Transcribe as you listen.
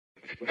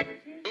I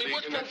mean,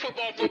 what's Pro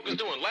Football Focus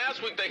doing?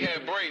 Last week they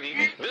had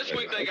Brady. This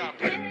week they got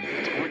Brady.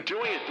 We're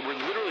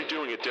literally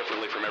doing it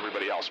differently from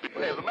everybody else.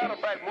 As a matter of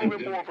fact,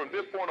 moving forward from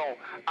this point on,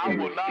 I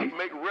will not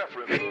make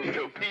reference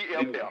to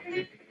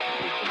PFF.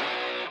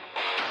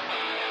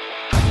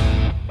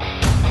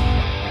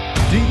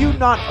 Do you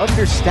not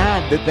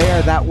understand that they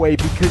are that way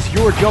because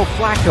you're Joe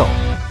Flacco?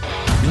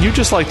 You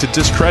just like to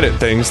discredit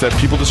things that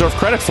people deserve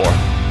credit for.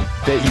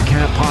 That you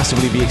can't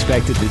possibly be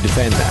expected to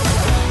defend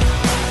that.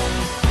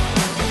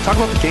 Talk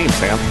about the game,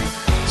 Sam.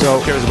 So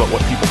who cares about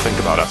what people think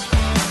about us?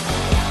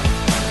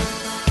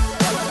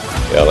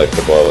 Yeah, I like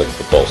football, I like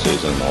football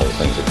season, all the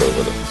things that go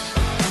with it.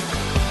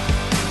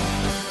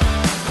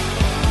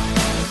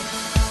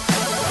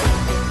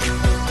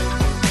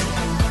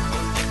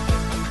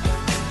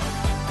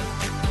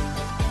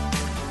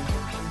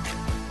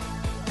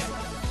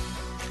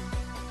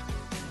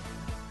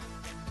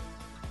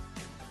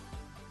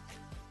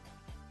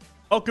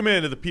 Welcome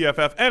into the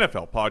PFF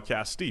NFL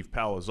podcast. Steve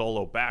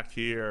Palazzolo back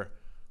here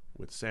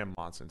with Sam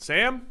Monson.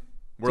 Sam,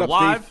 we're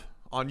live Steve?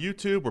 On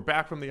YouTube. We're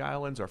back from the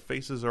islands. Our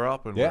faces are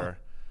up, and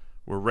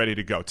we're ready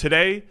to go.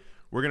 Today,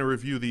 we're going to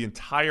review the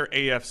entire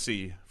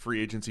AFC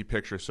free agency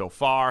picture so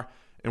far,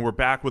 and we're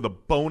back with a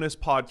bonus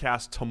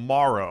podcast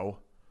tomorrow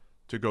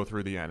to go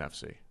through the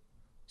NFC.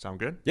 Sound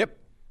good? Yep.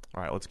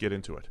 All right, let's get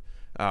into it.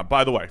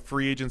 By the way,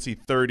 free agency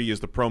 30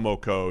 is the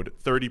promo code.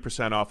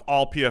 30% off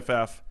all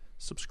PFF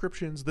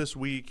subscriptions this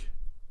week.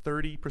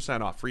 30%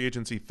 off. Free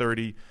agency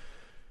 30.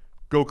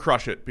 Go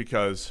crush it,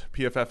 because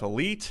PFF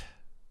Elite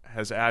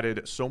has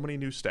added so many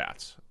new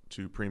stats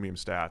to premium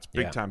stats.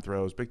 Big time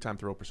throws, big time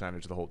throw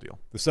percentage, the whole deal.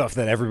 The stuff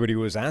that everybody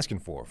was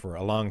asking for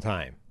a long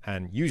time.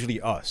 And usually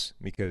us,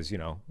 because,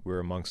 we're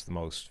amongst the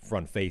most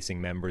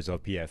front-facing members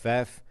of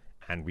PFF,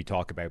 and we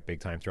talk about big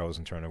time throws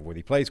and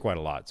turnover-worthy plays quite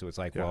a lot. So it's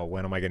like, well,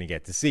 when am I going to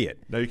get to see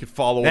it? Now you can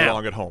follow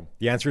along at home.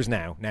 The answer is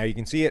now. Now you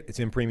can see it. It's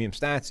in premium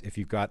stats. If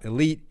you've got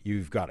Elite,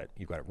 you've got it.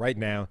 You've got it right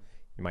now.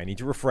 You might need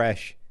to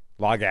refresh,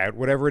 log out,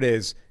 whatever it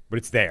is, but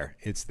it's there.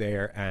 It's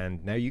there,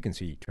 and now you can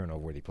see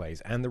turnover-worthy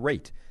plays and the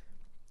rate.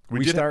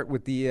 We start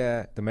with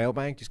the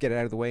mailbag, just get it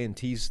out of the way and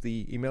tease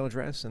the email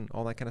address and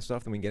all that kind of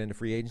stuff, then we can get into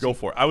free agency. Go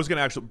for it. I was going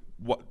to actually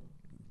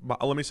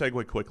let me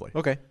segue quickly.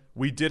 Okay.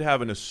 We did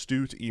have an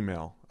astute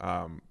email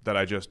that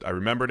I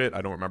remembered it.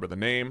 I don't remember the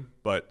name,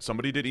 but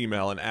somebody did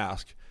email and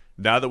ask,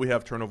 now that we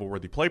have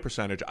turnover-worthy play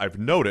percentage, I've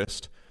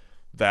noticed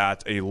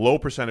that a low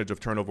percentage of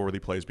turnover-worthy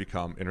plays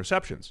become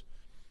interceptions.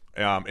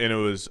 And it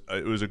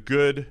was a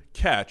good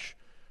catch.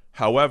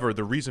 However,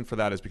 the reason for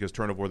that is because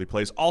turnover-worthy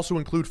plays also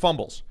include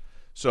fumbles.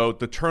 So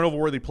the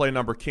turnover-worthy play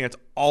number can't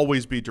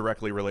always be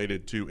directly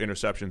related to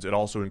interceptions. It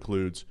also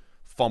includes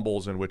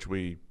fumbles in which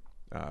we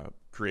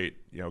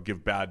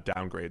give bad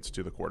downgrades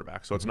to the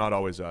quarterback. So it's not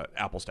always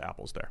apples to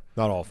apples there.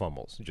 Not all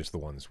fumbles, just the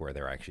ones where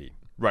they're actually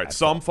right.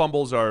 Some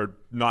fumbles are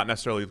not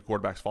necessarily the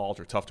quarterback's fault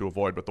or tough to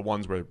avoid, but the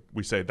ones where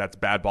we say that's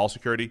bad ball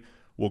security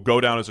will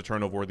go down as a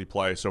turnover-worthy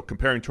play. So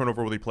comparing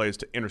turnover-worthy plays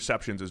to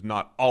interceptions is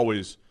not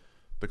always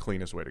the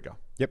cleanest way to go.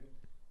 Yep.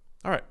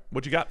 All right.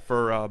 What you got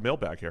for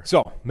mailbag here?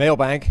 So,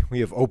 mailbag. We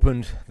have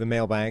opened the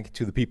mailbag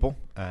to the people.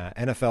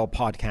 NFL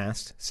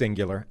podcast,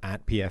 singular,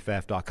 at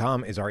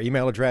pff.com is our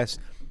email address.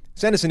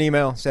 Send us an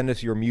email. Send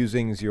us your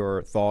musings,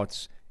 your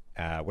thoughts,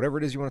 whatever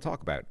it is you want to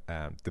talk about.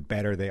 The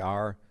better they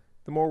are,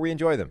 the more we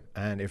enjoy them.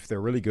 And if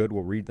they're really good,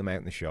 we'll read them out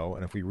in the show.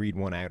 And if we read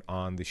one out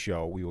on the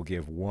show, we will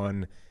give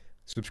one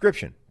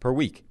subscription per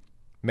week.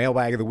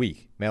 Mailbag of the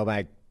week.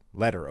 Mailbag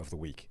letter of the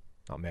week.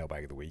 Not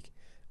mailbag of the week.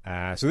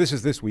 So this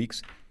is this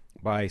week's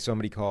by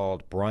somebody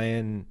called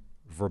Brian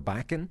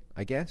Verbaken,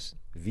 I guess.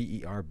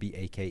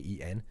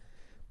 Verbaken.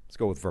 Let's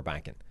go with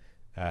Verbaken.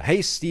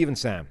 Hey, Steve and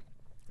Sam.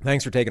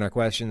 Thanks for taking our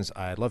questions.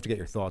 I'd love to get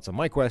your thoughts on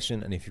my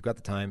question, and if you've got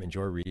the time,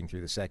 enjoy reading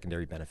through the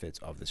secondary benefits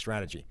of the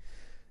strategy.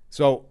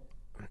 So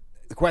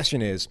the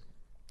question is,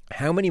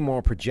 how many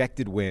more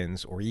projected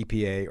wins, or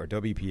EPA, or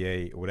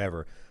WPA, or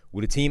whatever,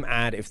 would a team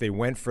add if they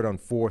went for it on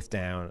fourth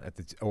down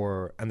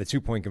and the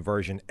 2-point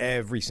conversion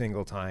every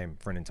single time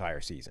for an entire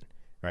season?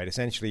 Right?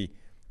 Essentially,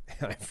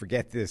 I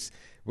forget this.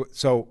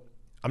 So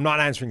I'm not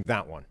answering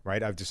that one,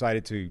 right? I've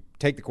decided to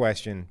take the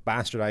question,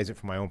 bastardize it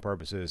for my own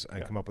purposes,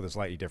 and come up with a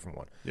slightly different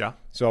one. Yeah.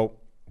 So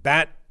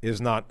that is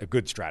not a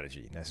good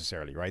strategy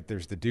necessarily, right?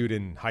 There's the dude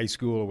in high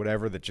school or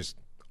whatever that just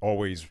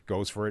always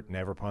goes for it,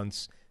 never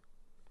punts.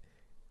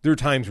 There are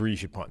times where you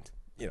should punt.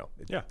 There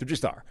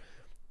just are.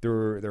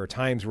 There are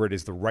times where it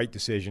is the right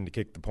decision to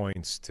kick the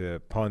points, to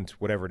punt,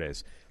 whatever it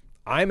is.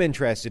 I'm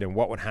interested in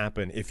what would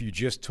happen if you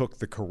just took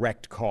the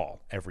correct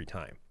call every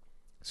time.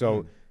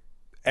 So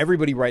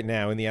everybody right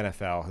now in the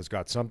NFL has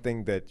got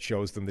something that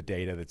shows them the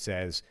data that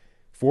says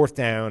fourth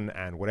down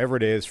and whatever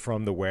it is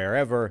from the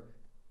wherever,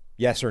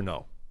 yes or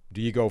no.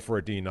 Do you go for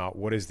it? Do you not?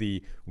 What is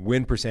the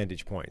win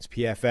percentage points?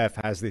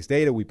 PFF has this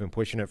data. We've been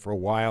pushing it for a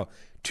while.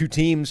 2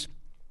 teams.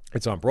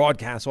 It's on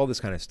broadcast, all this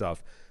kind of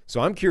stuff. So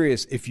I'm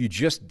curious, if you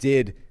just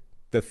did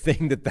the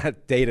thing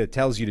that data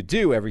tells you to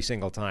do every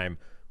single time,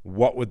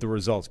 what would the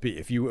results be?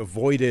 If you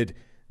avoided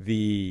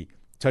the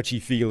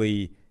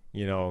touchy-feely,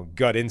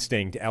 gut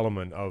instinct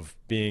element of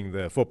being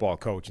the football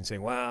coach and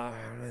saying, well,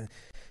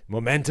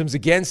 momentum's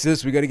against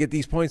us. We got to get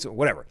these points,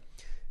 whatever.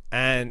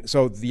 And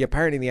so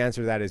apparently the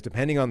answer to that is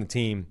depending on the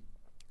team,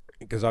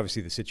 because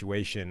obviously the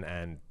situation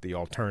and the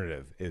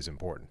alternative is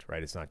important,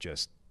 right? It's not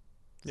just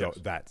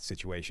that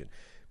situation.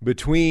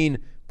 Between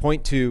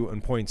 0.2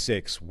 and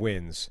 0.6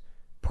 wins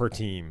per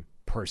team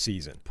per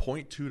season.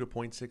 0.2 to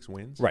 0.6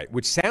 wins? Right,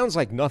 which sounds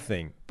like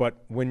nothing,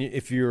 but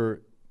if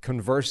you're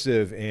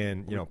conversive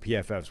in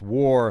PFF's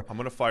WAR, I'm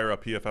going to fire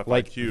up PFF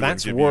like IQ.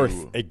 That's and give worth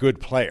you... a good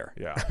player.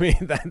 Yeah, I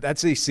mean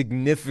that's a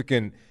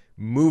significant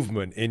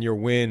movement in your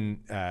win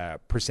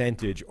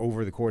percentage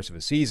over the course of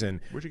a season.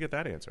 Where'd you get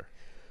that answer?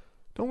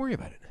 Don't worry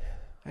about it.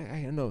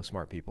 I know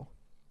smart people.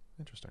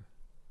 Interesting.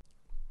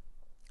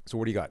 So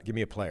what do you got? Give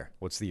me a player.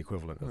 What's the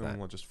equivalent of that?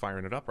 Well, just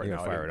firing it up right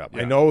now. Fire it up.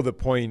 Yeah. I know the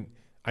point.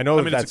 I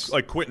mean, that's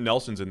like Quentin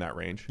Nelson's in that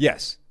range.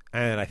 Yes.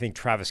 And I think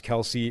Travis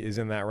Kelce is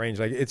in that range.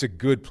 Like, it's a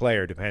good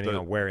player depending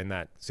on where in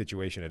that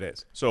situation it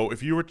is. So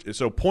if you were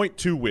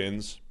 0.2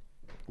 wins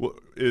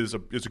is a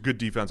good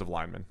defensive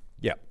lineman.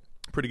 Yeah.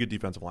 Pretty good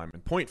defensive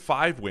lineman.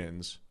 0.5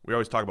 wins, we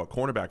always talk about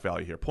cornerback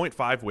value here.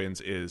 0.5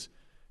 wins is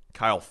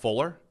Kyle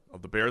Fuller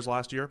of the Bears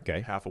last year. Okay.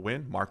 Half a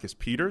win. Marcus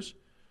Peters,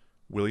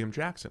 William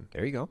Jackson.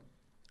 There you go.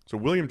 So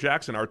William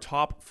Jackson, our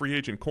top free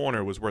agent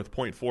corner, was worth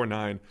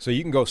 0.49. So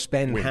you can go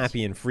spend wins.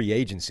 happy in free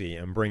agency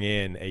and bring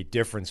in a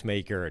difference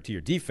maker to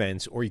your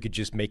defense, or you could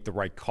just make the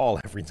right call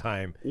every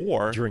time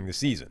during the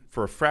season.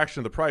 For a fraction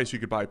of the price, you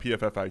could buy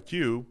PFF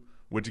IQ,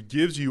 which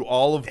gives you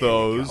all of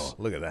those.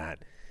 Look at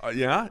that.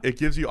 It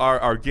gives you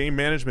our game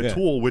management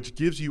tool, which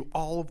gives you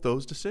all of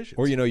those decisions.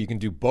 Or, you can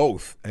do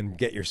both and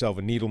get yourself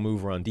a needle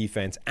mover on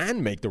defense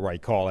and make the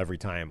right call every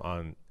time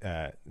on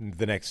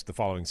the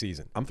following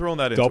season. I'm throwing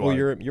that into double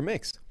your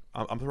mix.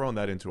 I'm throwing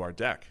that into our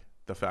deck.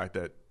 The fact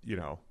that,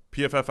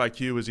 PFF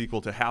IQ is equal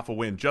to half a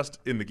win just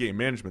in the game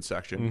management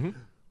section,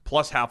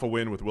 plus half a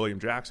win with William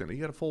Jackson. You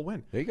get a full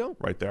win. There you go.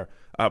 Right there.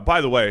 By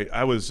the way,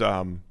 I was,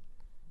 you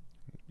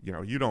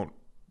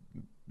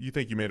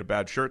think you made a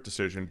bad shirt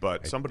decision,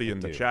 but somebody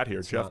in the chat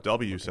here, Jeff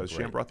W, says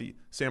Sam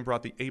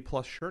brought the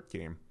A+ shirt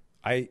game.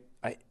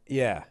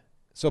 Yeah.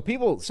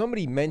 So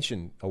somebody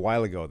mentioned a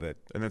while ago that,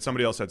 and then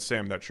somebody else said,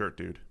 Sam, that shirt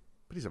dude.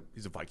 But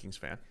he's a Vikings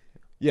fan.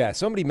 Yeah,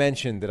 somebody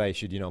mentioned that I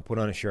should, put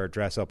on a shirt,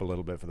 dress up a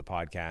little bit for the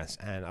podcast,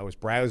 and I was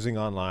browsing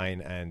online,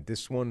 and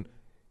this one,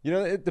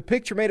 the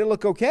picture made it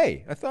look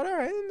okay. I thought, all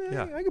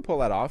right, I can pull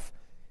that off.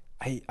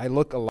 I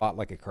look a lot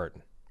like a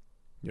curtain.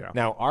 Yeah.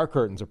 Now, our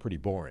curtains are pretty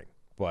boring,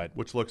 but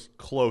which looks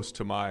close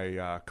to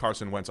my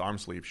Carson Wentz arm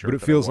sleeve shirt. But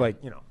it feels like,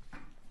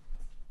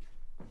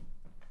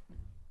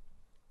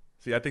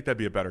 See, I think that'd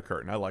be a better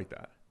curtain. I like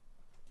that.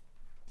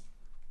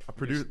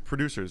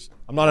 Producers.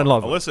 I'm not in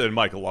love with Alyssa and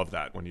Michael love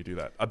that when you do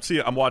that.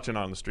 I'm watching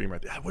on the stream right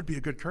there. That would be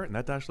a good curtain.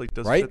 That actually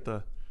does fit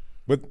the.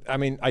 But I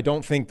mean, I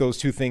don't think those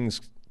two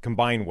things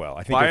combine well.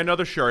 I think buy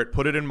another shirt,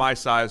 put it in my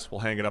size. We'll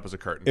hang it up as a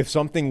curtain. If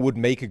something would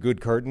make a good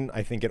curtain,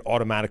 I think it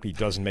automatically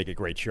doesn't make a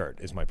great shirt.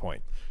 Is my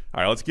point.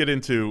 All right, let's get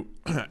into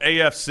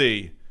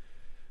AFC.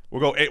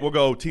 We'll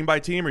go team by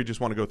team, or you just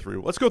want to go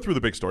through? Let's go through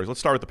the big stories. Let's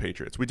start with the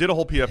Patriots. We did a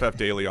whole PFF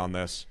daily on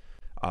this,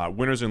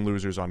 winners and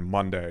losers on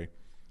Monday.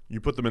 You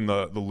put them in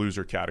the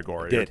loser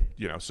category. Did.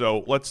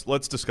 So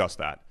let's discuss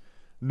that.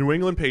 New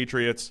England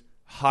Patriots,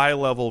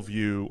 high-level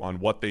view on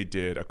what they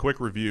did, a quick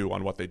review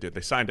on what they did.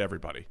 They signed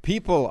everybody.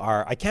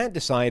 I can't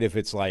decide if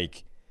it's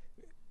like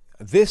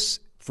this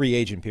free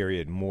agent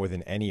period more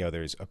than any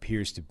others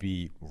appears to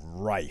be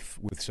rife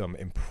with some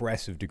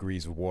impressive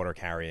degrees of water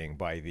carrying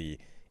by the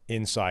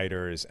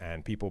insiders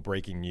and people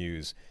breaking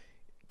news,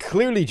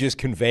 clearly just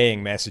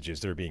conveying messages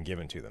that are being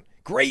given to them.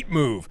 Great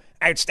move,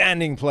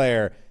 outstanding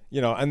player,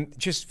 and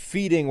just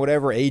feeding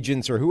whatever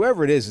agents or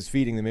whoever it is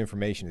feeding them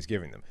information is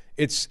giving them.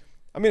 It's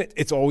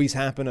always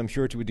happened, I'm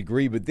sure, to a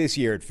degree, but this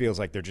year it feels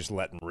like they're just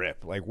letting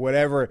rip. Like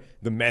whatever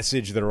the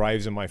message that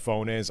arrives in my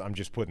phone is, I'm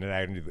just putting it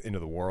out into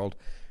the world.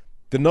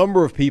 The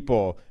number of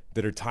people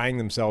that are tying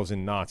themselves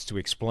in knots to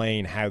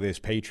explain how this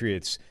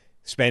Patriots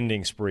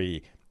spending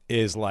spree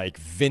is like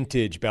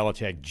vintage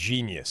Belichick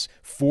genius.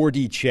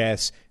 4D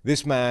chess.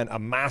 This man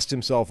amassed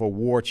himself a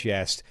war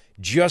chest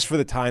just for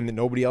the time that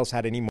nobody else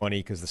had any money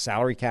because the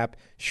salary cap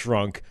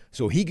shrunk,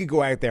 so he could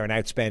go out there and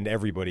outspend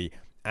everybody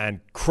and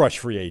crush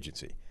free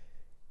agency.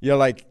 You're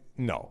like,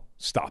 no,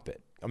 stop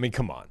it. I mean,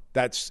 come on.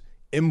 That's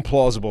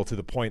implausible to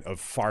the point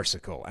of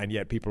farcical, and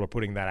yet people are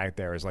putting that out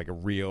there as like a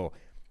real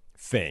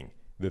thing,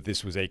 that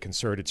this was a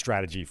concerted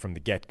strategy from the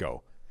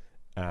get-go.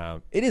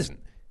 It isn't.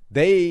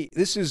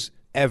 This is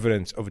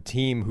evidence of a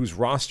team whose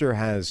roster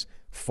has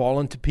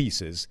fallen to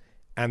pieces,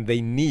 and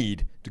they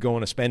need to go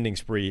on a spending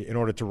spree in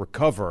order to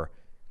recover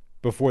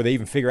before they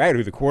even figure out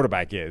who the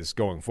quarterback is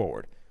going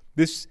forward.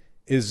 This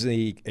is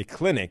a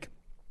clinic.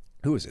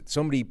 Who is it?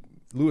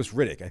 Louis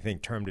Riddick, I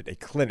think, termed it a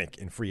clinic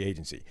in free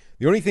agency.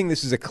 The only thing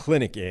this is a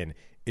clinic in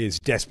is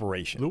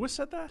desperation. Lewis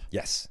said that?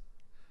 Yes.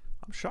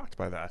 I'm shocked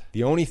by that.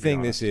 The only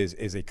thing this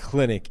is a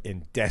clinic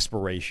in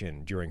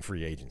desperation during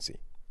free agency.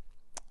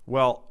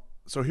 Well,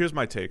 so here's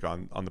my take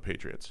on the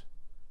Patriots.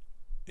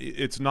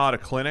 It's not a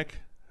clinic.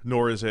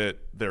 nor is it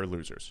they're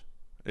losers.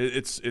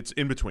 It's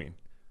in between.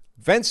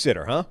 Fence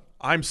sitter, huh?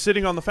 I'm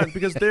sitting on the fence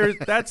because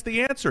that's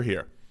the answer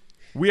here.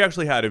 We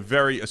actually had a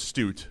very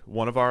astute,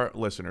 one of our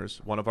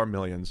listeners, one of our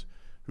millions,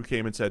 who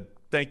came and said,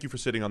 thank you for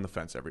sitting on the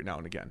fence every now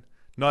and again.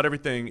 Not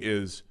everything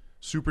is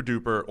super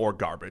duper or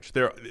garbage.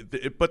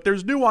 But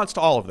there's nuance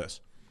to all of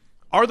this.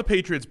 Are the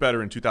Patriots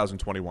better in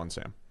 2021,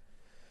 Sam?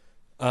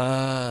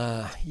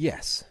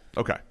 Yes.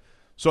 Okay.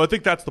 So I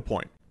think that's the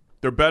point.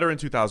 They're better in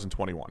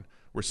 2021.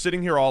 We're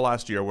sitting here all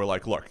last year. We're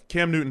like, look,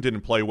 Cam Newton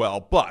didn't play well,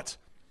 but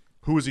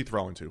who is he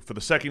throwing to? For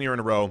the second year in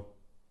a row,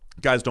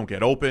 guys don't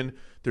get open.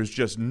 There's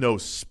just no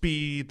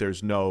speed.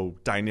 There's no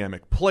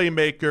dynamic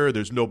playmaker.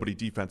 There's nobody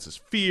defenses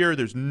fear.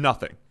 There's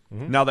nothing.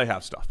 Mm-hmm. Now they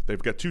have stuff.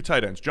 They've got two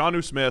tight ends,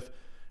 Jonnu Smith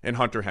and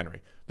Hunter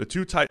Henry. The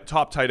two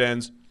top tight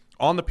ends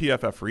on the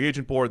PFF free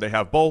agent board. They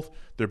have both.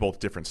 They're both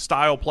different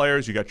style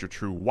players. You got your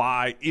true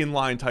Y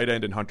inline tight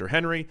end in Hunter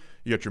Henry.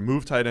 You got your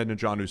move tight end in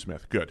Jonnu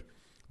Smith. Good.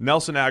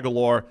 Nelson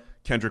Aguilar,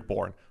 Kendrick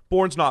Bourne.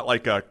 Bourne's not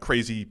like a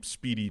crazy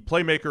speedy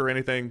playmaker or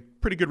anything.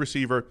 Pretty good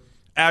receiver.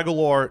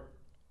 Aguilar,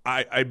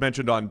 I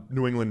mentioned on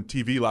New England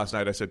TV last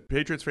night, I said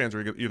Patriots fans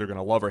are either going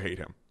to love or hate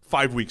him.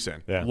 5 weeks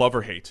in, love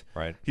or hate.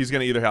 Right. He's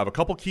going to either have a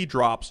couple key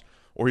drops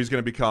or he's going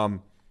to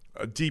become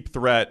a deep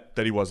threat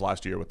that he was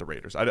last year with the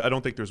Raiders. I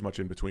don't think there's much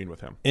in between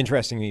with him.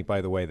 Interestingly,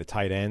 by the way, the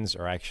tight ends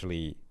are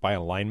actually, by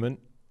alignment,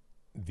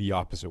 the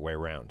opposite way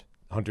around.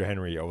 Hunter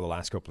Henry, over the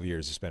last couple of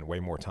years, has spent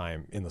way more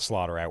time in the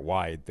slot or out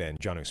wide than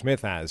Jonnu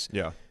Smith has.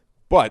 Yeah.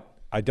 But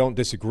I don't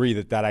disagree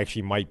that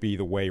actually might be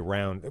the way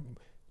around,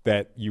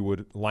 that you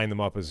would line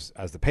them up as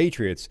the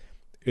Patriots.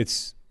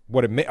 It's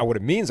what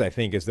it means, I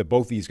think, is that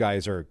both these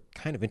guys are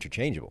kind of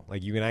interchangeable.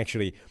 Like, you can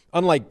actually,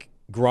 unlike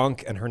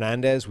Gronk and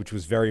Hernandez, which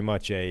was very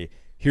much a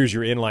here's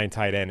your inline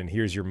tight end and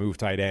here's your move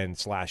tight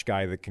end /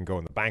 guy that can go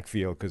in the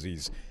backfield because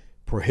he's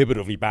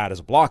prohibitively bad as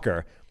a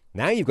blocker.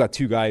 Now you've got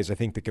two guys, I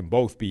think, that can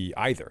both be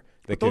either.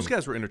 But those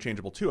guys were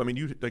interchangeable too. I mean,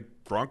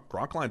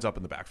 Gronk lines up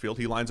in the backfield.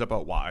 He lines up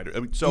out wide. I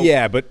mean, so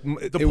yeah, but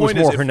the it was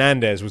more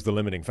Hernandez was the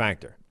limiting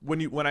factor.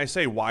 When I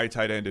say wide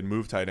tight end and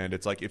move tight end,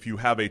 it's like if you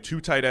have a two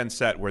tight end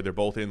set where they're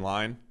both in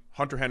line,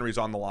 Hunter Henry's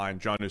on the line,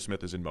 Jonnu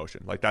Smith is in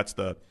motion. Like, that's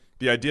the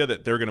idea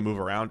that they're going to move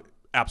around.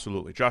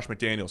 Absolutely. Josh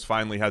McDaniels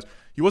finally has.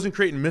 He wasn't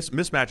creating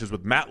mismatches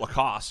with Matt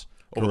LaCosse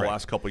over the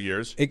last couple of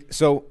years.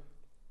 So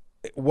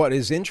what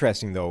is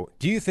interesting, though,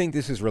 do you think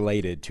this is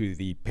related to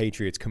the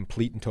Patriots'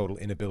 complete and total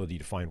inability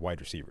to find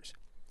wide receivers?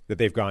 That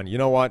they've gone, you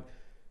know what?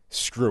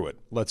 Screw it.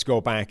 Let's go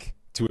back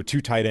to a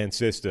two tight end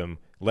system.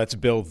 Let's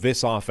build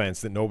this offense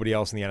that nobody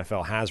else in the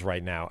NFL has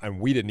right now, and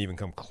we didn't even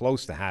come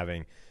close to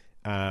having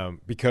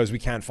because we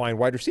can't find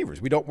wide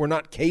receivers. We're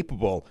not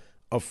capable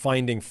of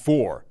finding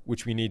four,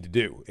 which we need to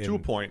do. To a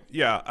point,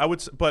 yeah.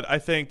 But I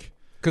think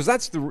because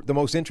that's the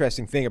most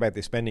interesting thing about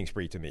this spending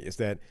spree to me is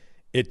that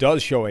it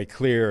does show a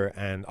clear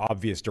and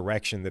obvious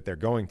direction that they're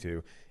going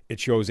to. It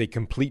shows a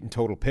complete and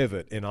total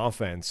pivot in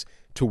offense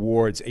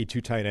towards a two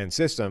tight end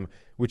system,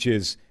 which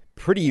is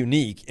pretty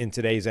unique in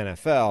today's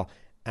NFL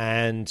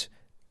and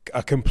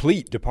a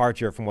complete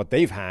departure from what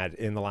they've had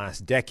in the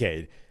last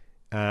decade.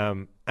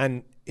 And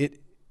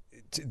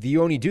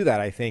you only do that,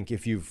 I think,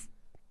 if you've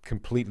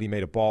completely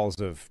made a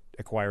balls of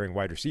acquiring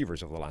wide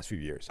receivers over the last few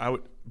years.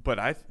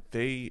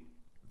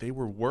 They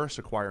were worse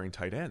acquiring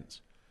tight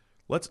ends.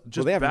 Let's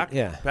just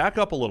back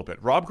up a little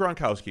bit. Rob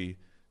Gronkowski,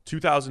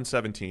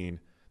 2017,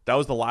 that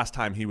was the last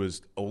time he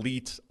was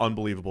elite,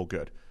 unbelievable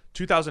good.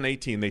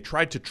 2018, they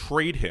tried to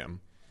trade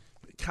him.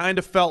 It kind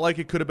of felt like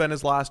it could have been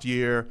his last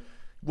year.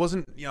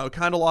 Wasn't,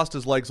 kind of lost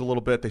his legs a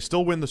little bit. They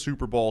still win the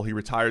Super Bowl. He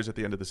retires at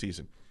the end of the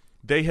season.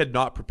 They had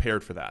not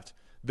prepared for that.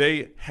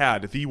 They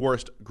had the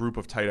worst group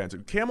of tight ends.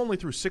 Cam only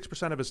threw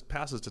 6% of his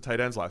passes to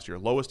tight ends last year,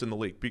 lowest in the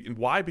league.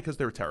 Why? Because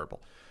they were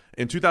terrible.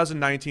 In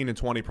 2019 and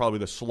 20, probably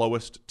the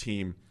slowest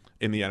team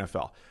in the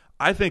NFL.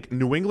 I think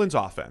New England's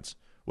offense,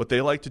 what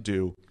they like to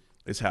do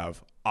is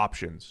have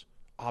options,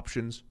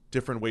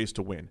 different ways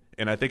to win.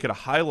 And I think at a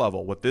high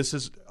level, what this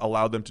has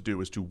allowed them to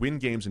do is to win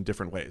games in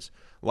different ways.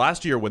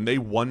 Last year, when they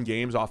won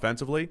games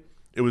offensively,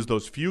 it was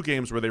those few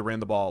games where they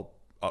ran the ball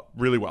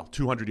really well,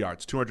 200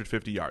 yards,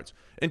 250 yards.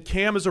 And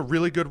Cam is a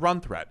really good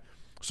run threat.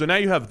 So now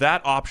you have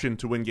that option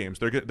to win games.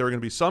 There are going to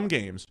be some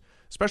games,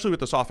 especially with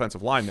this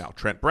offensive line now.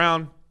 Trent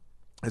Brown,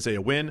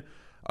 Isaiah Wynn,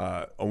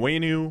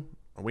 Owenu,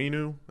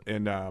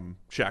 and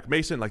Shaq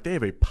Mason, like they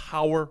have a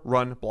power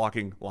run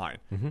blocking line.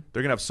 Mm-hmm.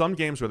 They're going to have some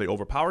games where they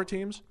overpower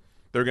teams.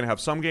 They're going to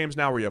have some games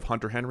now where you have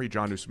Hunter Henry,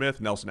 Jonnu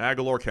Smith, Nelson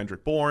Aguilar,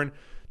 Kendrick Bourne,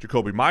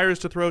 Jacoby Myers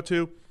to throw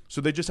to. So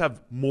they just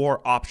have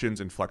more options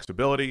and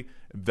flexibility.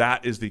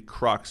 That is the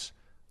crux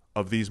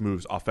of these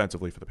moves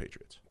offensively for the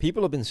Patriots.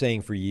 People have been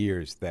saying for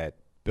years that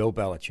Bill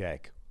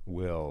Belichick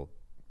will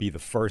be the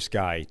first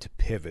guy to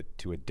pivot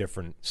to a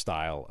different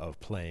style of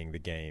playing the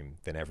game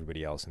than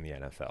everybody else in the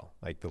NFL.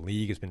 Like, the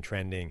league has been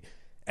trending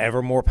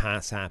ever more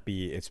pass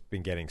happy. It's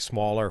been getting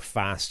smaller,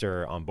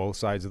 faster on both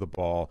sides of the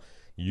ball,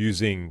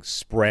 using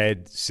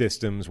spread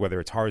systems, whether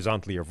it's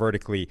horizontally or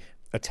vertically,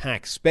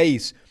 attack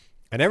space.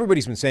 And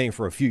everybody's been saying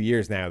for a few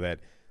years now that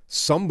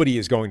somebody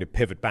is going to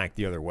pivot back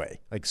the other way.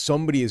 Like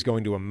somebody is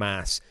going to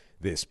amass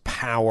this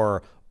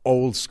power,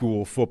 old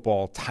school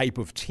football type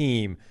of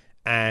team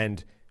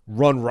and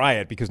run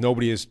riot because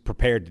nobody is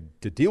prepared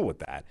to deal with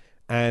that.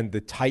 And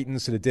the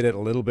Titans sort of did it a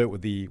little bit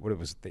with the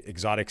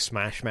exotic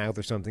smash mouth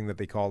or something that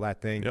they call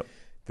that thing. Yep.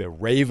 The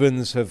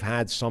Ravens have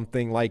had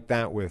something like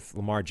that with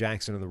Lamar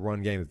Jackson and the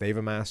run game that they've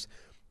amassed.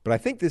 But I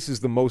think this is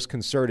the most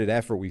concerted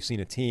effort we've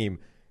seen a team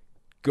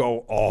go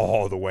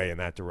all the way in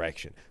that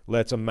direction.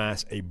 Let's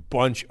amass a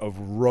bunch of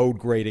road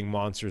grading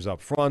monsters up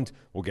front.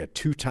 We'll get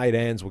 2 tight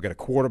ends. We'll get a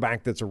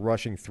quarterback that's a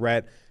rushing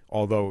threat.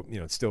 Although,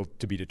 it's still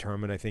to be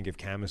determined, I think, if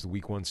Cam is the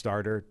week 1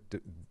 starter,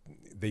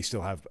 they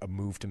still have a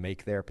move to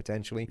make there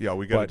potentially. Yeah,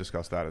 we got to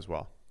discuss that as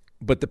well.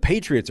 But the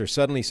Patriots are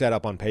suddenly set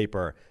up on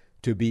paper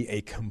to be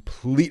a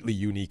completely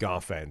unique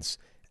offense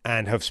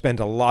and have spent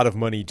a lot of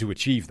money to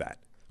achieve that.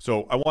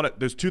 So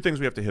there's 2 things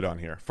we have to hit on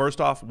here. First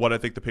off, what I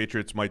think the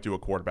Patriots might do at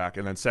quarterback,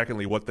 and then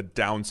secondly, what the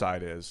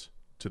downside is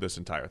to this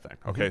entire thing.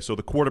 Okay, So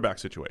the quarterback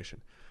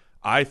situation.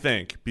 I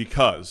think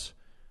because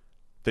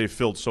they've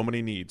filled so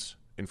many needs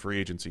in free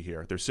agency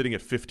here, they're sitting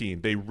at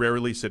 15. They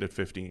rarely sit at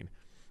 15.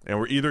 And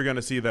we're either going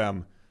to see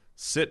them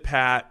sit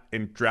pat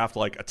and draft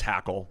like a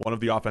tackle, one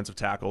of the offensive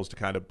tackles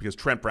because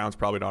Trent Brown's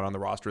probably not on the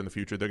roster in the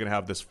future. They're going to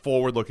have this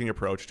forward-looking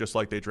approach, just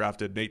like they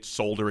drafted Nate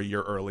Solder a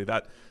year early.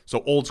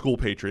 So old school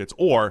Patriots,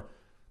 or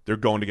they're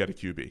going to get a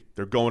QB.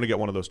 They're going to get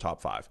one of those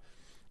top 5.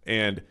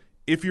 And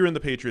if you're in the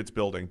Patriots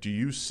building, do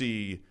you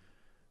see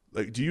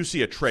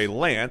a Trey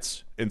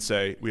Lance and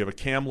say, we have a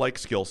Cam-like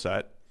skill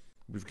set,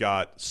 we've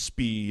got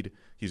speed,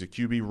 he's a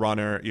QB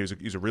runner,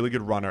 he's a really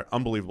good runner,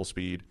 unbelievable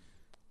speed,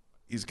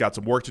 he's got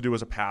some work to do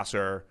as a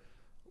passer,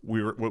 we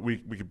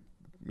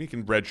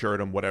can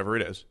redshirt him, whatever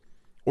it is?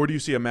 Or do you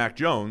see a Mac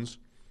Jones,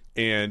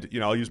 and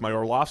I'll use my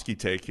Orlovsky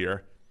take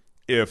here,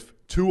 if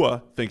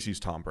Tua thinks he's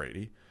Tom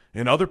Brady,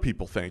 and other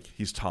people think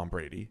he's Tom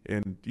Brady,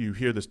 and you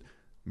hear this,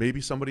 maybe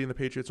somebody in the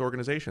Patriots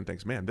organization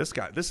thinks, man, this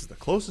is the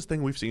closest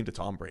thing we've seen to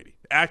Tom Brady.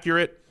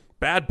 Accurate,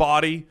 bad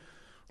body,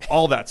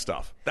 all that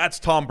stuff. That's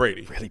Tom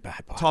Brady. Really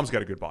bad body. Tom's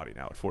got a good body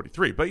now at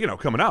 43, but,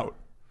 coming out,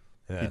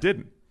 he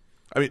didn't.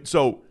 I mean,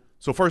 so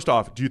first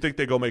off, do you think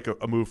they go make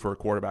a move for a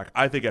quarterback?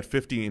 I think at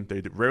 15,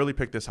 they rarely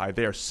pick this high.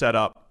 They are set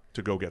up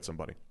to go get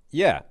somebody.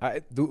 Yeah.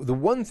 The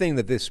one thing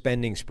that this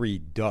spending spree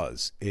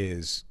does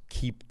is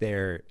keep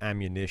their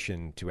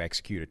ammunition to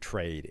execute a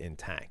trade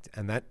intact.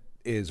 And that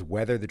is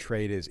whether the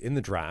trade is in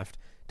the draft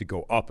to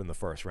go up in the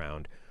first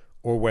round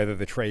or whether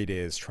the trade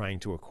is trying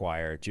to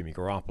acquire Jimmy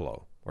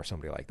Garoppolo or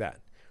somebody like that.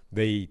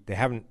 They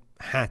haven't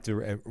had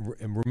to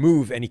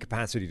remove any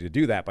capacity to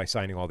do that by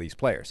signing all these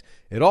players.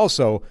 It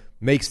also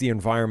makes the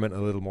environment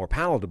a little more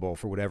palatable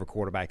for whatever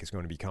quarterback is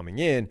going to be coming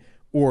in,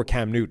 or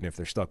Cam Newton if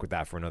they're stuck with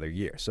that for another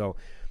year. So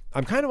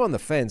I'm kind of on the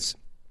fence.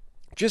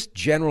 Just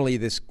generally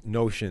this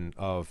notion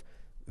of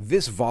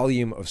this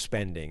volume of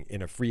spending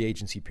in a free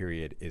agency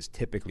period is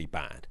typically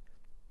bad.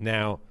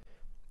 Now,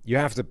 you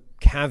have to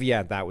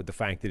caveat that with the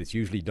fact that it's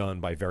usually done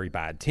by very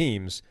bad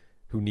teams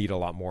who need a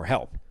lot more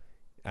help.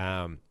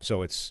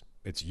 So it's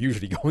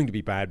usually going to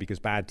be bad because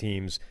bad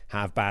teams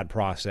have bad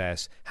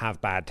process,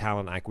 have bad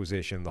talent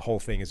acquisition. The whole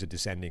thing is a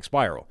descending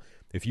spiral.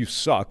 If you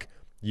suck,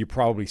 you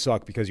probably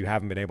suck because you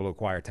haven't been able to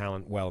acquire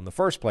talent well in the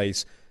first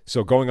place.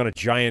 So going on a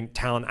giant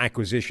talent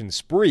acquisition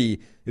spree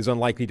is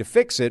unlikely to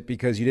fix it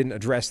because you didn't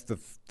address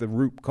the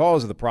root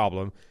cause of the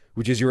problem,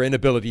 which is your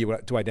inability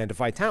to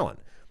identify talent.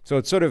 So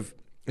it's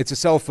a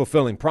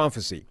self-fulfilling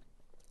prophecy.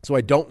 So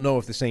I don't know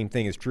if the same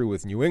thing is true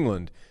with New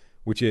England,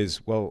 which is,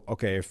 well,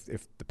 okay,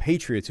 if the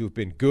Patriots, who have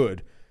been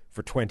good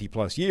for 20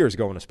 plus years,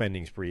 go on a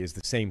spending spree, is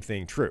the same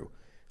thing true?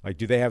 Like,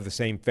 do they have the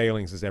same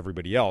failings as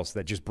everybody else,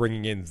 that just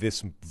bringing in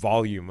this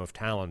volume of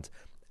talent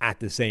at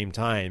the same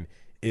time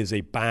is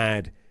a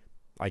bad,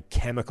 like,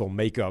 chemical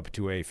makeup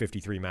to a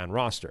 53-man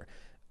roster?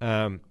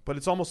 But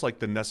it's almost like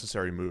the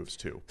necessary moves,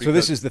 too. So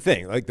this is the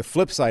thing. Like, the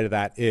flip side of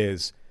that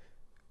is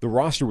the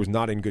roster was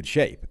not in good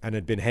shape and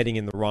had been heading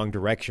in the wrong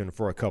direction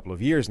for a couple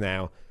of years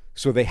now,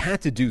 so they had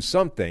to do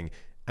something.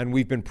 And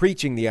we've been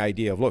preaching the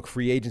idea of, look,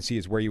 free agency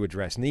is where you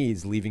address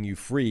needs, leaving you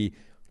free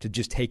to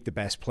just take the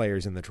best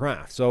players in the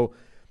draft. So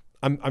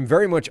I'm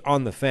very much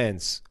on the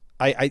fence.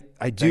 I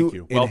do. Thank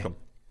you. Welcome.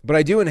 But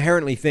I do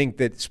inherently think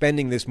that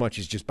spending this much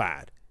is just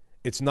bad.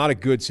 It's not a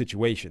good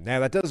situation. Now,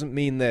 that doesn't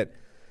mean that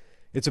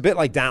it's a bit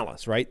like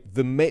Dallas, right?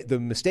 The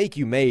mistake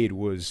you made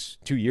was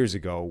 2 years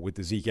ago with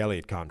the Zeke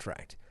Elliott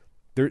contract.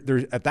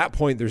 At that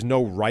point, there's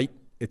no right.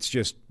 It's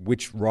just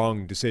which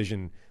wrong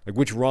decision, like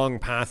which wrong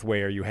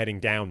pathway are you heading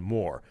down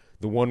more?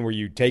 The one where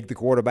you take the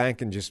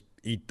quarterback and just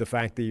eat the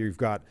fact that you've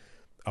got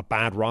a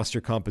bad roster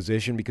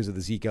composition because of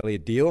the Zeke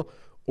Elliott deal,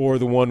 or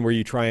the one where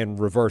you try and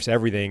reverse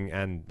everything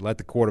and let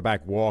the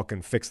quarterback walk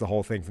and fix the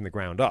whole thing from the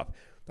ground up.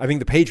 I think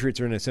the Patriots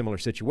are in a similar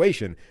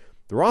situation.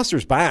 The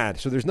roster's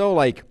bad, so there's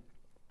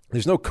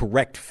no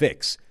correct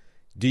fix.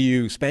 Do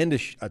you spend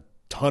a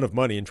ton of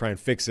money and try and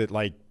fix it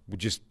like with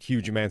just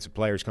huge amounts of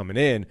players coming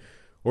in,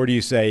 or do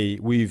you say,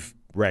 we've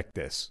wrecked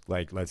this,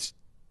 like let's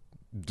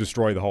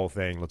destroy the whole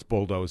thing, let's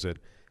bulldoze it,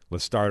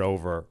 let's start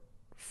over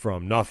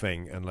from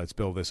nothing and let's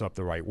build this up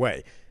the right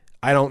way.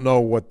 I don't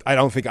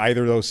think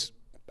either of those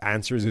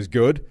answers is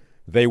good.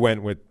 They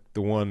went with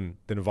the one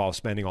that involves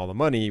spending all the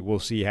money. We'll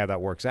see how that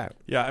works out.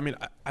 Yeah, I mean,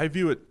 I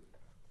view it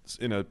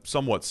in a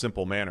somewhat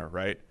simple manner,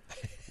 right?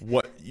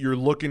 What you're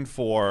looking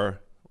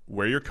for,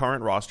 where your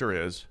current roster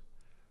is,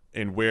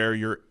 and where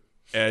your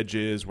edge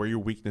is, where your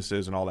weakness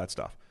is, and all that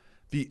stuff.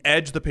 The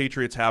edge the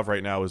Patriots have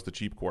right now is the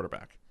cheap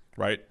quarterback,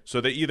 right? So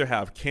they either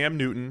have Cam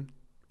Newton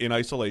in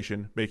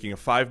isolation making a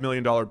 $5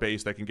 million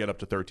base that can get up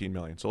to $13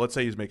 million. So let's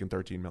say he's making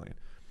 $13 million.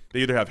 They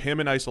either have him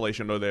in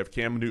isolation or they have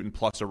Cam Newton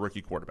plus a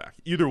rookie quarterback.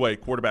 Either way,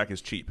 quarterback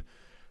is cheap.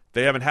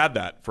 They haven't had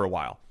that for a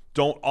while.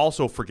 Don't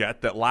also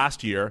forget that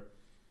last year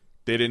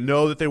they didn't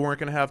know that they weren't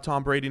going to have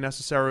Tom Brady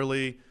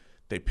necessarily.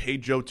 They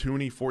paid Joe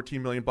Tooney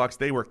 $14 million.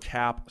 They were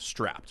cap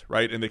strapped,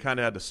 right? And they kind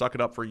of had to suck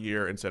it up for a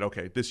year and said,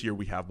 okay, this year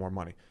we have more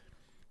money.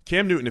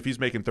 Cam Newton, if he's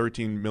making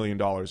 $13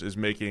 million, is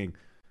making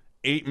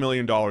 $8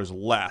 million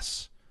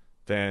less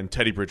than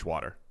Teddy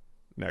Bridgewater.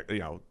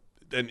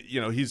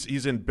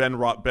 He's in Ben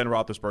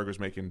Roethlisberger's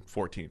making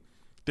 14.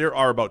 There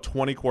are about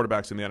 20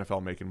 quarterbacks in the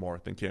NFL making more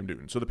than Cam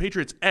Newton. So the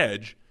Patriots'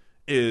 edge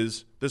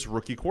is this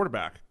rookie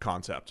quarterback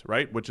concept,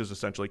 right? Which is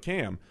essentially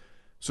Cam.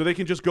 So they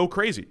can just go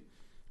crazy.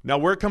 Now,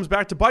 where it comes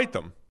back to bite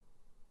them,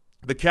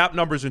 the cap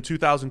numbers in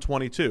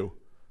 2022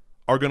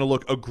 are going to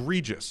look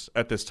egregious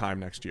at this time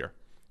next year.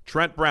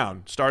 Trent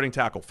Brown, starting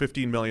tackle,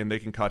 $15 million. They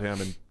can cut him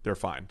and they're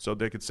fine. So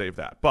they could save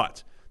that.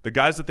 But the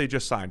guys that they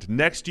just signed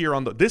this year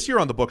on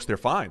the books, they're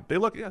fine. They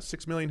look,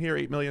 $6 million here,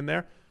 $8 million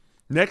there.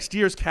 Next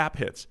year's cap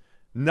hits: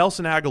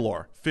 Nelson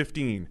Aguilar,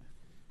 15.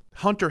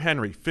 Hunter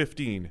Henry,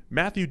 15.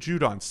 Matthew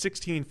Judon,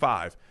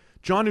 16.5.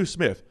 Jonnu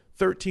Smith,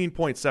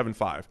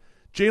 13.75.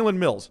 Jalen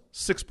Mills,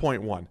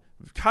 6.1.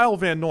 Kyle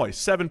Van Noy,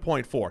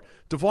 7.4.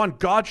 Devon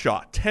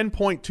Godshaw,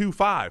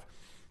 10.25.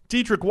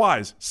 Dietrich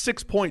Wise,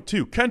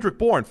 6.2. Kendrick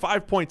Bourne,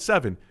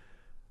 5.7.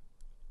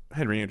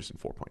 Henry Anderson,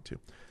 4.2.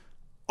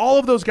 All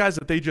of those guys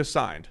that they just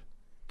signed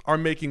are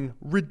making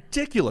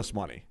ridiculous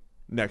money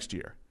next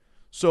year.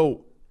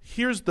 So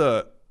here's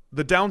the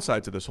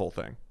downside to this whole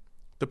thing.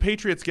 The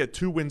Patriots get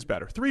 2 wins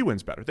better, 3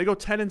 wins better. They go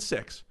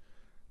 10-6.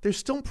 They're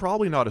still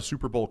probably not a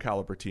Super Bowl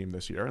caliber team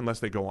this year, unless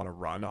they go on a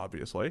run,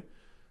 obviously.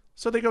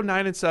 So they go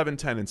 9-7,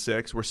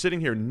 10-6. We're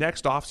sitting here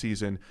next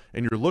offseason,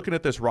 and you're looking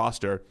at this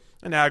roster,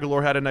 and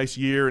Aguilar had a nice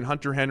year, and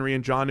Hunter Henry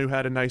and Jonnu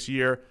had a nice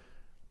year.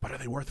 But are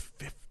they worth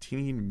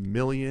 $15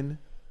 million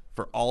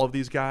for all of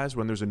these guys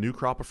when there's a new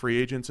crop of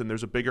free agents and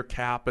there's a bigger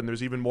cap and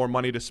there's even more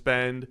money to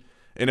spend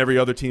and every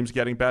other team's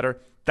getting better?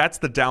 That's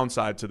the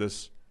downside to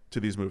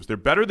these moves. They're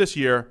better this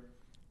year.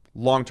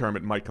 Long term,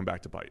 it might come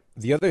back to bite.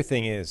 The other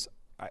thing is,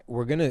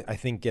 we're going to, I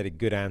think, get a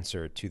good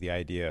answer to the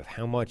idea of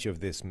how much of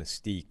this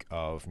mystique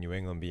of New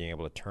England being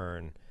able to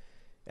turn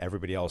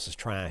everybody else's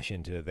trash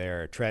into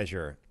their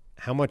treasure,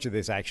 how much of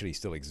this actually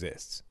still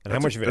exists, and how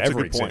much of it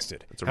ever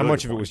existed. How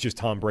much of it was just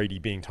Tom Brady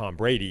being Tom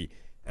Brady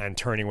and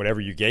turning whatever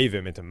you gave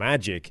him into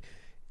magic.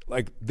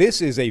 Like,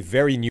 this is a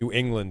very New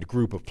England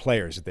group of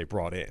players that they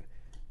brought in.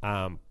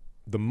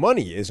 The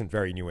money isn't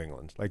very New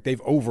England. Like,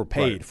 they've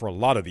overpaid for a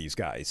lot of these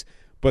guys.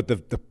 But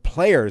the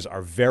players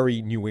are very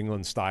New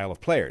England style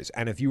of players.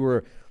 And if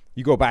you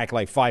go back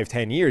like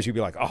 5-10 years, you'd be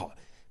like, oh,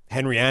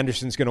 Henry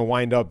Anderson's going to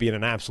wind up being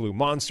an absolute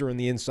monster on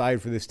the inside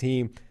for this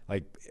team,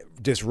 like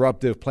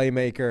disruptive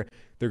playmaker.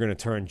 They're going to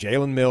turn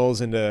Jalen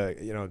Mills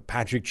into,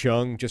 Patrick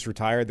Chung just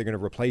retired. They're going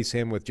to replace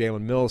him with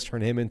Jalen Mills,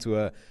 turn him into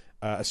a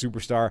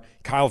superstar.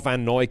 Kyle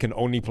Van Noy can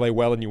only play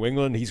well in New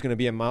England. He's going to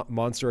be a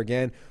monster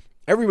again.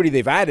 Everybody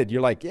they've added,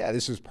 you're like, yeah,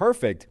 this is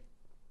perfect.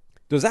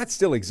 Does that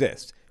still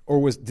exist?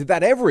 Or did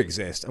that ever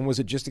exist? And was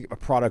it just a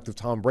product of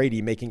Tom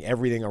Brady making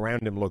everything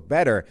around him look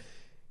better?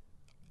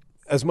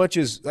 As much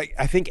as,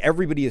 I think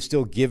everybody is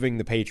still giving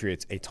the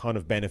Patriots a ton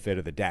of benefit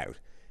of the doubt.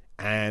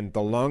 And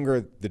the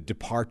longer the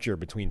departure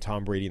between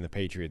Tom Brady and the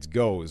Patriots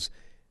goes,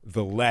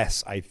 the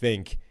less I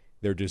think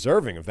they're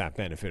deserving of that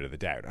benefit of the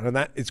doubt. And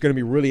it's going to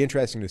be really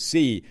interesting to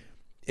see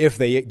if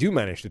they do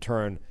manage to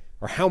turn,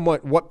 or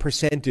what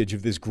percentage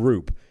of this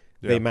group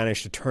they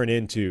manage to turn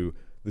into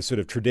the sort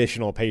of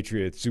traditional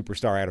Patriots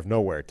superstar out of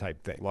nowhere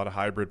type thing. A lot of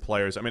hybrid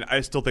players. I mean,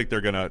 I still think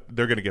they're gonna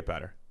get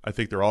better. I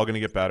think they're all gonna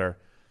get better.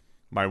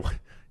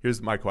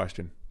 Here's my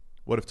question: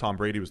 what if Tom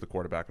Brady was the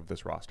quarterback of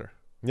this roster?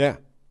 Yeah,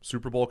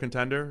 Super Bowl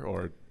contender,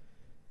 or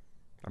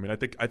I mean,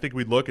 I think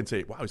we'd look and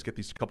say, wow, he's got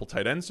these couple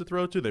tight ends to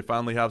throw to. They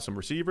finally have some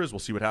receivers. We'll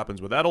see what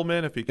happens with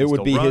Edelman if he can. It would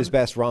still be run. his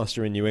best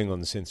roster in New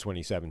England since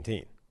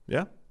 2017.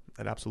 Yeah,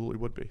 it absolutely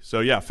would be. So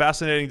yeah,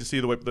 fascinating to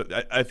see the way.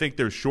 I think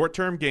there's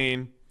short-term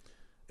gain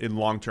in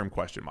long-term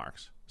question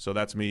marks. So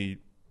that's me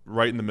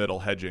right in the middle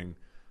hedging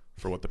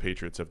for what the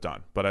Patriots have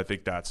done. But I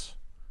think that's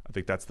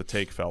the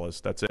take, fellas.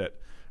 That's it.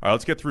 All right,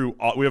 let's get through.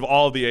 We have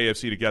all of the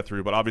AFC to get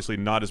through, but obviously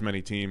not as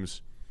many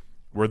teams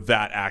were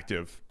that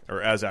active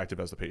or as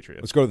active as the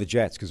Patriots. Let's go to the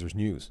Jets because there's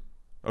news.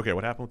 Okay,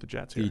 what happened with the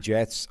Jets here? The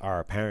Jets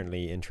are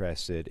apparently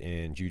interested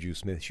in Juju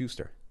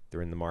Smith-Schuster.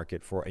 They're in the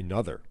market for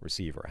another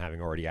receiver,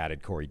 having already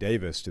added Corey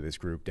Davis to this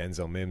group,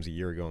 Denzel Mims a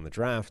year ago in the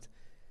draft.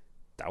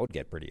 That would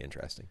get pretty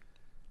interesting.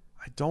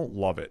 I don't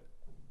love it.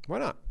 Why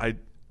not?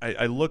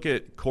 I look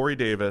at Corey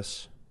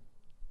Davis,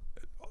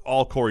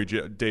 all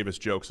Davis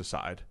jokes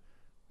aside,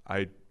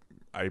 I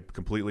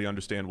completely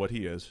understand what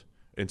he is.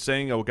 And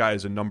saying a guy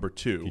is a number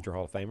 2. Future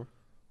Hall of Famer?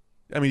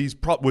 I mean, he's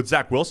with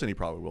Zach Wilson, he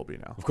probably will be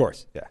now. Of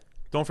course, yeah.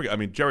 Don't forget, I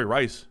mean, Jerry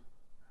Rice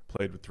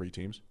played with 3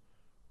 teams.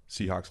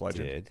 Seahawks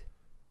legend. Did.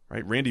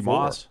 Right? Randy 4.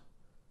 Moss,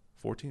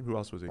 14. Who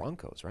else was he?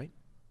 Broncos, right?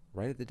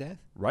 Right at the death?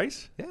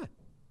 Rice? Yeah.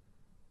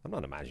 I'm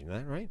not imagining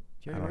that, right?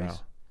 Jerry I don't Rice? know.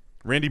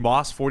 Randy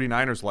Moss,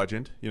 49ers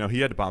legend. You know, he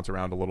had to bounce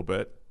around a little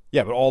bit.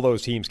 Yeah, but all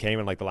those teams came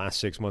in like the last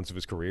 6 months of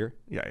his career.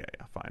 Yeah,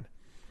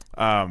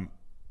 fine.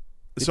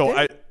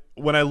 So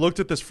when I looked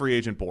at this free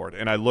agent board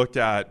and I looked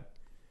at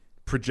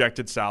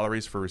projected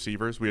salaries for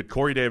receivers, we had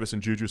Corey Davis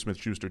and Juju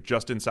Smith-Schuster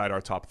just inside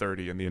our top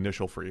 30 in the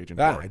initial free agent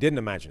board. I didn't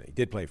imagine it. He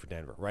did play for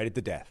Denver, right at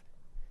the death.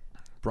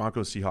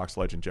 Broncos, Seahawks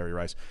legend Jerry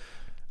Rice.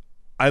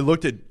 I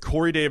looked at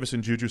Corey Davis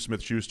and Juju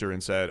Smith-Schuster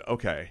and said,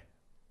 okay,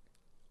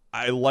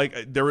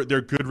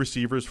 they're good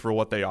receivers for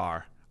what they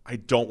are. I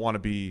don't want to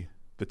be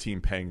the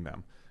team paying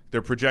them.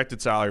 Their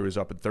projected salary was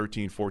up at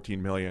 $13-14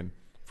 million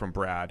from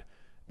Brad.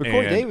 But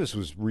Corey Davis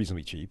was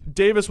reasonably cheap.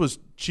 Davis was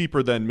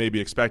cheaper than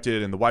maybe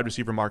expected, and the wide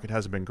receiver market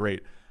hasn't been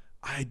great.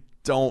 I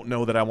don't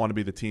know that I want to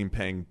be the team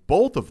paying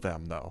both of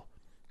them, though.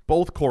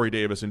 Both Corey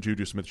Davis and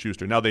Juju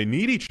Smith-Schuster. Now, they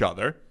need each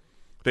other.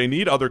 They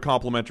need other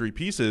complementary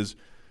pieces.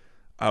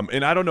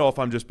 And I don't know if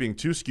I'm just being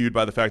too skewed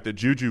by the fact that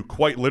Juju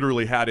quite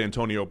literally had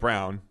Antonio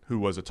Brown, who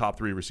was a top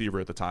 3 receiver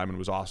at the time and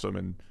was awesome,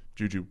 and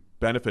Juju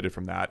benefited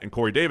from that. And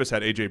Corey Davis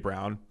had A.J.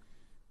 Brown,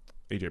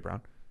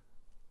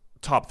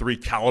 top 3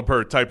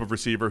 caliber type of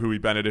receiver who he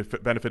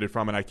benefited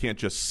from, and I can't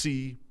just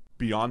see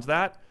beyond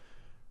that.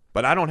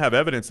 But I don't have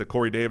evidence that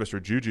Corey Davis or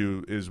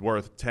Juju is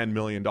worth $10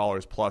 million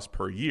plus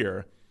per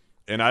year,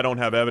 and I don't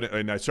have evidence,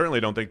 and I certainly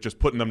don't think just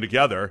putting them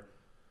together,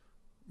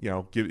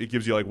 it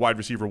gives you like wide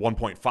receiver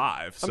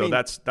 1.5. So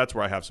that's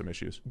where I have some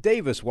issues.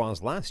 Davis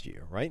was last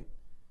year, right?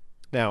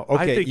 Now,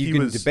 okay, you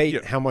can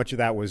debate how much of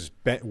that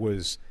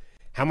was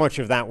how much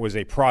of that was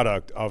a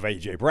product of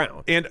A.J.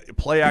 Brown. And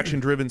play action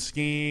driven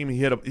scheme.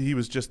 He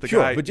was just the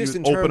sure, guy but just who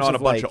in was open terms on a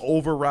of bunch of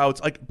over routes.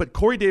 But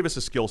Corey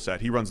Davis' skill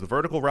set, he runs the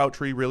vertical route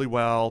tree really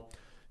well.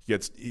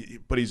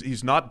 But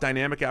he's not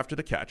dynamic after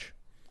the catch,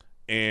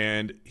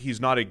 and he's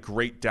not a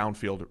great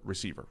downfield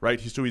receiver, right?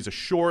 He's a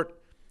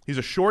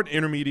short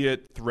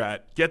intermediate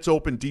threat, gets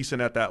open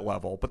decent at that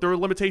level, but there are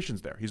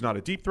limitations there. He's not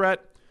a deep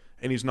threat,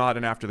 and he's not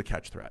an after the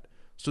catch threat.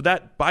 So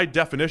that, by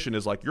definition,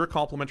 is like you're a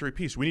complementary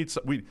piece. We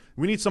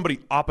need somebody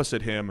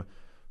opposite him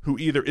who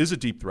either is a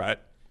deep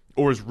threat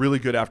or is really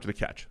good after the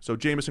catch. So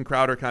Jamison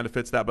Crowder kind of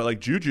fits that, but like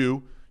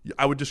Juju,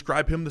 I would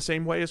describe him the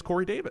same way as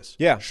Corey Davis.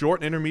 Yeah, short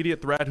and intermediate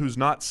threat who's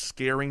not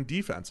scaring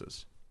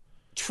defenses.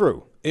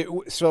 True.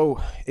 So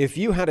if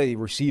you had a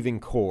receiving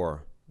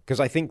core,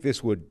 because I think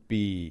this would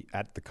be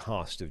at the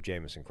cost of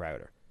Jamison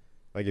Crowder.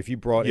 Like if you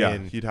brought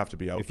in, he'd have to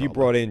be out. If you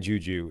brought in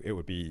Juju, it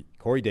would be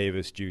Corey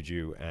Davis,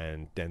 Juju,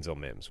 and Denzel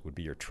Mims would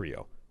be your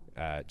trio.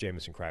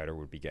 Jamison Crowder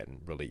would be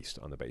getting released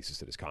on the basis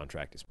that his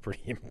contract is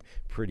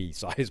pretty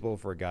sizable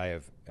for a guy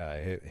of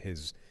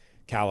his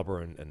caliber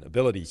and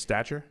ability.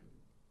 Stature?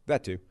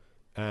 That too.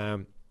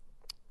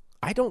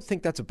 I don't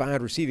think that's a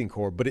bad receiving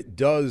core, but it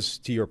does,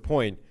 to your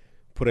point,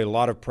 put a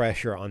lot of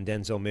pressure on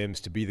Denzel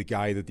Mims to be the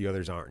guy that the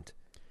others aren't.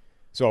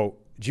 So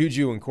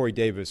Juju and Corey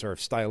Davis are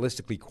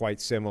stylistically quite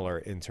similar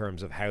in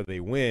terms of how they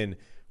win,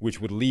 which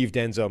would leave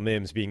Denzel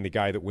Mims being the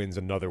guy that wins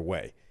another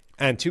way.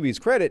 And to his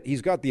credit,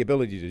 he's got the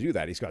ability to do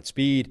that. He's got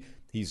speed.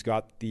 He's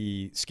got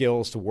the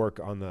skills to work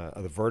on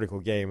the vertical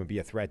game and be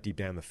a threat deep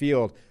down the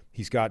field.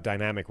 He's got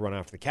dynamic run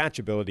after the catch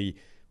ability,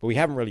 but we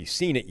haven't really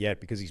seen it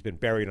yet because he's been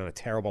buried on a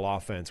terrible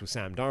offense with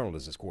Sam Darnold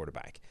as his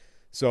quarterback.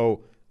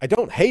 So I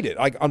don't hate it.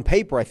 Like on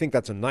paper, I think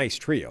that's a nice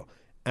trio.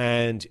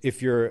 And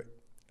if you're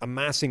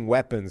amassing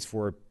weapons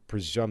for a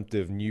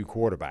presumptive new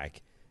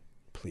quarterback,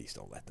 please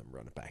don't let them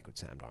run it back with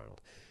Sam Darnold.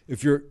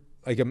 If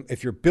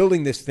you're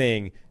building this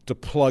thing to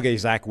plug a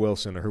Zach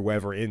Wilson or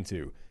whoever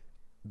into,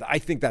 I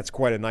think that's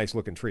quite a nice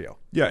looking trio.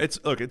 Yeah,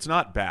 it's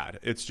not bad.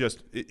 It's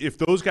just if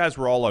those guys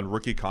were all on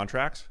rookie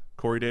contracts,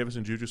 Corey Davis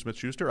and Juju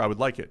Smith-Schuster, I would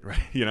like it,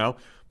 right?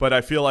 But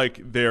I feel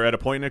like they're at a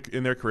point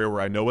in their career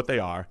where I know what they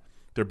are.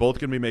 They're both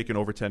going to be making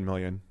over $10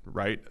 million,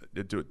 right?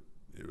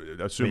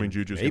 Assuming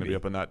Juju's going to be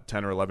up in that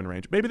 10 or 11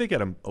 range. Maybe they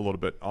get him a little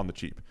bit on the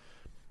cheap.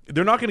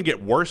 They're not going to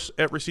get worse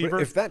at receiver.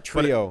 But if that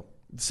trio...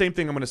 Same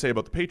thing I'm going to say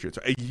about the Patriots.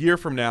 A year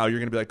from now, you're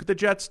going to be like, the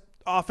Jets'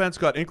 offense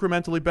got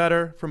incrementally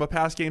better from a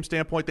pass game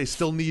standpoint. They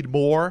still need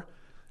more,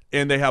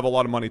 and they have a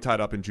lot of money tied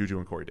up in Juju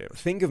and Corey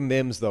Davis. Think of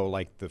Mims, though,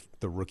 like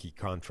the rookie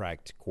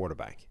contract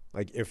quarterback.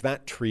 Like if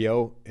that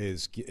trio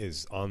is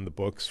on the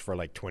books for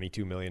like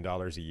 $22 million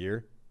a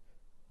year,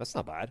 that's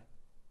not bad.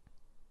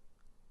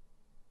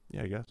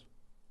 Yeah, I guess.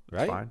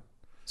 Right? Fine.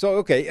 So,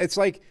 okay, it's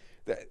like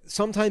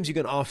sometimes you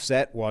can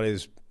offset what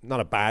is not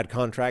a bad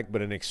contract,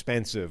 but an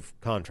expensive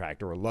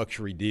contract or a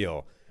luxury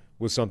deal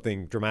with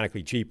something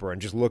dramatically cheaper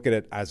and just look at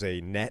it as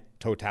a net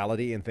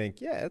totality and think,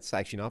 yeah, it's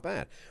actually not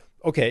bad.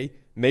 okay,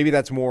 maybe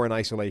that's more in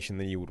isolation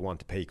than you would want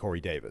to pay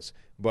Corey Davis.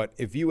 But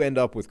if you end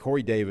up with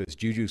Corey Davis,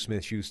 Juju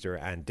Smith-Schuster,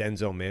 and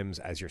Denzel Mims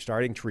as your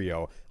starting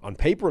trio, on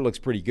paper it looks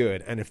pretty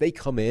good. And if they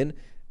come in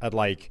at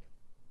like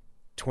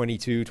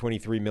 $22,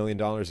 $23 million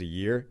a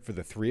year for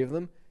the three of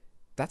them,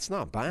 that's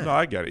not bad. No,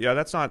 I get it. Yeah,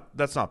 that's not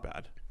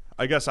bad.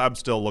 I guess I'm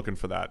still looking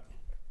for that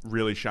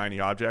really shiny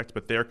object,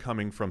 but they're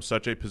coming from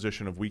such a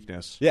position of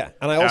weakness. Yeah,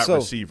 and I also at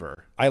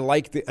receiver. I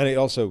like and I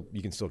also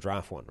you can still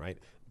draft one, right?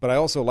 But I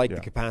also like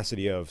the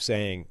capacity of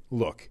saying,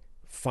 look,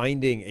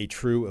 finding a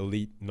true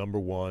elite number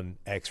one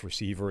X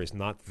receiver is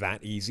not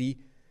that easy.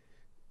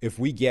 If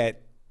we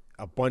get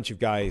a bunch of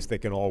guys that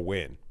can all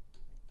win,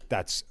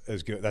 that's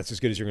as good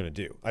as you're going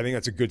to do. I think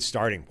that's a good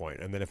starting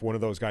point. And then if one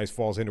of those guys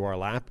falls into our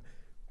lap,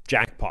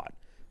 jackpot.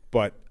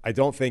 But I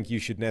don't think you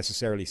should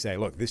necessarily say,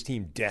 look, this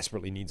team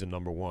desperately needs a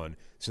number one,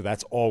 so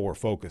that's all we're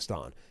focused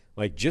on.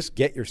 Like, just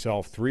get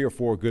yourself 3 or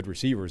 4 good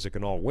receivers that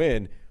can all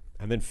win,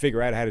 and then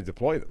figure out how to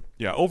deploy them.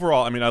 Yeah,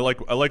 overall, I mean, I like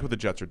what the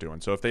Jets are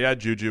doing. So if they add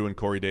Juju and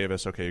Corey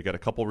Davis, okay, you got a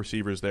couple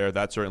receivers there.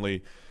 That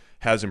certainly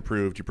has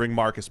improved. You bring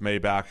Marcus May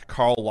back.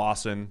 Carl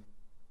Lawson,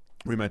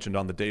 we mentioned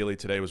on the Daily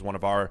today, was one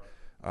of our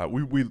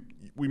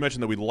we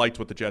mentioned that we liked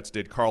what the Jets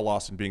did. Carl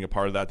Lawson being a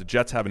part of that. The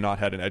Jets have not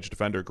had an edge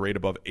defender grade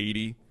above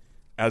 80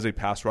 as a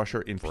pass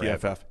rusher in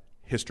PFF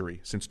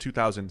history since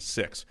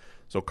 2006.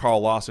 So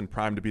Carl Lawson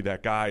primed to be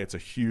that guy. It's a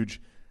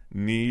huge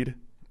need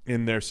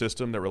in their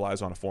system that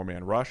relies on a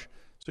 4-man rush.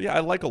 So, yeah, I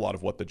like a lot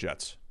of what the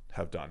Jets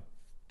have done.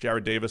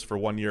 Jared Davis for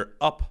 1 year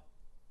up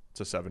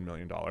to $7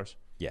 million.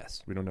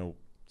 Yes. We don't know.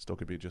 Still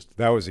could be just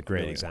that was a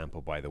great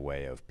example, by the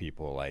way, of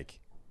people like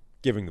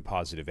giving the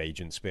positive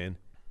agent spin.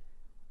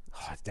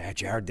 Oh,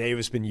 Jared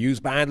Davis been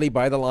used badly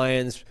by the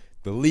Lions.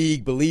 The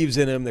league believes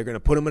in him. They're going to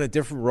put him in a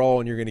different role,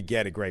 and you're going to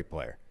get a great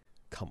player.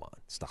 Come on,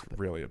 stop it.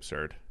 Really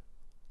absurd.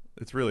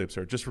 It's really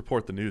absurd. Just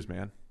report the news,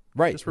 man.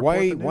 Right.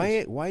 Why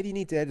do you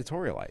need to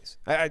editorialize?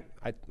 I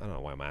don't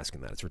know why I'm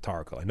asking that. It's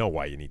rhetorical. I know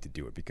why you need to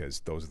do it, because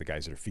those are the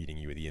guys that are feeding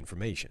you the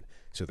information.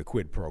 So the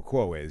quid pro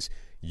quo is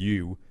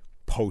you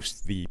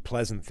post the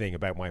pleasant thing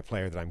about my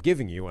player that I'm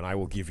giving you, and I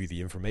will give you the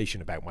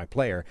information about my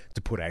player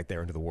to put out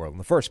there into the world in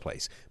the first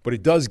place. But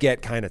it does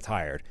get kind of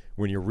tired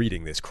when you're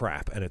reading this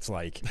crap, and it's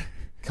like,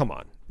 come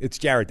on. It's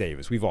Jared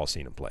Davis. We've all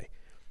seen him play.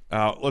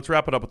 Let's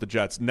wrap it up with the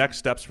Jets. Next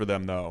steps for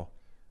them, though.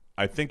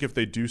 I think if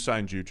they do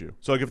sign Juju.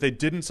 So like if they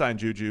didn't sign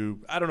Juju,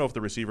 I don't know if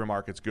the receiver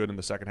market's good in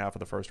the second half of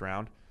the first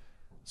round.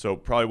 So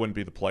probably wouldn't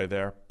be the play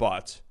there.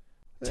 But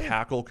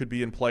tackle could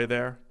be in play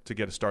there to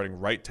get a starting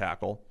right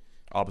tackle.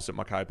 Opposite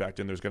Mekhi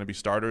Becton, there's going to be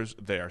starters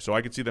there. So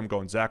I could see them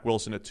going Zach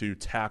Wilson at 2,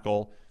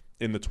 tackle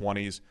in the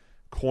 20s.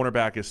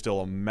 Cornerback is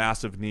still a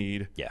massive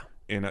need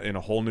in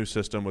a whole new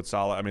system with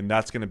Salah. I mean,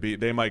 that's going to be –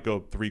 they might go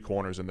 3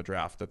 corners in the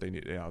draft that they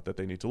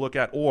need to look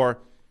at, or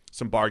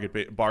some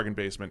bargain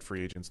basement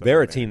free agents.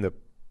 They're a team that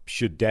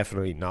should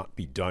definitely not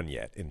be done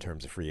yet in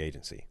terms of free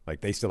agency.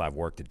 Like, they still have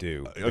work to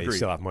do. They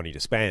still have money to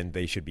spend.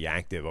 They should be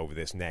active over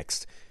this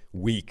next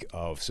week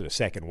of sort of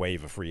second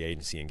wave of free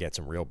agency and get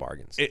some real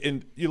bargains.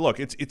 And you look,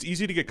 it's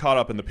easy to get caught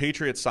up, and the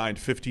Patriots signed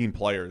 15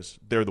 players.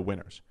 They're the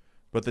winners.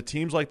 But the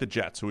teams like the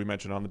Jets, who we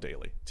mentioned on the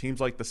Daily, teams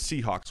like the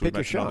Seahawks, who we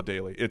mentioned on the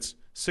Daily, it's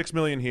 $6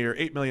 million here,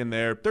 $8 million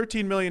there,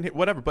 $13 million here,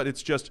 whatever. But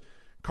it's just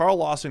Carl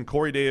Lawson,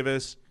 Corey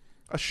Davis,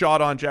 a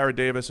shot on Jared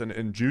Davis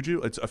and Juju.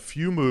 It's a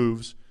few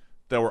moves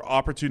that were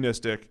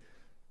opportunistic,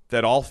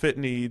 that all fit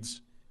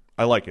needs.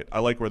 I like it. I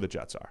like where the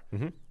Jets are.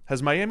 Mm-hmm.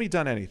 Has Miami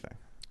done anything?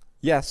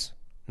 Yes.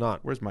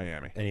 Not Where's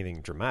Miami?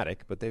 Anything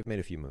dramatic, but they've made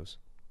a few moves.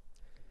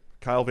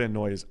 Kyle Van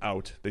Noy is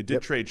out. They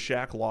did trade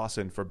Shaq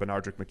Lawson for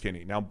Benardrick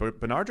McKinney. Now,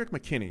 Benardrick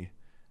McKinney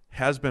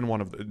has been one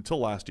of the, until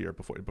last year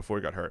before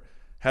he got hurt,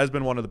 has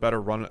been one of the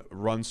better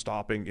run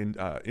stopping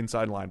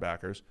inside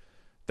linebackers.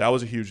 That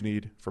was a huge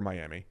need for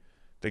Miami.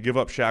 They give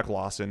up Shaq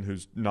Lawson,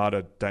 who's not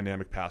a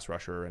dynamic pass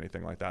rusher or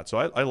anything like that. So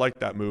I like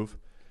that move.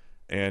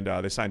 And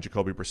they signed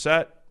Jacoby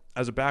Brissett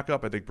as a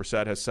backup. I think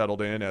Brissett has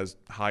settled in as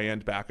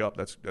high-end backup.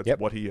 That's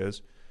what he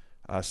is.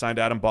 Signed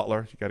Adam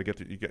Butler. You got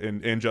to get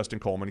and Justin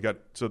Coleman.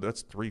 So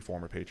that's 3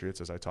 former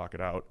Patriots as I talk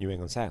it out. New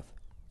England South.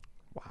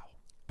 Wow.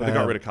 But they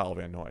got rid of Kyle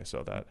Van Noy,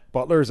 so that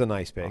Butler's a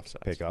nice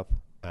pickup.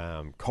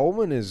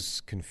 Coleman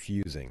is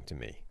confusing to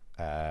me.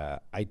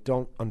 I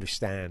don't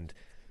understand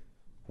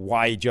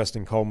why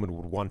Justin Coleman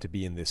would want to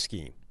be in this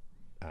scheme.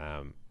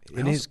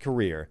 In his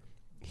career,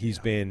 he's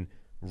been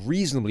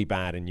reasonably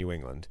bad in New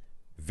England,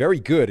 very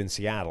good in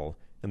Seattle,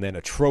 and then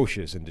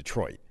atrocious in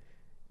Detroit.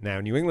 Now,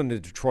 New England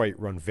and Detroit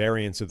run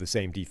variants of the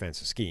same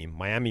defensive scheme.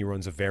 Miami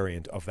runs a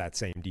variant of that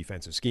same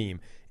defensive scheme.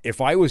 If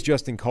I was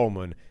Justin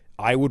Coleman,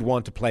 I would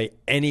want to play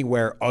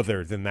anywhere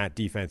other than that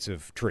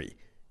defensive tree.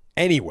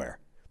 Anywhere.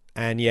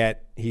 And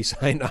yet, he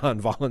signed on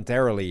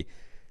voluntarily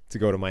to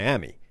go to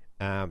Miami.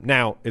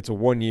 Now, it's a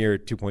 1-year,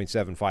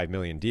 $2.75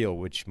 million deal,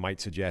 which might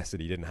suggest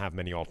that he didn't have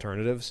many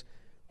alternatives.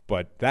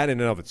 But that in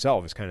and of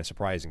itself is kind of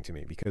surprising to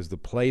me, because the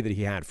play that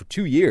he had for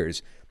 2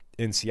 years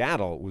in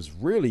Seattle was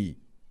really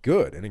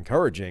good and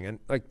encouraging. And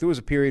like, there was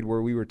a period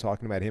where we were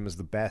talking about him as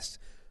the best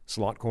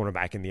slot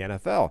cornerback in the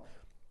NFL.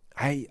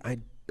 I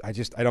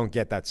I don't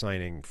get that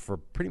signing for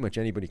pretty much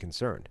anybody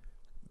concerned.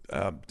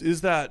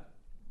 Is that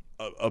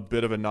a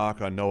bit of a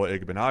knock on Noah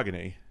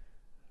Igbenogany,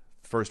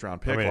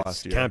 first-round pick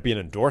last year? Can't be an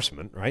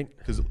endorsement, right?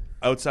 Because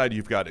outside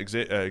you've got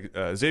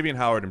Xavier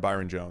Howard and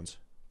Byron Jones.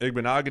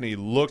 Igbenogany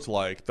looked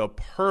like the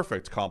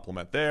perfect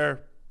complement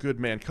there. Good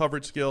man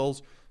coverage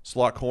skills,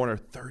 slot corner,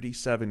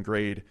 37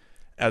 grade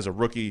as a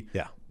rookie.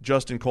 Yeah.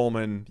 Justin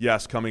Coleman,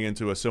 yes, coming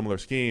into a similar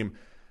scheme.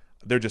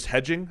 They're just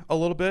hedging a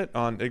little bit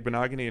on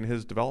Igbenogany and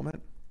his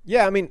development.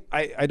 Yeah, I mean,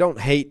 I don't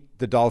hate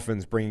the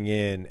Dolphins bringing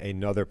in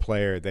another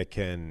player that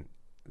can,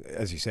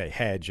 as you say,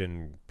 hedge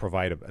and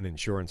provide an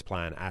insurance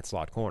plan at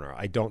slot corner.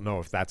 I don't know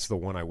if that's the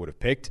one I would have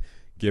picked,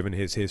 given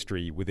his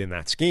history within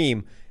that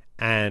scheme.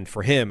 And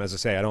for him, as I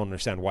say, I don't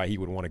understand why he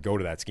would want to go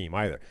to that scheme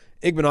either.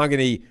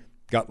 Igbenogany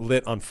got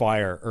lit on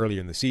fire earlier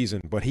in the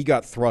season, but he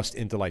got thrust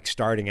into like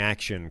starting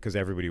action because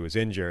everybody was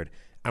injured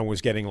and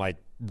was getting like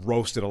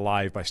roasted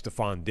alive by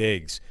Stephon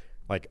Diggs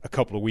like a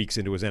couple of weeks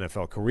into his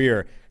NFL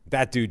career.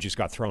 That dude just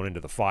got thrown into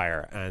the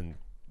fire, and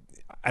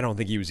I don't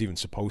think he was even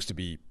supposed to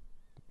be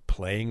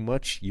playing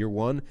much year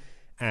one.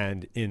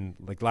 And in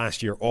like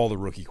last year, all the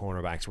rookie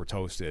cornerbacks were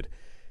toasted.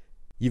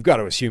 You've got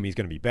to assume he's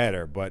going to be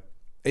better, but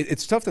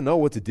it's tough to know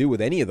what to do with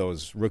any of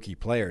those rookie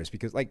players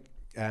because like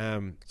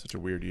such a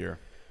weird year.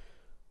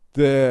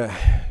 The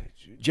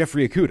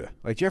Jeffrey Okudah.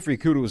 Like Jeffrey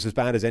Okudah was as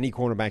bad as any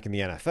cornerback in the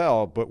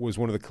NFL, but was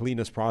one of the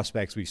cleanest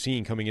prospects we've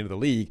seen coming into the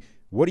league.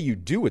 What do you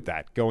do with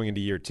that going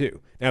into year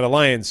two? Now the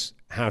Lions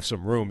have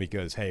some room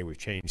because, hey, we've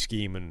changed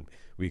scheme and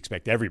we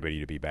expect everybody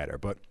to be better.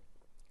 But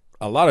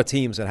a lot of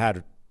teams that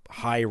had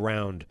high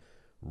round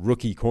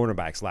rookie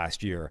cornerbacks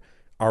last year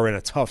are in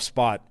a tough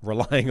spot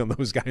relying on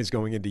those guys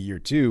going into year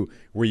two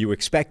where you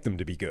expect them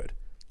to be good.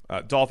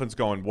 Dolphins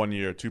going 1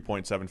 year,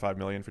 $2.75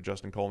 million for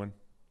Justin Coleman.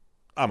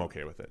 I'm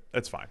okay with it.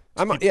 It's fine.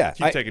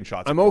 Keep taking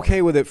shots. I'm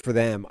okay with it for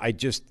them.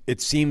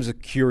 It seems a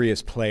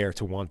curious player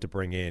to want to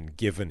bring in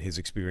given his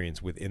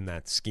experience within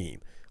that scheme.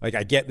 Like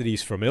I get that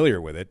he's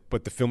familiar with it,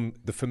 but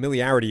the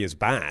familiarity is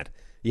bad.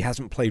 He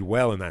hasn't played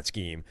well in that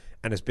scheme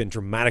and has been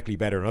dramatically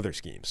better in other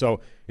schemes. So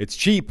it's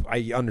cheap.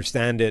 I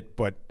understand it,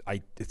 but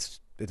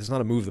it's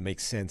not a move that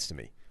makes sense to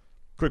me.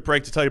 Quick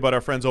break to tell you about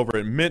our friends over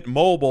at Mint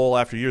Mobile.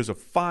 After years of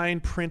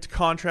fine print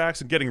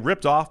contracts and getting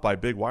ripped off by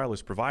big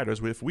wireless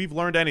providers, if we've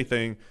learned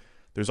anything,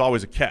 there's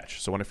always a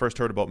catch. So when I first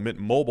heard about Mint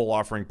Mobile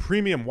offering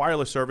premium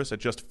wireless service at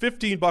just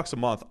 $15 a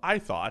month, I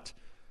thought,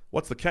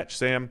 what's the catch,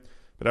 Sam?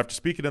 But after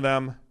speaking to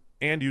them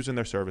and using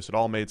their service, it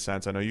all made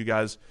sense. I know you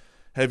guys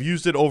have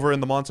used it over in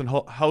the Monson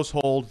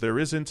household. There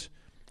isn't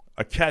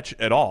a catch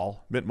at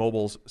all. Mint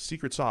Mobile's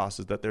secret sauce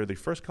is that they're the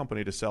first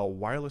company to sell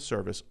wireless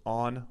service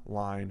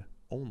online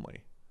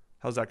only.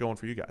 How's that going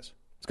for you guys?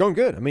 It's going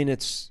good. I mean,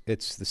 it's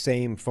the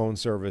same phone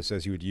service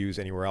as you would use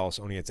anywhere else,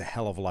 only it's a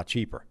hell of a lot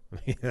cheaper. I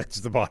mean, that's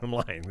the bottom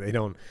line. They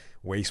don't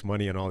waste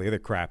money on all the other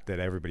crap that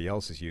everybody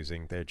else is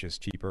using. They're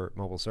just cheaper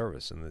mobile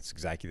service, and it's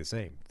exactly the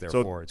same.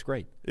 Therefore, it's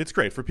great. It's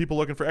great. For people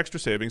looking for extra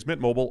savings, Mint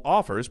Mobile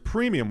offers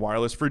premium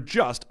wireless for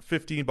just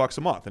 $15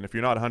 a month. And if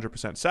you're not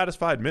 100%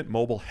 satisfied, Mint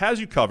Mobile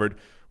has you covered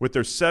with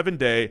their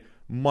 7-day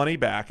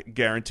money-back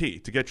guarantee.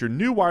 To get your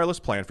new wireless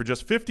plan for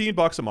just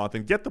 $15 a month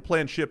and get the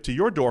plan shipped to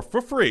your door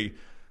for free,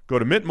 go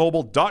to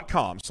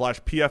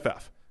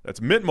mintmobile.com/PFF. That's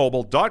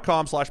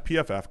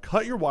mintmobile.com/PFF.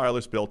 Cut your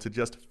wireless bill to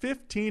just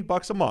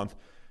 $15 a month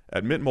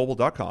at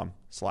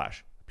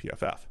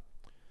mintmobile.com/PFF.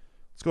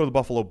 Let's go to the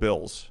Buffalo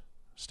Bills,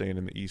 staying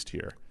in the East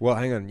here. Well,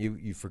 hang on.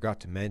 You forgot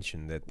to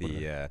mention that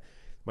the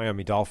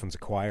Miami Dolphins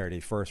acquired a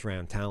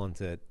first-round talent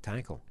at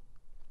tackle,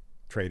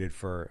 traded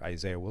for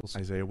Isaiah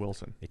Wilson.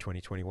 A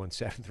 2021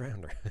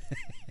 7th-rounder.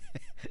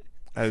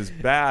 As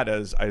bad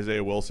as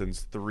Isaiah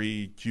Wilson's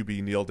 3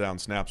 QB kneel-down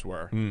snaps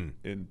were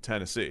in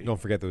Tennessee. Don't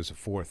forget there was a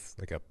fourth,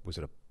 was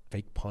it a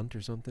fake punt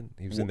or something?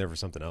 He was in there for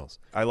something else.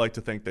 I like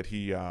to think that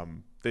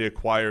they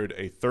acquired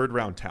a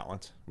third-round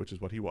talent, which is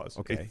what he was.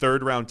 Okay. A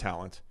third-round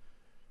talent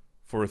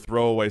for a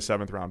throwaway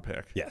 7th-round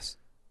pick. Yes.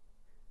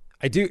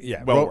 I do,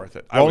 yeah. Well worth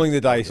it. Rolling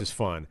the dice is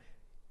fun.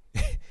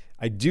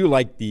 I do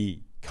like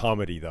the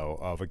comedy, though,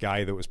 of a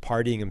guy that was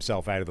partying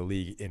himself out of the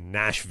league in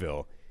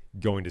Nashville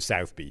going to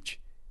South Beach.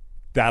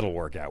 That'll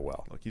work out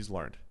well. Look, he's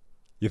learned.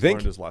 You think?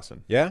 Learned his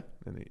lesson. Yeah?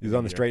 He's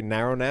on the straight and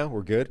narrow now?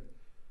 We're good?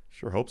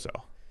 Sure hope so.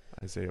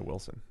 Isaiah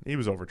Wilson. He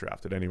was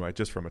overdrafted anyway,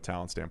 just from a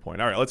talent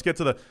standpoint. All right, let's get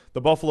to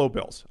the Buffalo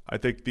Bills. I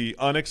think the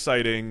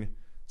unexciting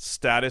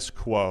status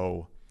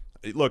quo.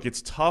 Look,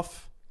 it's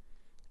tough.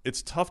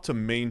 It's tough to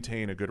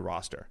maintain a good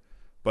roster.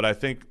 But I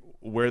think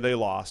where they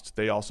lost,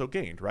 they also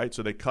gained, right?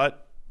 So they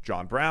cut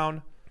John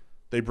Brown.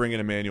 They bring in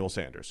Emmanuel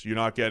Sanders. You're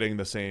not getting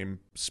the same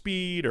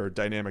speed or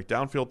dynamic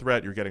downfield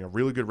threat. You're getting a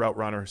really good route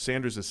runner.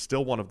 Sanders is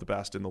still one of the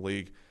best in the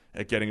league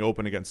at getting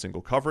open against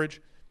single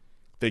coverage.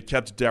 They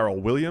kept Darrell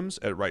Williams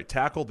at right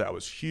tackle. That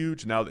was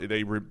huge. Now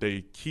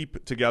they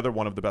keep together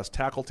one of the best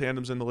tackle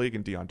tandems in the league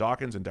in Deion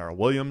Dawkins and Darrell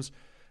Williams.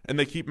 And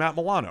they keep Matt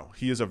Milano.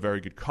 He is a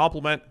very good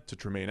complement to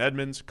Tremaine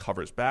Edmonds,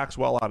 covers backs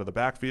well out of the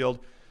backfield.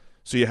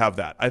 So you have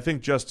that. I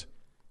think just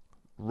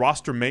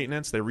roster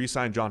maintenance. They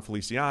re-signed John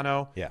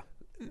Feliciano. Yeah.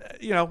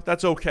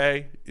 That's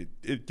okay.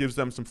 It gives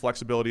them some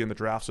flexibility in the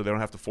draft so they don't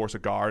have to force a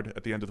guard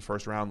at the end of the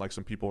first round like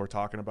some people were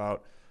talking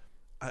about.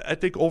 I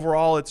think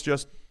overall it's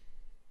just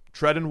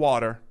treading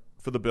water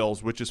for the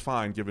Bills, which is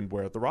fine given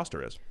where the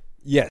roster is.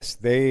 Yes,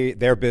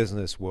 their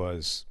business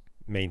was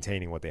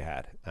maintaining what they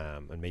had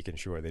and making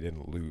sure they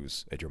didn't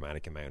lose a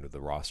dramatic amount of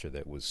the roster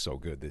that was so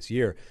good this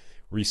year.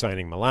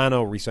 Re-signing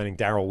Milano, re-signing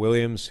Darrell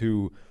Williams,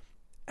 who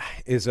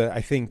is,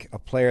 I think, a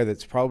player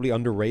that's probably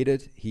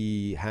underrated.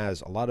 He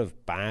has a lot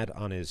of bad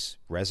on his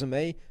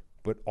resume,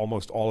 but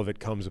almost all of it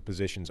comes at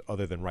positions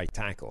other than right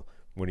tackle.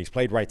 When he's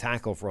played right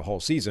tackle for a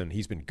whole season,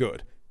 he's been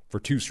good for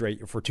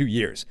 2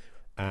 years.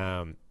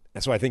 And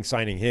so I think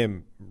signing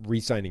him,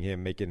 re-signing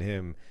him, making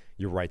him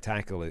your right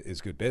tackle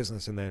is good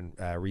business. And then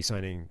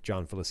re-signing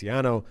John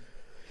Feliciano,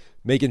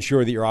 making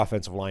sure that your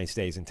offensive line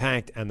stays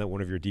intact and that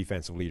one of your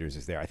defensive leaders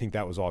is there. I think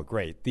that was all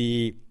great.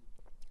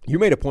 You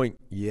made a point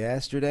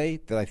yesterday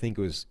that I think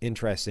was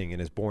interesting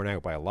and is borne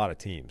out by a lot of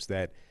teams,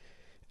 that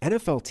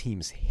NFL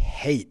teams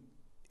hate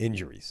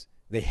injuries.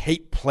 They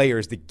hate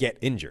players that get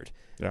injured.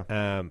 Yeah.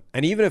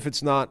 And even if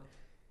it's not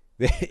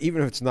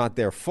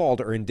their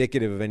fault or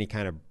indicative of any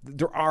kind of,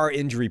 there are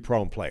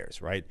injury-prone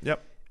players, right?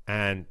 Yep.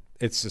 And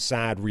it's the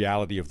sad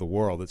reality of the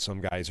world that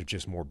some guys are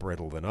just more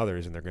brittle than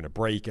others, and they're going to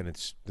break, and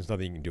there's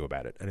nothing you can do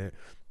about it. And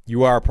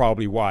you are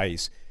probably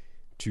wise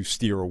to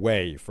steer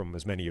away from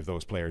as many of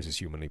those players as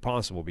humanly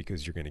possible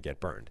because you're going to get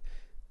burned.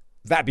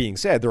 That being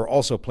said, there are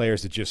also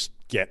players that just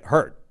get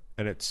hurt,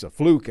 and it's a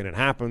fluke, and it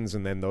happens,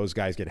 and then those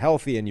guys get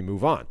healthy, and you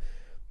move on.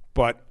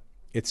 But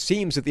it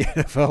seems that the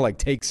NFL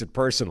takes it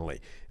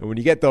personally. And when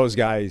you get those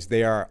guys,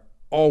 they are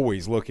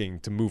always looking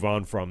to move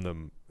on from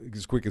them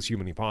as quick as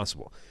humanly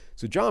possible.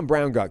 So John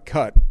Brown got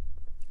cut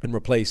and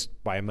replaced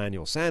by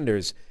Emmanuel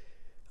Sanders.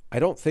 I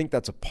don't think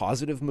that's a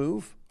positive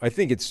move. I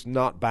think it's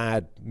not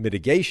bad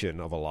mitigation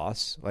of a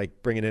loss.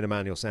 Like bringing in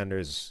Emmanuel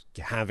Sanders,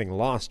 having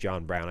lost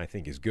John Brown, I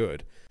think is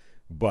good.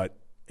 But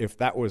if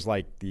that was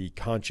the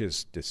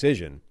conscious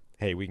decision,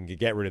 hey, we can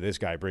get rid of this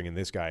guy, bring in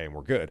this guy, and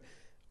we're good,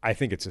 I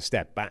think it's a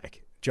step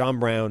back. John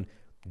Brown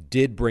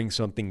did bring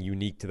something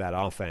unique to that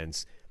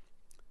offense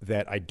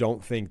that I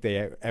don't think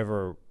they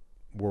ever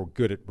were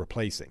good at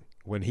replacing.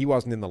 When he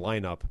wasn't in the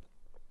lineup,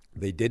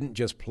 they didn't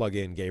just plug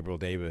in Gabriel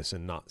Davis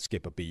and not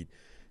skip a beat.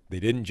 They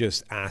didn't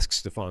just ask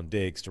Stephon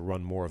Diggs to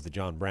run more of the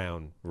John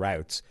Brown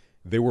routes.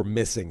 They were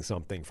missing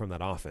something from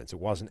that offense. It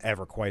wasn't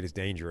ever quite as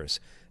dangerous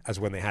as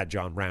when they had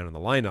John Brown in the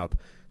lineup.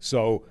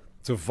 So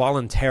to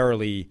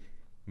voluntarily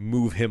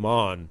move him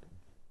on,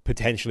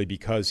 potentially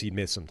because he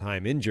missed some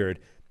time injured,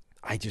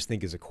 I just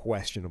think is a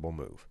questionable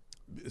move.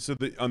 So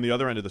on the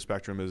other end of the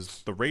spectrum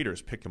is the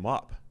Raiders pick him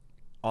up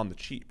on the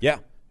cheap. Yeah.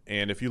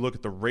 And if you look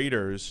at the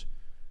Raiders,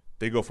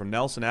 they go from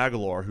Nelson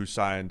Aguilar, who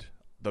signed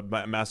the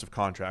massive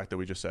contract that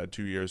we just said,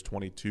 2 years,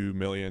 $22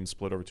 million,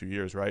 split over 2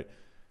 years, right?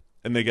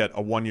 And they get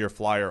a 1-year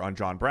flyer on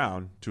John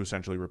Brown to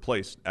essentially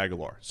replace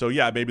Aguilar. So,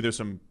 yeah, maybe there's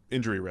some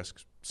injury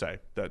risks, say,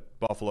 that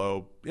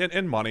Buffalo,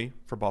 and money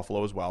for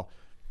Buffalo as well.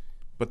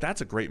 But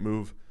that's a great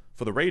move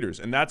for the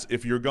Raiders. And that's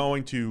if you're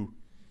going to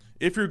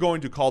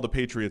call the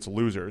Patriots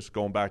losers,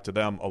 going back to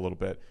them a little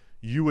bit,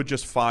 you would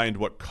just find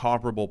what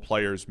comparable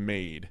players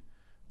made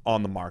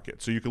on the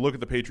market. So you could look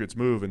at the Patriots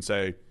move and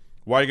say,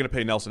 why are you going to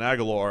pay Nelson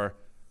Aguilar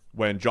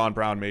when John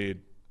Brown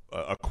made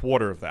a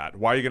quarter of that?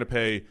 Why are you going to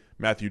pay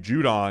Matthew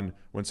Judon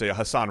when, say, a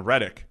Hassan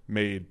Reddick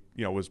made,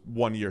 was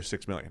 1 year,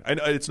 $6 million? And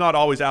it's not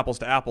always apples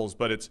to apples,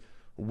 but it's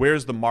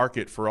where's the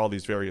market for all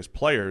these various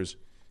players?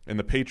 And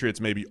the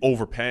Patriots may be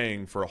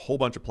overpaying for a whole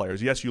bunch of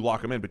players. Yes, you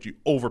lock them in, but you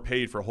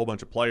overpaid for a whole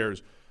bunch of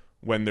players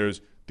when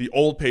there's the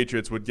old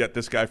Patriots would get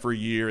this guy for a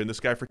year and this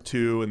guy for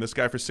 2 and this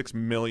guy for $6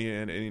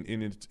 million.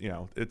 And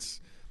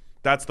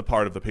that's the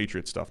part of the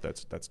Patriots stuff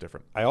that's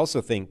different. I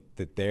also think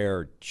that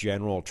their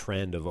general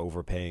trend of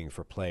overpaying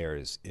for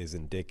players is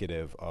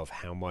indicative of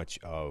how much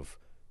of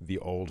the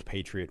old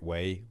Patriot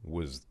way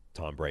was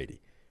Tom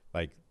Brady.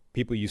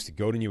 People used to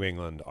go to New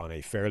England on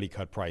a fairly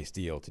cut price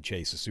deal to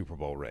chase a Super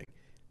Bowl ring.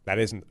 That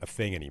isn't a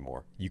thing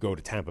anymore. You go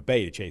to Tampa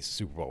Bay to chase a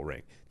Super Bowl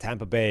ring.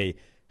 Tampa Bay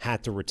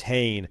had to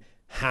retain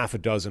half a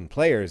dozen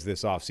players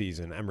this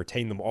offseason and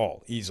retain them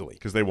all easily.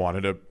 Because they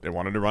wanted to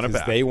run it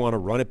back. They want to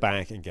run it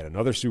back and get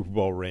another Super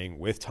Bowl ring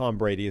with Tom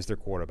Brady as their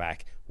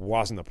quarterback.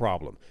 Wasn't a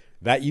problem.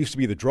 That used to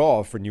be the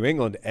draw for New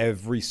England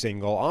every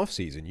single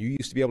offseason. You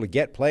used to be able to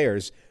get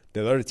players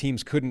that other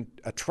teams couldn't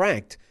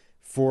attract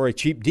for a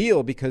cheap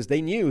deal because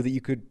they knew that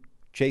you could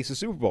chase a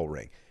Super Bowl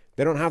ring.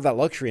 They don't have that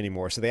luxury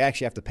anymore, so they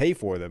actually have to pay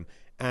for them,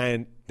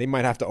 and they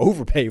might have to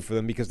overpay for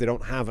them because they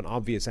don't have an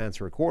obvious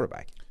answer at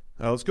quarterback.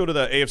 Let's go to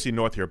the AFC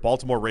North here.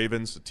 Baltimore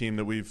Ravens, a team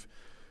that we've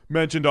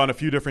mentioned on a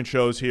few different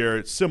shows here.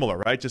 It's similar,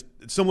 right? Just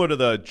similar to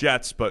the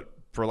Jets, but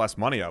for less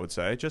money, I would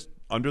say. Just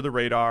under the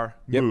radar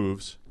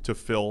moves to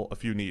fill a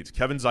few needs.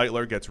 Kevin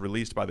Zeitler gets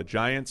released by the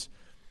Giants.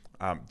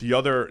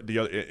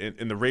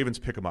 The Ravens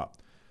pick him up.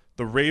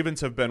 The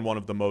Ravens have been one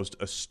of the most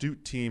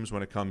astute teams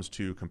when it comes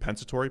to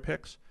compensatory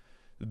picks.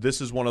 This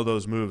is one of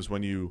those moves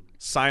when you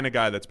sign a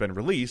guy that's been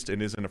released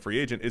and isn't a free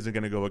agent, isn't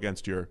going to go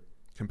against your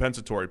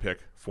compensatory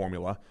pick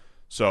formula.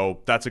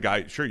 So that's a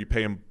guy, sure, you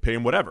pay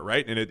him whatever,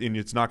 right? And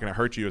it's not going to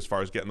hurt you as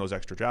far as getting those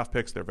extra draft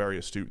picks. They're very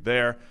astute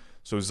there.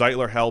 So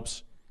Zeitler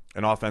helps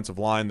an offensive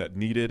line that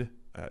needed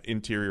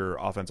interior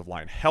offensive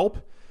line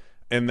help.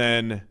 And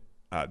then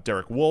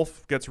Derek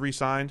Wolfe gets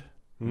re-signed.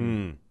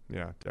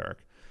 Yeah, Derek.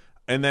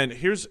 And then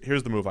here's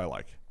the move I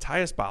like.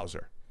 Tyus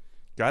Bowser,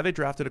 guy they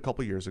drafted a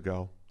couple years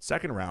ago,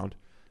 second round.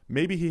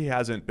 Maybe he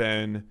hasn't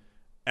been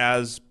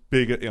as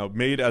big,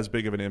 made as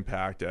big of an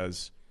impact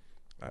as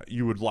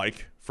you would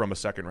like from a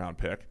second round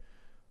pick.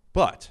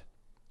 But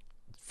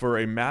for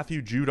a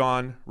Matthew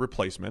Judon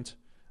replacement,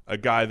 a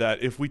guy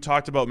that if we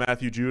talked about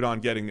Matthew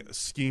Judon getting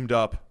schemed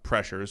up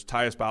pressures,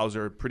 Tyus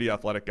Bowser, pretty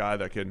athletic guy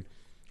that can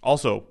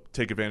also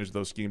take advantage of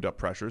those schemed up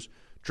pressures,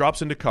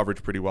 drops into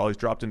coverage pretty well. He's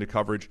dropped into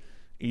coverage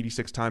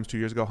 86 times 2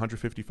 years ago,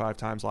 155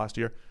 times last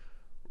year.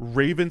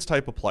 Ravens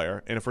type of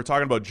player. And if we're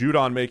talking about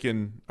Judon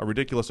making a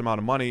ridiculous amount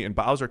of money and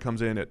Bowser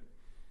comes in at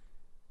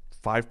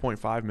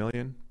 $5.5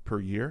 million per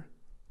year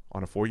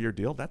on a 4-year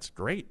deal, that's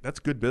great. That's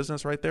good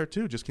business right there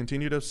too. Just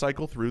continue to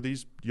cycle through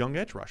these young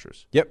edge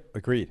rushers. Yep,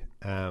 agreed.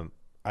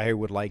 I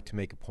would like to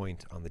make a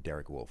point on the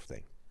Derek Wolfe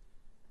thing.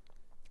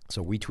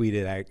 So we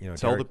tweeted out,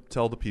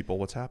 tell the people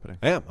what's happening.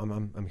 I am.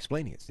 I'm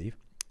explaining it, Steve.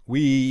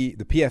 The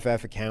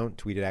PFF account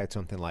tweeted out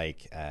something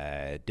like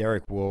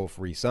Derek Wolfe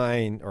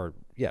re-signed, had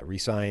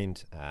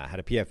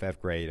a PFF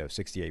grade of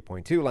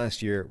 68.2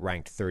 last year,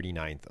 ranked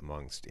 39th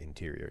amongst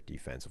interior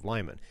defensive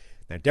linemen.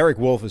 Now, Derek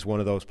Wolfe is one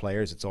of those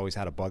players that's always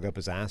had a bug up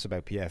his ass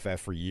about PFF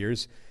for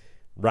years.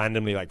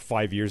 Randomly, like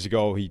 5 years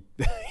ago, he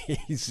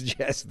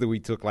suggested that we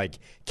took like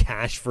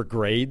cash for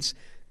grades.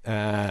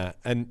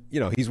 And,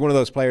 he's one of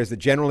those players that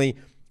generally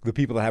the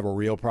people that have a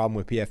real problem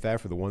with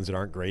PFF are the ones that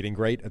aren't grading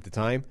great at the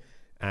time.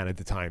 And at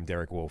the time,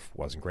 Derek Wolfe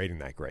wasn't grading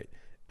that great.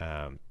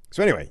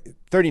 So anyway,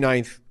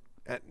 39th.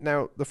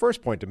 Now, the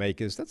first point to make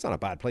is that's not a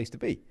bad place to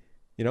be.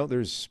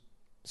 There's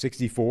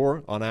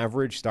 64 on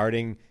average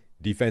starting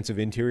defensive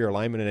interior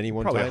linemen at any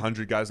one Probably time.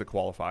 100 guys that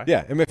qualify.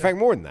 Yeah, in fact,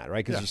 more than that,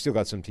 right? Because you still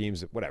got some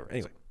teams that, whatever.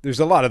 Anyway, there's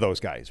a lot of those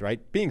guys, right?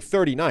 Being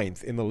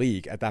 39th in the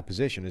league at that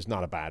position is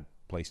not a bad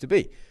place to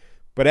be.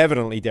 But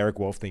evidently, Derek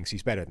Wolfe thinks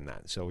he's better than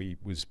that. So he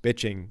was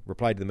bitching,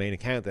 replied to the main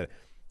account that,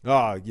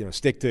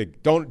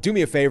 don't do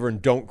me a favor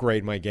and don't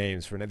grade my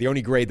games for now. The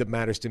only grade that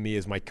matters to me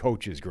is my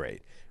coach's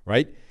grade,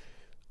 right?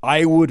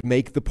 I would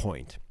make the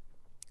point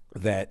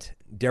that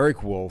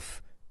Derek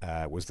Wolfe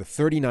was the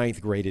 39th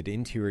graded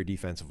interior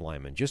defensive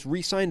lineman, just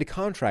re-signed a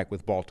contract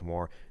with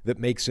Baltimore that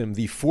makes him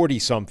the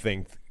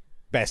 40-something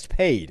best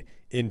paid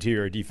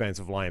interior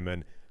defensive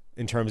lineman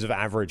in terms of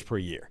average per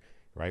year,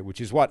 right?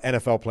 Which is what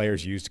NFL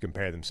players use to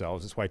compare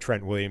themselves. That's why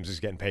Trent Williams is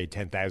getting paid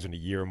 $10,000 a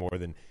year more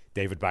than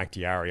David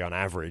Bakhtiari on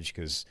average,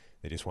 because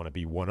they just want to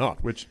be one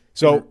up. Which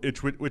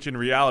in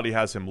reality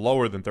has him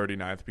lower than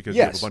 39th because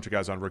you have a bunch of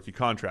guys on rookie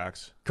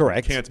contracts.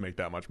 Correct. Who can't make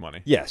that much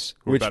money. Yes,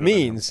 which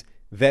means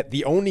that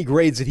the only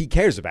grades that he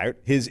cares about,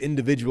 his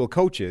individual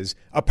coaches,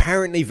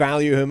 apparently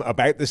value him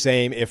about the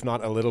same, if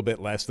not a little bit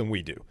less than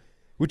we do,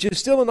 which is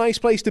still a nice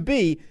place to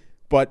be,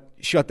 but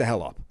shut the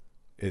hell up,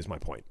 is my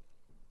point.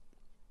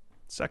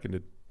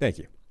 Seconded. Thank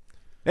you.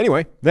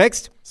 Anyway,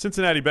 next.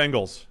 Cincinnati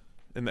Bengals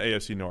in the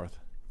AFC North.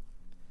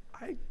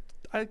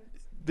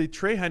 The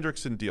Trey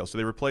Hendrickson deal, so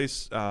they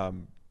replace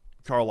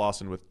Carl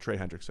Lawson with Trey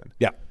Hendrickson.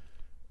 Yeah.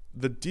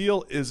 The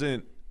deal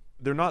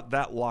they're not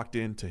that locked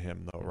into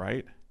him though,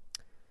 right?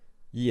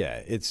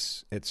 Yeah,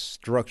 it's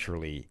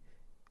structurally.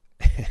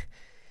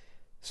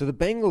 So the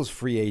Bengals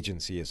free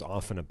agency is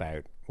often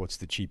about what's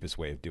the cheapest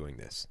way of doing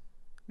this,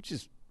 which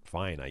is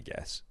fine, I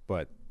guess,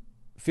 but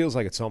it feels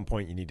like at some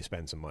point you need to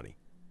spend some money.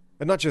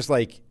 And not just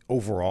like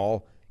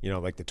overall,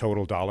 like the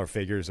total dollar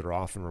figures that are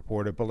often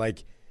reported, but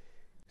like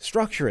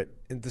structure it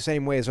in the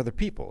same way as other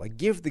people. Like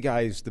give the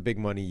guys the big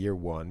money year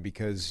one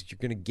because you're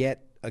going to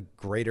get a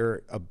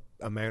greater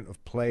amount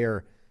of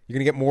player. You're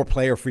going to get more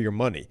player for your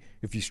money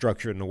if you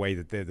structure it in a way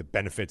that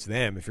benefits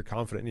them. If you're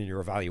confident in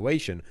your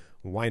evaluation,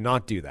 why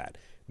not do that?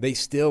 They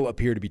still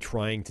appear to be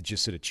trying to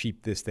just sort of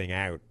cheap this thing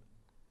out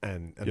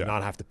and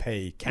not have to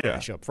pay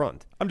cash up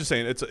front. I'm just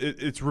saying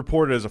it's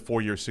reported as a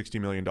 4-year,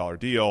 $60 million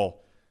deal.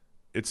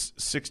 It's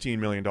 $16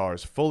 million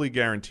fully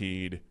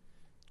guaranteed.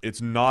 It's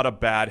not a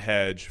bad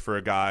hedge for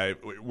a guy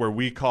where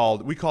we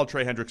called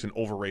Trey Hendrickson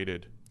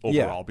overrated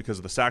overall because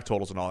of the sack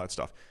totals and all that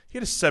stuff. He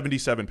had a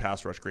 77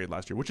 pass rush grade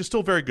last year, which is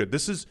still very good.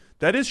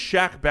 That is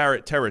Shaq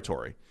Barrett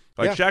territory.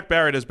 Shaq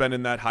Barrett has been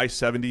in that high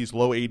 70s,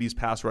 low 80s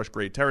pass rush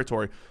grade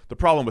territory. The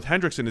problem with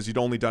Hendrickson is he'd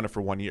only done it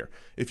for 1 year.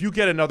 If you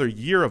get another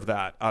year of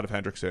that out of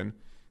Hendrickson,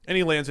 and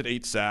he lands at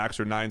 8 sacks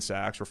or 9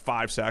 sacks or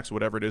 5 sacks or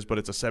whatever it is, but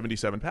it's a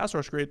 77 pass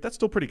rush grade, that's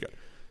still pretty good.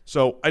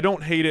 So I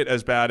don't hate it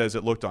as bad as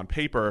it looked on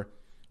paper.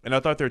 And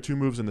I thought there were 2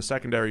 moves in the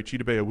secondary,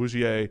 Chidobe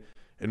Awuzie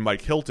and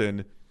Mike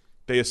Hilton.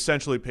 They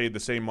essentially paid the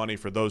same money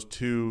for those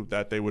 2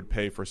 that they would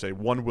pay for, say,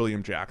 one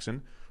William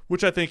Jackson,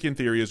 which I think in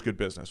theory is good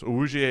business.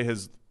 Awuzie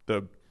has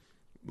the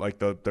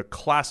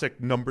classic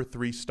number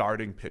 3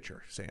 starting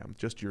pitcher, Sam,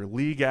 just your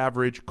league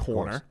average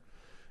corner.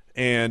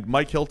 And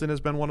Mike Hilton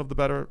has been one of the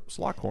better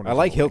slot corners. I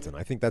like Hilton.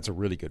 I think that's a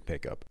really good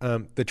pickup.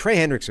 The Trey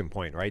Hendrickson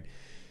point, right?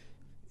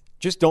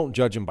 just don't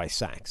judge him by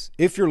sacks.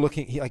 If you're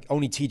looking, like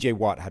only TJ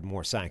Watt had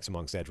more sacks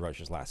amongst edge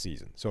rushers last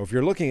season. So if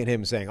you're looking at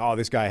him saying, oh,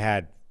 this guy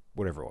had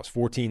whatever it was,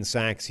 14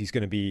 sacks, he's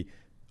going to be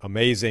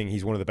amazing,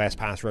 he's one of the best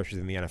pass rushers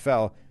in the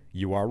NFL,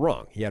 you are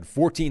wrong. He had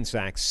 14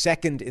 sacks,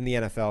 second in the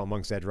NFL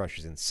amongst edge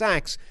rushers in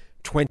sacks,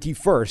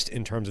 21st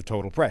in terms of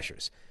total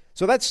pressures.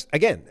 So that's,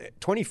 again,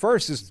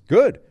 21st is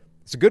good.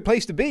 It's a good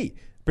place to be,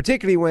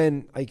 particularly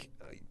when, like,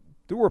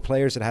 there were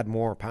players that had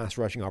more pass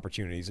rushing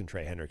opportunities than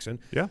Trey Hendrickson.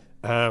 Yeah.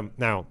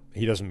 Now,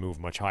 he doesn't move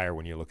much higher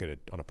when you look at it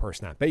on a per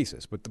snap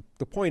basis. But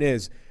the point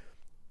is,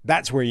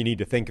 that's where you need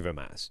to think of him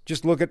as.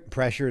 Just look at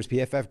pressures,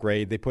 PFF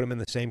grade. They put him in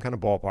the same kind of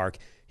ballpark.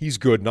 He's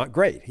good, not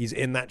great. He's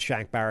in that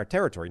Shaq Barrett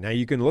territory. Now,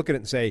 you can look at it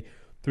and say,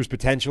 there's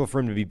potential for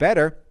him to be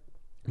better.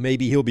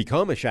 Maybe he'll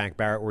become a Shaq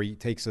Barrett where he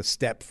takes a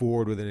step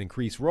forward with an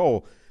increased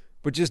role.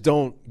 But just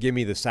don't give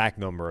me the sack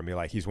number and be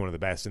like, he's one of the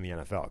best in the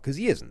NFL. Because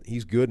he isn't.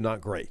 He's good,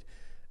 not great.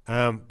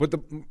 But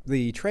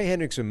the Trey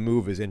Hendrickson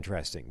move is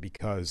interesting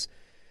because,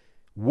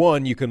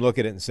 one, you can look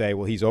at it and say,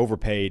 well, he's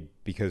overpaid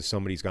because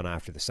somebody's gone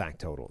after the sack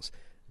totals.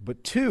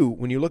 But two,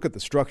 when you look at the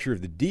structure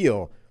of the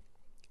deal,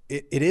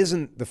 it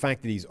isn't the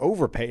fact that he's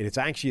overpaid. It's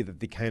actually that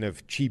they kind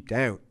of cheaped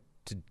out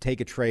to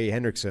take a Trey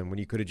Hendrickson when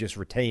you could have just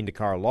retained a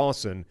Carl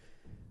Lawson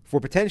for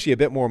potentially a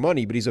bit more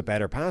money, but he's a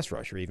better pass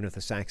rusher, even if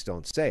the sacks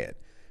don't say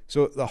it.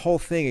 So the whole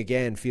thing,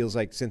 again, feels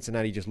like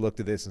Cincinnati just looked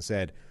at this and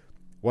said,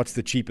 what's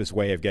the cheapest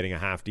way of getting a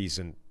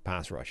half-decent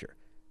pass rusher?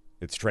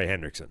 It's Trey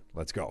Hendrickson.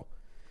 Let's go.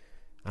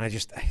 And I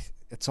just,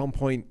 at some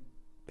point,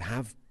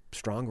 have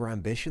stronger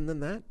ambition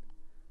than that.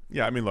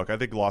 Yeah, I mean, look, I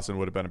think Lawson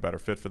would have been a better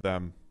fit for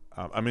them.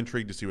 I'm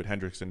intrigued to see what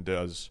Hendrickson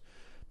does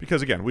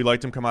because, again, we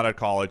liked him come out of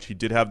college. He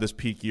did have this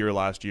peak year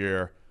last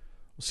year.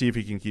 We'll see if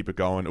he can keep it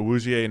going.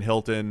 Awuzie and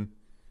Hilton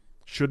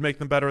should make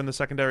them better in the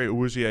secondary.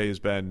 Awuzie has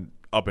been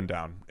up and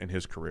down in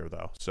his career,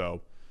 though.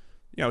 So,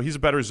 you know, he's a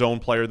better zone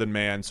player than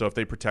man. So if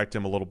they protect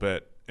him a little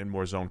bit in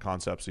more zone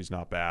concepts, he's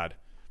not bad.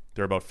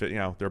 They're about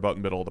they're about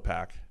in the middle of the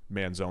pack.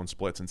 Man zone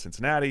splits in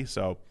Cincinnati,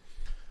 so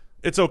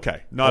it's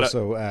okay.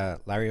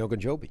 Larry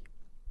Ogunjobi.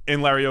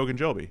 And Larry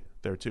Ogunjobi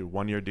there too.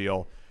 1-year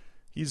deal.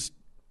 He's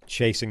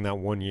chasing that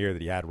 1 year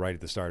that he had right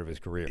at the start of his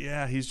career.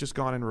 Yeah, he's just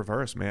gone in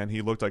reverse, man.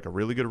 He looked like a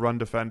really good run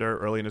defender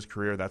early in his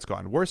career. That's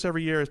gotten worse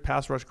every year. His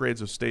pass rush grades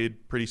have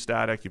stayed pretty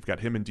static. You've got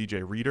him and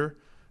DJ Reader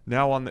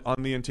now on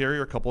the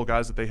interior, a couple of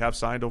guys that they have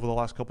signed over the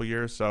last couple of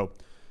years. So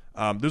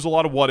there's a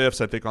lot of what ifs,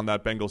 I think, on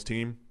that Bengals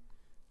team.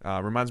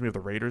 Reminds me of the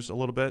Raiders a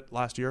little bit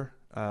last year,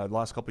 the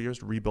last couple of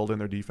years, rebuilding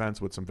their defense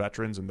with some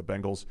veterans, and the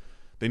Bengals,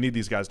 they need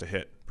these guys to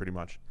hit pretty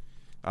much.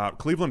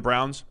 Cleveland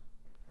Browns,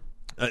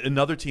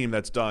 another team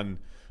that's done,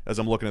 as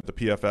I'm looking at the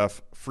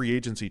PFF free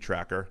agency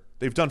tracker,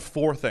 they've done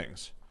 4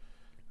 things,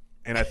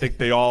 and I think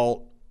they're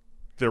all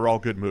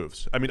good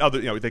moves. I mean,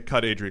 they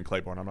cut Adrian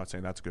Claiborne. I'm not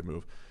saying that's a good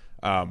move.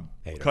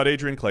 Cut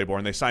Adrian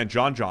Claiborne. They signed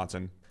John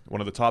Johnson,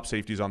 one of the top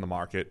safeties on the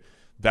market.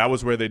 That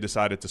was where they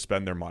decided to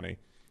spend their money.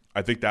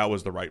 I think that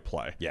was the right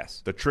play.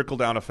 Yes. The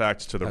trickle-down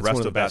effect to the That's rest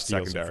one of the that best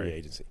deals in secondary. free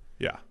agency.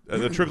 Yeah.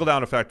 The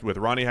trickle-down effect with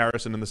Ronnie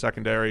Harrison in the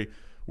secondary,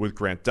 with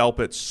Grant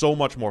Delpit, so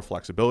much more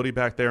flexibility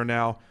back there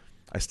now.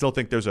 I still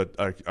think there's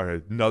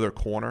another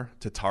corner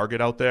to target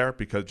out there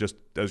because just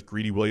as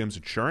Greedy Williams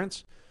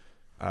insurance,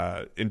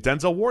 and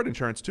Denzel Ward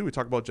insurance too. We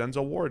talk about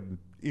Denzel Ward and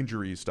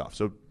injuries stuff.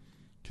 So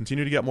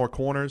continue to get more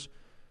corners,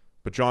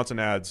 but Johnson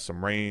adds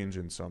some range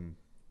and some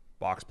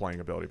box playing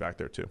ability back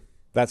there too.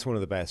 That's one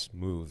of the best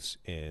moves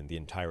in the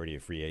entirety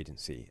of free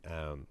agency.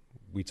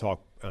 We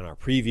talked on our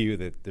preview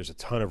that there's a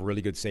ton of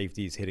really good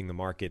safeties hitting the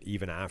market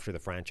even after the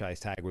franchise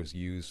tag was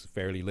used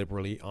fairly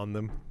liberally on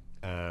them.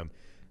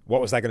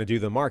 What was that going to do to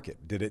the market?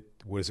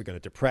 Was it going to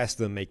depress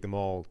them, make them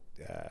all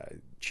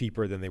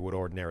cheaper than they would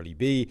ordinarily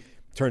be?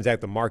 Turns out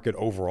the market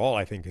overall,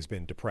 I think, has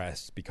been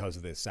depressed because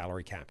of this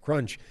salary cap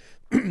crunch.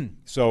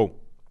 So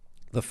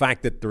the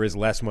fact that there is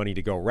less money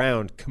to go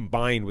around,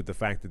 combined with the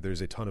fact that there's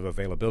a ton of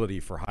availability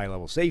for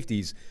high-level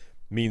safeties,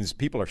 means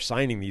people are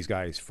signing these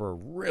guys for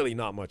really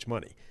not much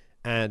money.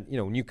 And,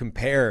 when you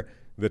compare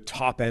the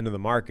top end of the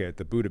market,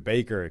 the Budda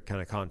Baker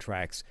kind of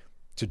contracts,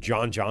 to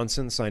John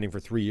Johnson signing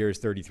for 3 years,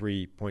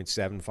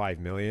 $33.75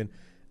 million,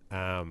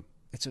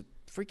 it's a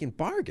freaking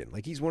bargain.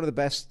 Like, he's one of the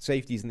best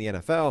safeties in the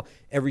NFL.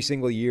 Every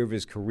single year of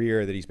his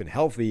career that he's been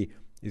healthy,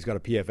 he's got a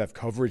PFF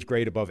coverage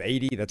grade above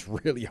 80. That's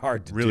really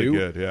hard to do. Really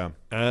good,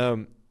 yeah.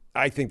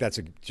 I think that's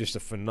just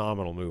a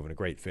phenomenal move and a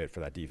great fit for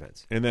that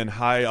defense. And then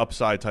high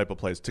upside type of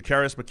plays.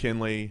 Takaris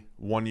McKinley,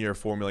 1 year,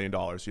 $4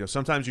 million.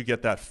 Sometimes you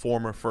get that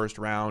former first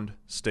round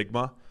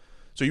stigma.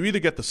 So you either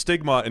get the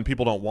stigma and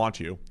people don't want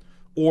you,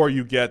 or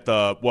you get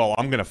I'm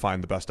going to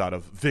find the best out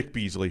of Vic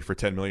Beasley for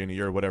 $10 million a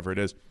year, or whatever it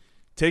is.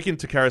 Taking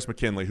Takaris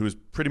McKinley, who's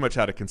pretty much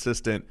had a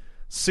consistent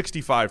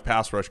 65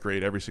 pass rush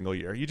grade every single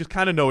year. You just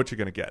kind of know what you're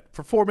going to get.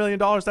 For $4 million,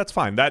 that's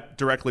fine. That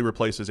directly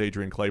replaces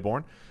Adrian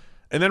Claiborne.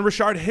 And then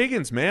Rashard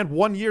Higgins, man,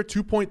 1 year,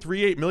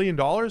 $2.38 million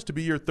to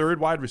be your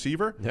third wide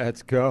receiver.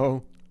 Let's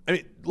go. I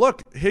mean,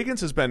 look, Higgins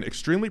has been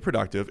extremely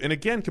productive. And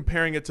again,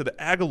 comparing it to the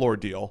Aguilar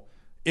deal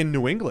in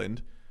New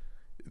England,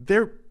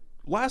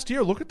 last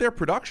year, look at their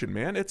production,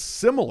 man. It's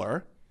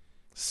similar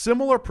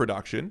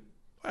production,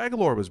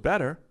 Aguilar was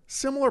better.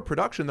 Similar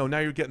production, though. Now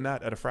you're getting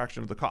that at a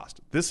fraction of the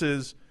cost. This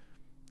is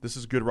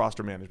good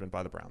roster management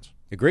by the Browns.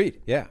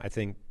 Agreed. Yeah, I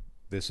think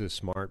this is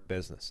smart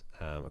business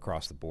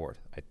across the board.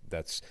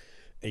 That's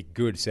a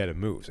good set of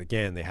moves.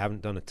 Again, they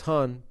haven't done a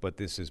ton, but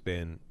this has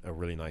been a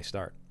really nice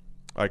start.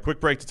 All right, quick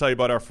break to tell you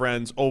about our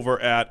friends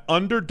over at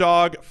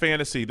Underdog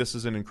Fantasy. This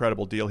is an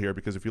incredible deal here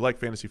because if you like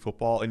fantasy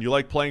football and you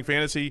like playing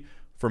fantasy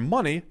for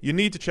money, you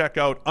need to check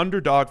out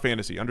Underdog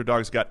Fantasy.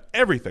 Underdog's got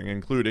everything,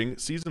 including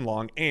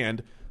season-long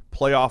and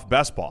playoff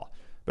best ball.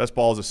 Best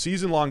ball is a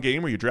season-long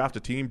game where you draft a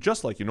team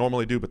just like you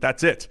normally do, but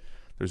that's it.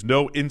 There's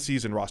no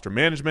in-season roster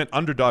management.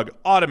 Underdog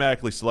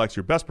automatically selects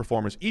your best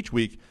performers each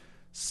week,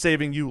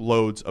 saving you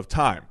loads of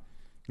time.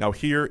 Now,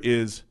 here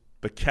is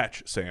the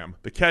catch, Sam.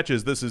 The catch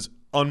is this is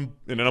an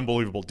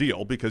unbelievable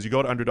deal because you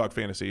go to Underdog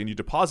Fantasy and you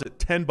deposit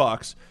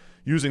 $10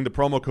 using the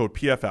promo code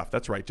PFF.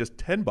 That's right, just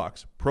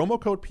 $10. Promo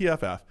code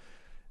PFF.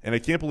 And I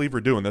can't believe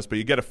we're doing this, but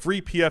you get a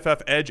free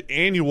PFF Edge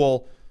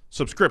annual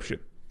subscription.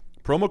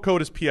 Promo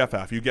code is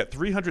PFF. You get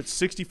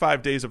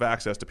 365 days of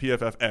access to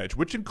PFF Edge,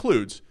 which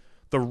includes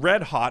the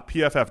red-hot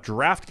PFF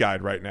draft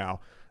guide right now,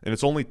 and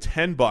it's only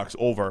 $10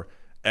 over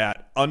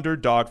at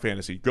Underdog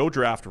Fantasy. Go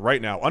draft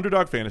right now.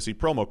 Underdog Fantasy,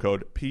 promo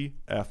code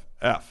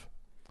PFF.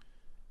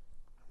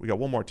 We got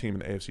one more team in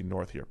the AFC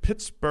North here.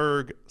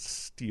 Pittsburgh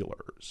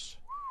Steelers.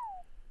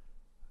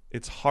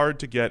 It's hard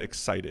to get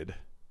excited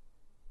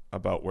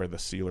about where the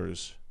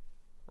Steelers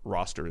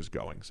roster is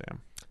going,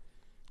 Sam.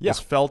 Yeah. This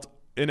felt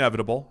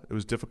inevitable. It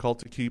was difficult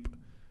to keep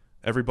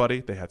everybody.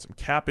 They had some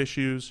cap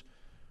issues,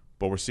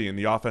 but we're seeing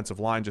the offensive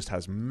line just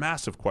has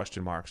massive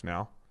question marks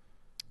now.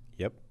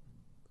 Yep.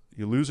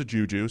 You lose a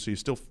Juju, so you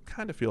still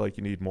kind of feel like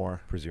you need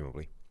more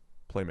Presumably.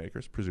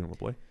 playmakers,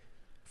 presumably.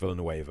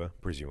 Villanueva,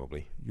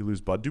 presumably. You lose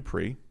Bud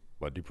Dupree.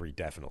 Bud Dupree,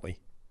 definitely.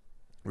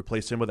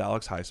 Replace him with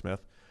Alex Highsmith.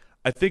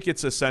 I think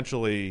it's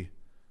essentially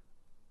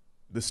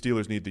the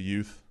Steelers need the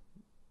youth.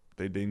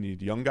 They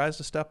need young guys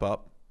to step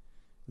up.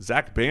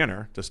 Zach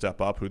Banner to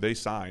step up, who they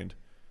signed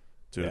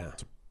to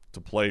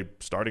play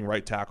starting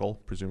right tackle,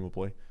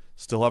 presumably.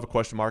 Still have a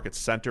question mark at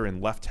center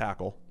and left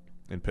tackle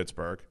in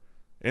Pittsburgh.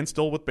 And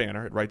still with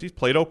Banner at right. He's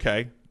played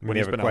okay when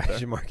he's been out there. We have a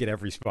question mark at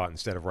every spot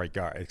instead of right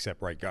guard,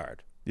 except right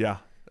guard. Yeah.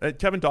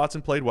 Kevin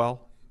Dotson played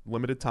well,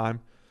 limited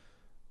time.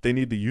 They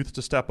need the youth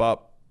to step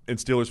up, and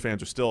Steelers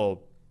fans are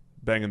still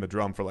banging the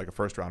drum for like a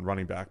first-round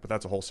running back, but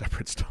that's a whole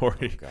separate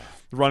story. Oh,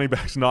 the running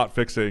back's not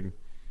fixing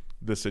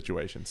this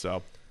situation.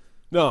 So,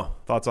 no.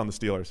 Thoughts on the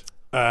Steelers?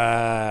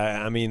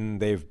 I mean,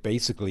 they've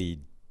basically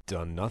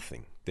done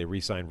nothing. They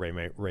re-signed Ray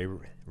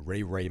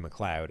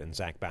McLeod and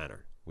Zach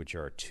Banner, which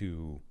are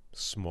two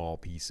small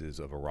pieces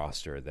of a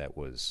roster that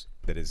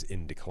is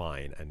in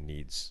decline and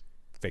needs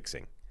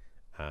fixing.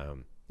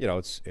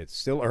 It's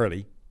still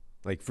early.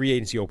 Like, free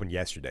agency opened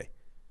yesterday,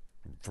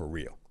 for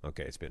real.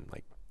 Okay, it's been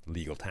like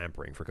legal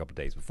tampering for a couple of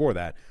days before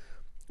that,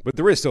 but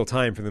there is still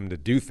time for them to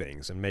do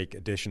things and make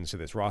additions to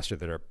this roster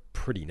that are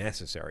pretty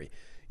necessary.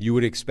 You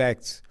would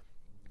expect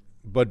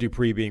Bud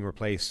Dupree being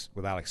replaced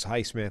with Alex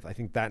Highsmith. I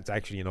think that's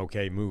actually an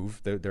okay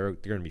move. They're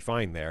going to be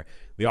fine there.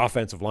 The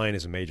offensive line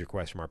is a major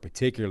question mark,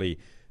 particularly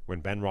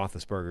when Ben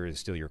Roethlisberger is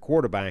still your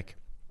quarterback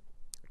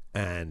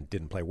and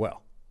didn't play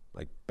well.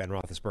 Like, Ben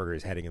Roethlisberger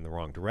is heading in the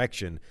wrong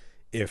direction.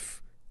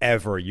 If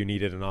ever you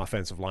needed an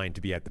offensive line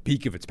to be at the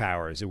peak of its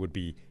powers, it would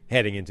be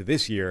heading into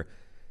this year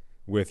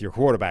with your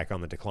quarterback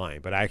on the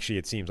decline. But actually,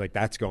 it seems like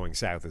that's going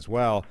south as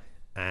well.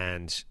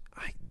 And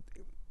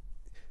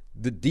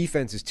the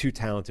defense is too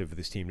talented for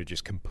this team to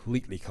just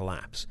completely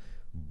collapse.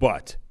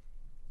 But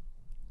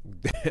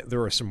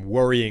there are some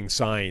worrying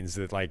signs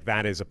that, like,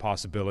 that is a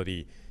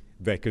possibility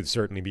that could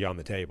certainly be on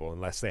the table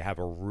unless they have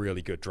a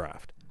really good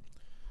draft.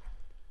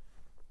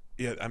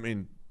 Yeah, I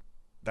mean,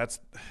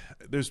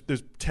 there's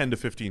 10 to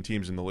 15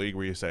 teams in the league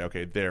where you say,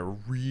 okay, they're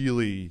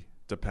really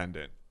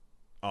dependent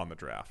on the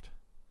draft.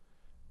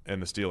 And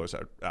the Steelers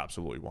are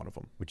absolutely one of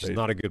them. Which is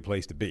not a good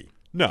place to be.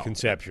 No.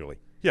 Conceptually.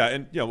 Yeah,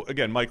 and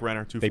again, Mike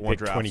Renner, 2-for-1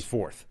 drafts. They picked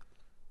 24th.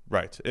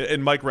 Right.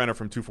 And Mike Renner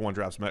from 2-for-1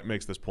 drafts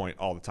makes this point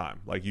all the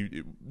time. Like,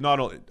 not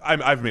only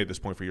I've made this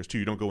point for years too.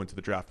 You don't go into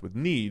the draft with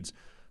needs,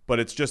 but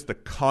it's just the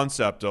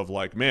concept of,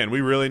 like, man,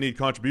 we really need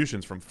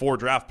contributions from 4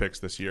 draft picks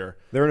this year.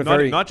 They're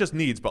in not just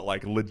needs, but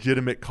like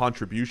legitimate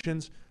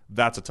contributions.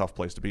 That's a tough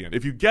place to be in.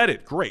 If you get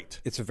it,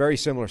 great. It's a very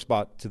similar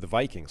spot to the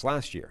Vikings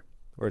last year,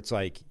 where it's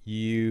like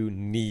you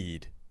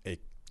need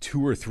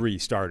 2 or 3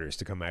 starters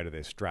to come out of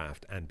this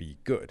draft and be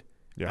good.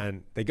 Yeah.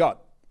 And they got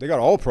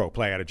all-pro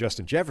play out of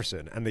Justin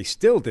Jefferson, and they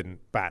still didn't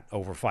bat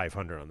over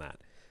 500 on that.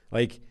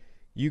 Like,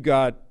 you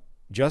got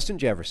Justin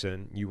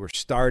Jefferson, you were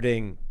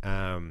starting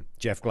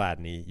Jeff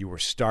Gladney, you were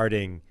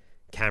starting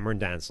Cameron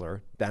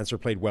Dantzler.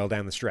 Dantzler played well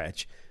down the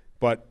stretch,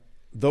 but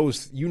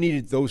you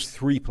needed those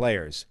 3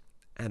 players,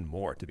 and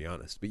more, to be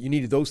honest, but you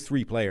needed those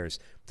 3 players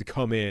to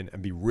come in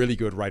and be really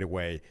good right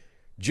away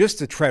just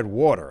to tread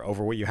water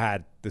over what you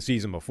had the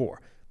season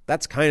before.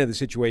 That's kind of the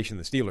situation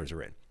the Steelers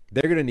are in.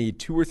 They're going to need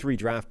 2 or 3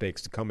 draft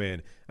picks to come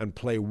in and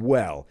play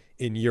well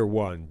in year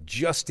one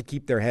just to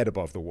keep their head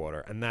above the water.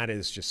 And that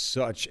is just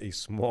such a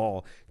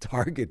small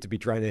target to be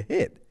trying to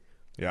hit.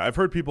 Yeah, I've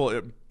heard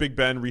people, Big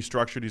Ben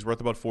restructured. He's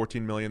worth about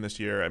 $14 million this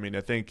year. I mean,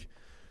 I think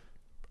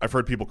I've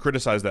heard people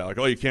criticize that, like,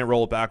 oh, you can't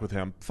roll it back with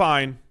him.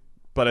 Fine.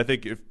 But I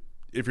think if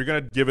you're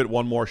going to give it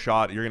one more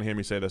shot, you're going to hear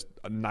me say this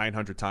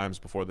 900 times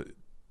before the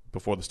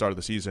start of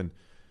the season.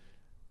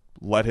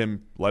 Let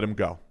him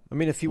go. I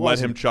mean, if he let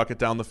him chuck it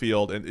down the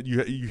field, and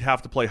you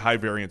have to play high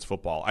variance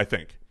football, I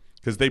think,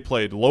 because they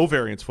played low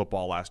variance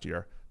football last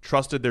year,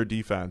 trusted their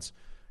defense,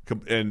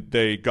 and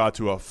they got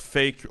to a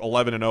fake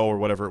 11-0 or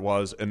whatever it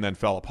was, and then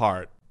fell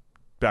apart.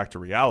 Back to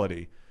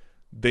reality.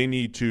 They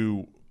need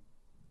to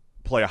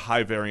play a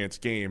high variance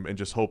game and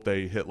just hope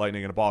they hit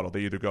lightning in a bottle.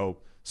 They either go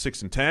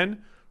 6-10,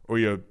 or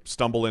you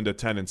stumble into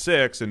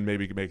 10-6 and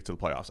maybe make it to the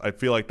playoffs. I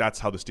feel like that's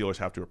how the Steelers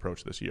have to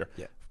approach this year.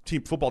 Yeah.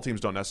 Football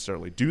teams don't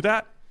necessarily do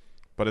that,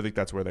 but I think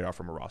that's where they are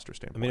from a roster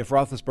standpoint. I mean, if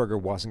Roethlisberger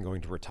wasn't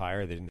going to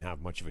retire, they didn't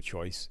have much of a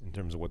choice in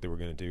terms of what they were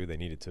going to do. They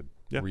needed to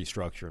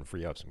restructure and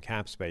free up some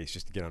cap space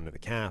just to get under the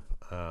cap.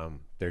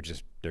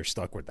 They're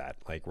stuck with that.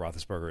 Like,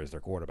 Roethlisberger is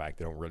their quarterback.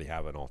 They don't really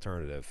have an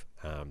alternative.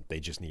 They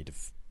just need to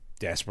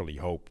desperately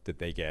hope that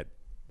they get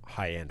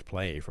high-end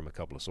play from a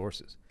couple of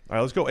sources. All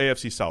right, let's go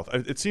AFC South.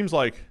 It seems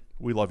like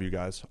we love you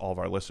guys, all of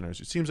our listeners.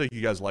 It seems like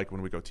you guys like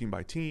when we go team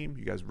by team.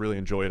 You guys really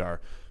enjoyed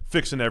our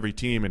Fixing Every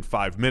Team in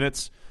 5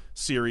 minutes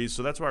series.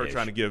 So that's why we're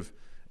trying to give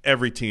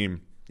every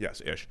team,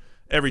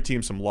 every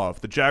team some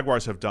love. The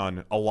Jaguars have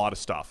done a lot of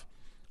stuff.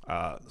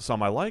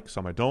 Some I like,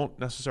 some I don't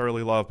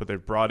necessarily love, but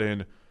they've brought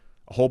in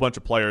a whole bunch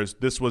of players.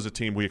 This was a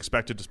team we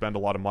expected to spend a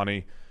lot of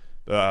money.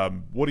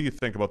 What do you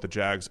think about the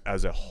Jags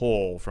as a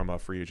whole from a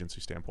free agency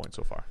standpoint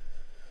so far?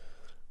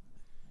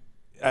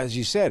 As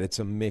you said, it's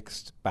a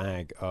mixed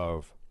bag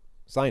of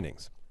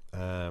signings.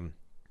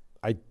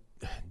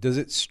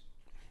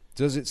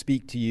 Does it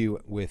speak to you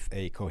with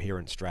a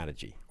coherent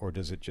strategy, or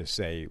does it just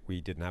say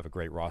we didn't have a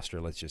great roster,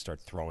 let's just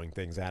start throwing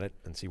things at it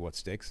and see what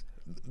sticks?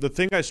 The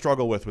thing I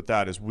struggle with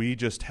that is we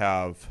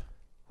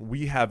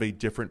have a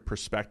different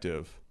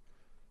perspective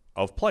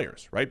of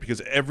players, right? Because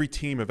every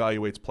team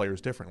evaluates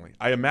players differently.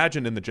 I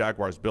imagine in the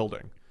Jaguars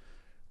building,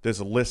 there's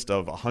a list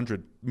of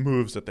 100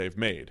 moves that they've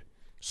made,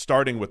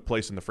 starting with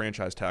placing the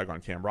franchise tag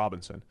on Cam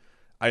Robinson.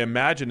 I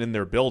imagine in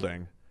their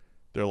building,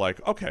 they're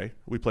like, okay,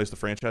 we placed the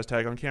franchise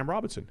tag on Cam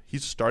Robinson.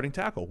 He's a starting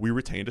tackle. We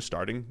retained a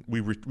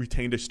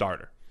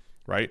starter,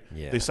 right?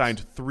 Yes. They signed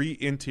 3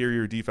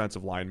 interior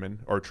defensive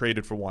linemen, or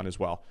traded for 1 as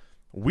well.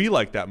 We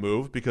like that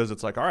move because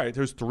it's like, all right,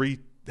 there's 3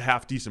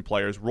 half-decent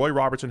players. Roy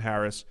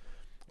Robertson-Harris,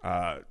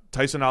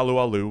 Tyson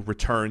Alualu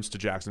returns to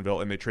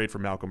Jacksonville, and they trade for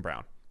Malcolm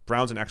Brown.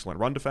 Brown's an excellent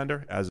run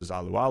defender, as is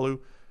Alualu.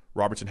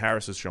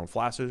 Robertson-Harris has shown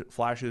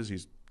flashes.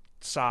 He's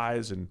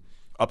size and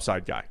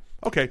upside guy.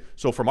 Okay,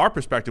 so from our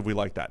perspective, we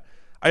like that.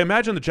 I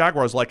imagine the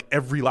Jaguars like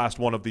every last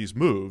one of these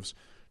moves.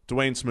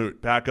 Dwayne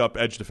Smoot, backup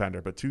edge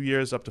defender, but 2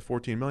 years up to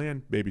 $14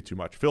 million, maybe too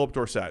much. Philip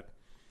Dorsett,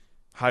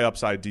 high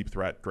upside, deep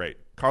threat, great.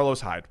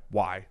 Carlos Hyde,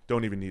 why?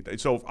 Don't even need that.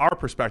 So our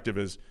perspective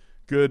is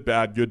good,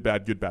 bad, good,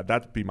 bad, good, bad.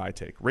 That'd be my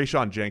take.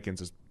 Rayshon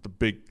Jenkins is the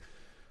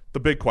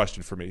big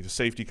question for me. The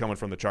safety coming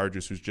from the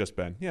Chargers, who's just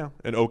been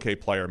an okay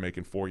player,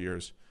 making 4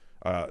 years.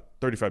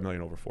 $35 million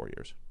over 4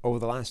 years. Over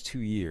the last 2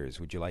 years,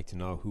 would you like to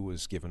know who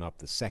has given up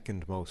the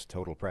second most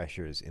total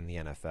pressures in the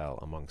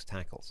NFL amongst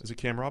tackles? Is it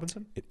Cam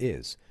Robinson? It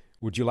is.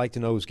 Would you like to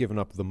know who's given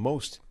up the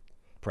most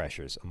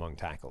pressures among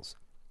tackles?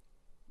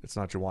 It's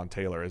not Jawan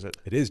Taylor, is it?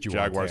 It is Jawan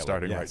Taylor. Jaguars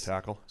starting right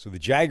tackle. So the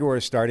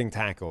Jaguars starting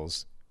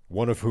tackles,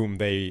 one of whom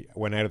they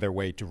went out of their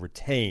way to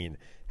retain,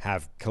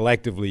 have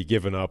collectively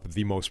given up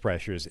the most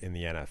pressures in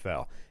the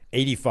NFL.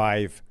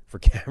 85 for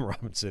Cam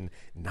Robinson,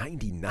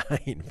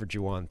 99 for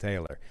Jawan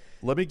Taylor.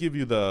 Let me give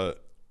you the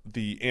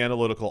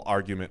analytical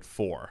argument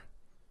for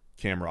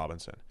Cam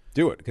Robinson.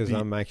 Do it, because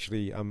I'm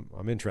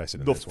interested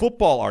in the this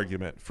football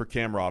argument for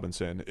Cam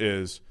Robinson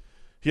is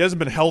he hasn't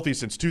been healthy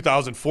since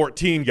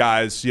 2014,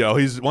 guys.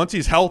 Once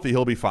he's healthy,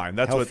 he'll be fine.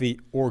 That's healthy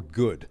or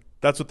good.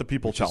 That's what the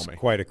people tell me.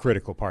 Quite a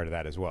critical part of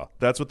that as well.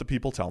 That's what the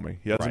people tell me.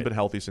 He hasn't been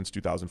healthy since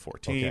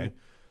 2014. Okay.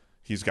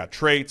 He's got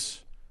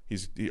traits.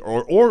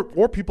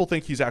 Or people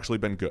think he's actually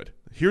been good.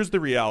 Here's the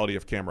reality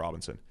of Cam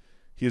Robinson.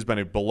 He has been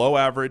a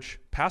below-average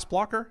pass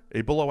blocker,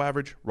 a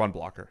below-average run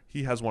blocker.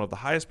 He has one of the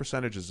highest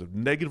percentages of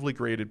negatively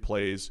graded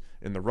plays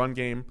in the run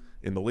game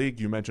in the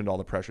league. You mentioned all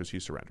the pressures he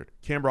surrendered.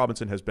 Cam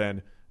Robinson has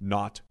been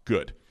not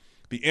good.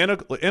 The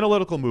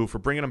analytical move for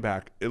bringing him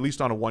back, at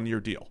least on a 1-year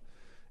deal,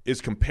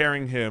 is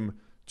comparing him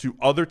to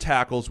other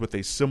tackles with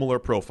a similar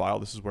profile.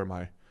 This is where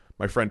my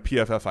friend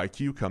PFF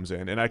IQ comes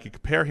in, and I could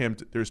compare him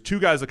to, there's 2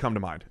 guys that come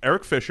to mind.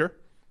 Eric Fisher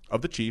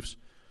of the Chiefs,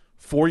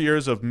 4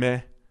 years of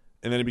meh,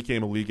 and then he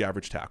became a league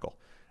average tackle.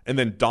 And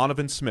then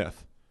Donovan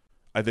Smith,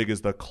 I think,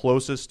 is the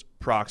closest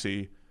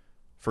proxy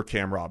for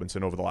Cam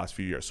Robinson over the last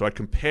few years. So I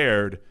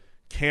compared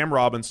Cam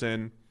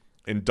Robinson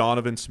and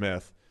Donovan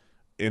Smith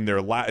in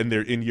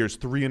years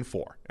 3 and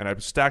 4, and I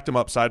stacked them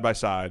up side by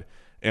side,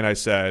 and I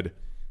said,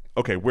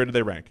 okay, where do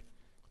they rank?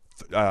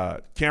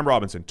 Cam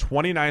Robinson,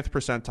 29th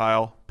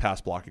percentile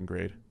pass blocking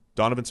grade.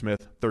 Donovan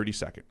Smith,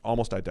 32nd,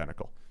 almost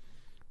identical.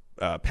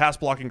 Pass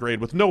blocking grade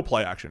with no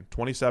play action,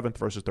 27th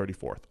versus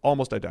 34th,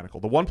 almost identical.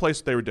 The one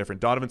place they were different,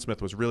 Donovan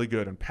Smith was really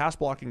good in pass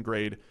blocking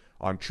grade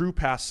on true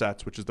pass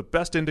sets, which is the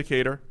best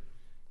indicator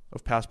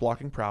of pass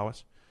blocking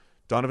prowess.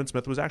 Donovan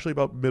Smith was actually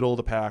about middle of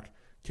the pack.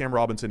 Cam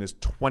Robinson is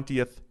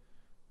 20th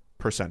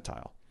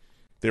percentile.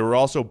 They were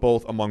also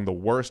both among the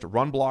worst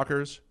run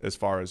blockers as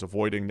far as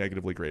avoiding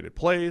negatively graded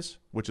plays,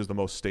 which is the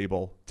most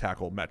stable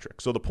tackle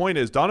metric. So the point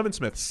is, Donovan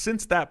Smith,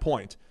 since that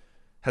point,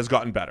 has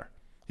gotten better.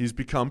 He's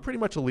become pretty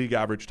much a league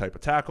average type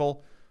of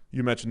tackle.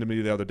 You mentioned to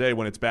me the other day,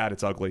 when it's bad,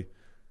 it's ugly.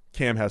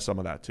 Cam has some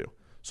of that too.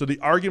 So the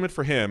argument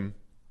for him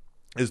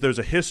is there's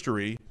a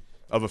history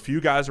of a few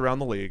guys around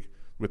the league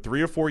with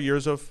 3 or 4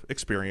 years of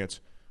experience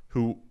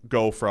who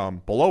go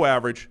from below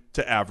average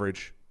to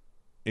average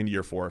in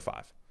year 4 or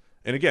 5.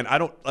 And again, I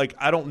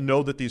don't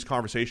know that these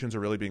conversations are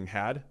really being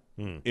had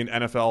in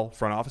NFL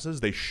front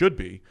offices. They should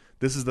be.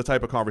 This is the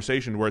type of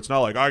conversation where it's not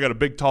like, I got a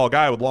big, tall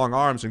guy with long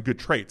arms and good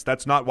traits.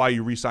 That's not why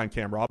you re-sign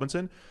Cam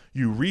Robinson.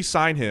 You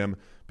re-sign him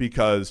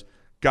because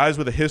guys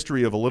with a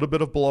history of a little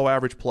bit of below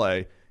average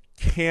play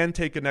can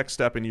take a next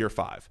step in year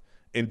 5.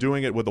 And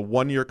doing it with a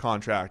 1-year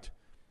contract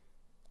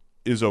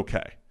is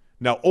okay.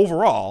 Now,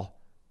 overall,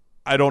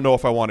 I don't know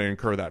if I want to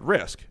incur that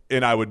risk.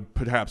 And I would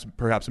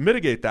perhaps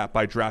mitigate that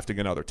by drafting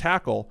another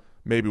tackle,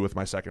 maybe with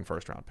my second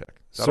first-round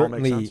pick. Does that all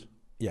make sense?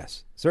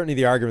 Yes. Certainly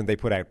the argument they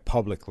put out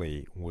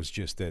publicly was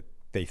just that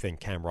they think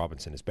Cam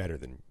Robinson is better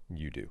than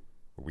you do,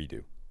 or we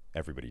do.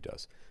 Everybody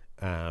does.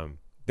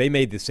 They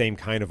made the same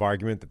kind of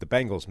argument that the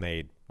Bengals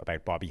made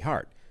about Bobby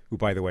Hart, who,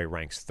 by the way,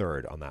 ranks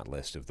 3rd on that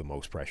list of the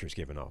most pressures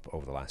given up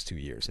over the last 2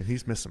 years. And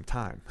he's missed some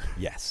time.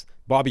 Yes.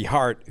 Bobby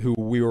Hart, who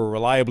we were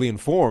reliably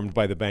informed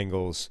by the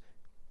Bengals,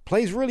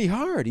 plays really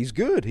hard. He's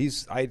good.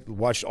 I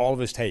watched all of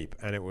his tape,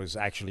 and it was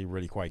actually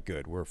really quite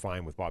good. We're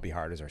fine with Bobby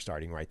Hart as our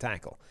starting right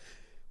tackle.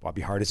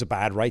 Bobby Hart is a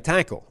bad right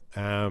tackle.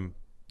 I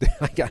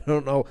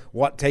don't know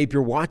what tape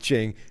you're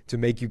watching to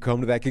make you come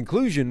to that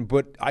conclusion,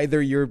 but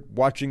either you're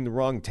watching the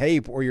wrong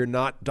tape or you're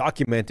not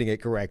documenting it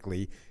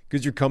correctly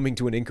because you're coming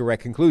to an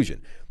incorrect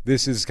conclusion.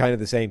 This is kind of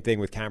the same thing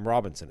with Cam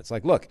Robinson. It's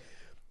like, look,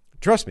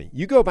 trust me,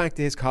 you go back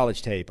to his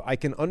college tape, I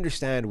can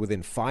understand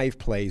within 5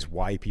 plays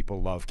why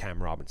people love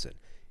Cam Robinson.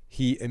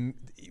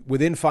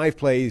 Within 5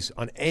 plays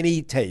on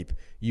any tape,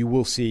 you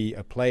will see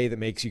a play that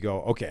makes you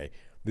go, okay,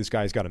 this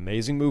guy's got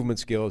amazing movement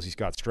skills. He's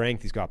got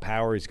strength. He's got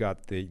power. He's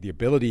got the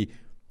ability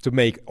to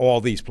make all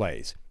these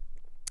plays.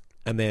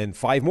 And then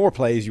 5 more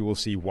plays, you will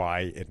see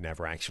why it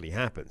never actually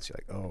happens. You're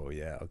like, oh,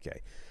 yeah,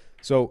 okay.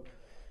 So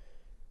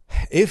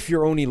if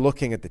you're only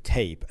looking at the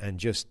tape and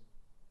just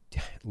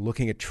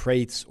looking at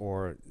traits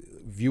or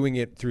viewing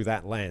it through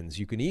that lens,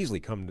 you can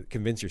easily come to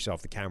convince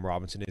yourself that Cam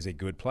Robinson is a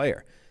good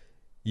player.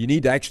 You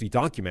need to actually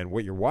document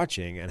what you're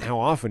watching and how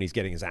often he's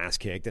getting his ass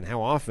kicked and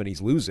how often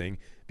he's losing,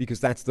 because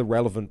that's the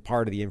relevant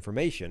part of the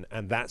information,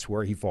 and that's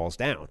where he falls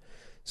down.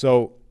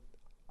 So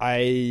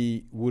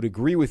I would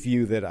agree with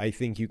you that I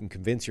think you can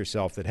convince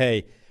yourself that,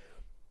 hey,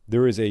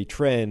 there is a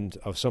trend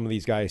of some of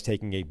these guys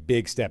taking a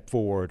big step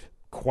forward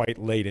quite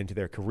late into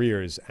their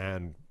careers,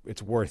 and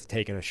it's worth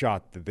taking a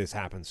shot that this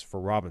happens for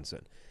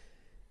Robinson.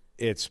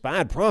 It's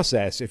bad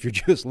process if you're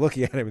just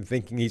looking at him and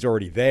thinking he's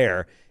already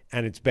there,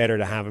 and it's better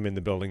to have him in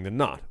the building than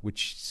not,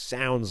 which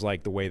sounds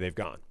like the way they've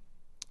gone.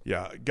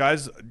 Yeah,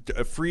 guys,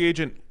 free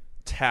agent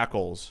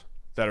tackles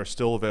that are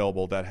still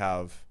available that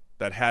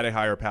had a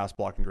higher pass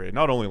blocking grade,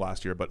 not only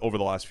last year, but over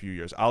the last few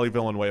years. Ali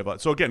Villanueva.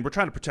 So again, we're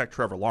trying to protect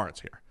Trevor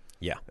Lawrence here.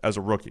 Yeah. As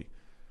a rookie.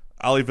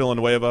 Ali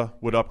Villanueva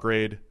would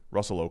upgrade.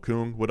 Russell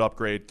Okung would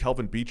upgrade.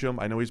 Kelvin Beachum,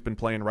 I know he's been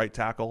playing right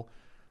tackle.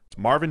 It's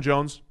Marvin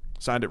Jones,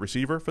 signed at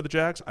receiver for the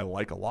Jags. I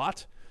like a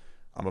lot.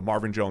 I'm a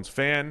Marvin Jones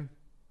fan.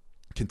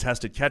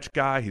 Contested catch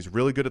guy. He's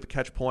really good at the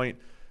catch point.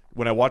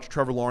 When I watch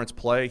Trevor Lawrence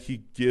play,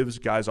 he gives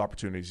guys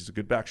opportunities. He's a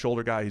good back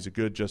shoulder guy. He's a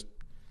good just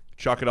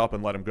chuck it up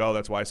and let him go.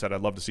 That's why I said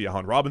I'd love to see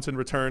Allen Robinson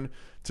return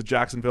to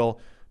Jacksonville.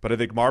 But I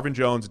think Marvin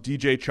Jones,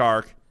 DJ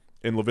Chark,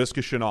 and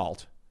Laviska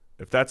Shenault,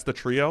 if that's the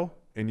trio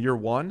in year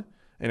 1,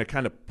 and it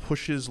kind of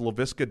pushes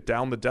Laviska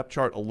down the depth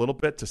chart a little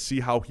bit to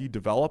see how he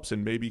develops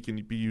and maybe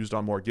can be used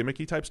on more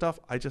gimmicky type stuff,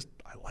 I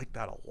like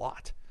that a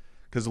lot.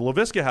 Because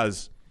Laviska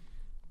has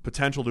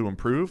potential to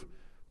improve,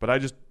 but I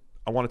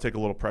want to take a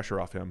little pressure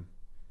off him,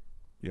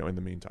 in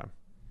the meantime.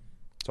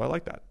 So I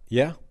like that.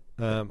 Yeah.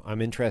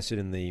 I'm interested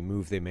in the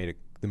moves they've made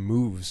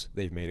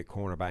at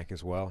cornerback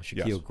as well.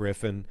 Shaquille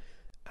Griffin,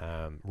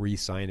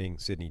 re-signing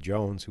Sidney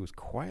Jones, who was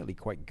quietly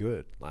quite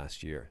good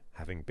last year,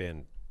 having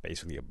been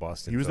basically a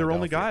bust in He was their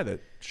only guy that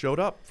showed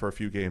up for a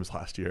few games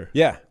last year.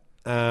 Yeah.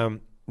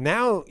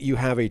 Now you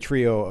have a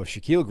trio of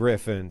Shaquille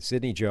Griffin,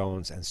 Sidney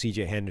Jones, and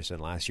C.J. Henderson,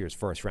 last year's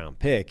first-round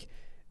pick.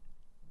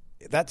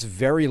 That's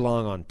very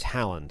long on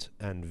talent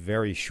and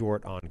very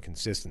short on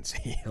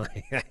consistency.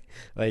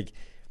 Like,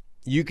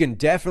 you can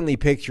definitely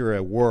picture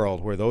a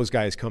world where those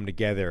guys come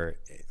together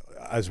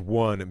as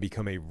one and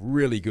become a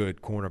really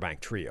good cornerback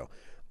trio.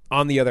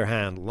 On the other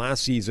hand,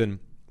 last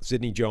season,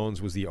 Sidney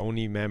Jones was the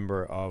only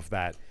member of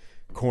that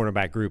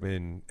cornerback group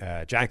in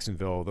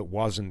Jacksonville that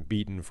wasn't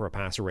beaten for a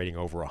passer rating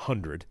over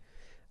 100.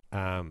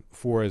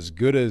 For as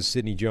good as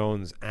Sidney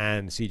Jones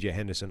and C.J.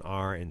 Henderson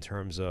are in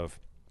terms of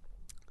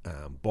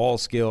ball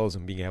skills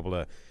and being able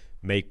to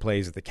make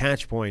plays at the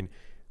catch point,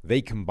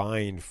 they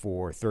combined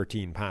for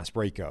 13 pass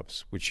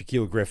breakups, which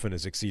Shaquille Griffin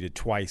has exceeded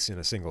twice in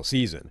a single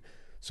season.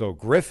 So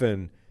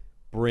Griffin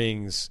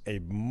brings a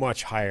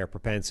much higher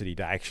propensity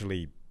to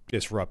actually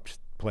disrupt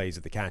plays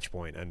at the catch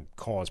point and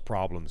cause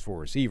problems for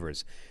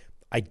receivers.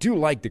 I do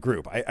like the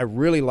group. I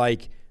really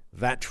like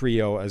that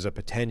trio as a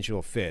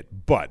potential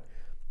fit, but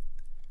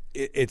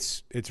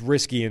it's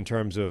risky in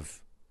terms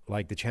of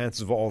like the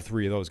chances of all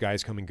three of those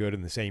guys coming good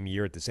in the same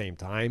year at the same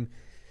time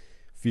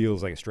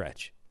feels like a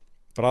stretch.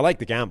 But I like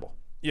the gamble.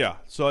 Yeah,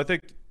 so I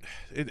think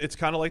it's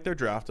kind of like their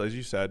draft, as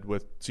you said,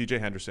 with C.J.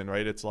 Henderson,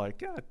 right? It's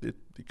like, yeah, it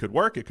could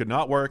work, it could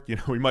not work. You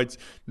know,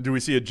 we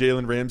see a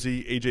Jalen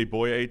Ramsey, A.J.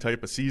 Boye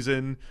type of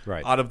season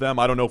out of them?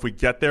 I don't know if we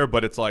get there,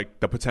 but it's like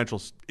the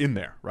potential's in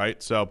there,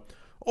 right? So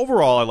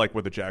overall, I like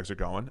where the Jags are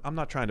going. I'm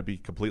not trying to be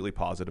completely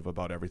positive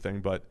about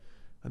everything, but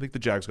I think the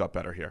Jags got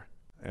better here,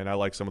 and I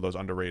like some of those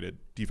underrated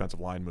defensive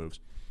line moves.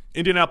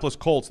 Indianapolis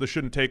Colts, this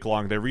shouldn't take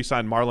long. They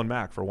re-signed Marlon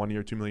Mack for 1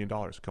 year, $2 million,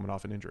 coming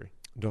off an injury.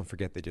 Don't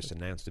forget they just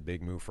announced a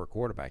big move for a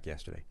quarterback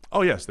yesterday.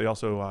 Oh, yes. They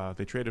also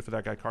they traded for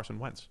that guy Carson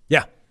Wentz.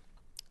 Yeah.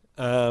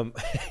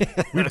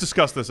 We've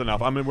discussed this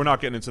enough. I mean, we're not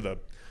getting into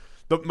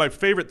my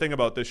favorite thing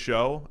about this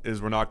show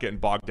is we're not getting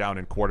bogged down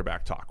in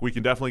quarterback talk. We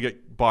can definitely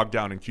get bogged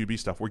down in QB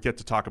stuff. We get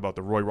to talk about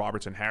the Roy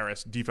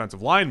Robertson-Harris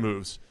defensive line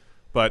moves,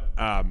 but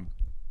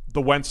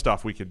the Wentz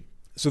stuff we could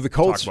the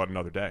Colts, talk about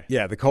another day.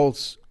 Yeah, the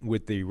Colts,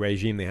 with the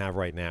regime they have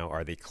right now,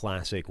 are the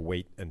classic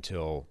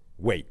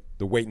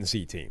the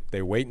wait-and-see team.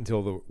 They wait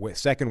until the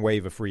second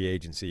wave of free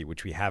agency,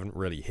 which we haven't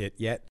really hit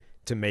yet,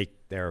 to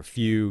make their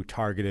few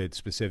targeted,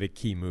 specific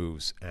key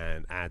moves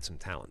and add some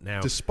talent. Now,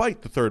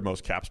 despite the third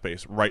most cap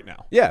space right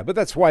now. Yeah, but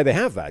that's why they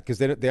have that, because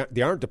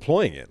they aren't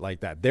deploying it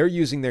like that. They're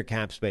using their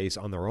cap space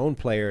on their own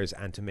players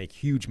and to make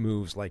huge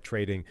moves like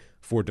trading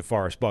for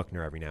DeForest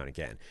Buckner every now and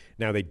again.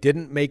 Now, they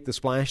didn't make the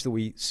splash that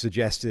we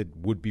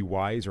suggested would be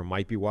wise or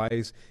might be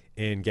wise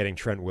in getting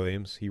Trent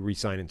Williams. He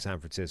re-signed in San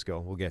Francisco.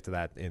 We'll get to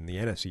that in the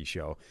NFC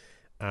show.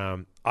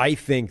 I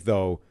think,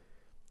 though,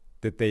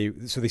 that they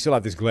still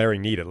have this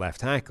glaring need at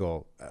left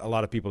tackle. A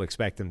lot of people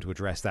expect them to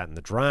address that in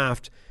the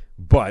draft,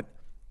 but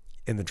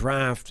in the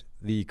draft,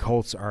 the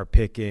Colts are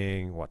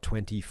picking,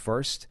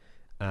 21st?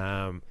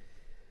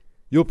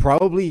 You'll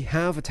probably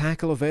have a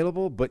tackle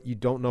available, but you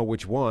don't know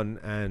which one,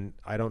 and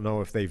I don't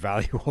know if they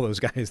value all those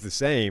guys the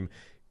same.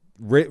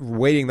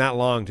 Waiting that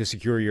long to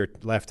secure your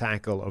left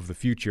tackle of the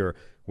future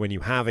when you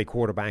have a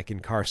quarterback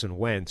in Carson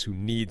Wentz who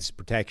needs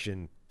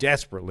protection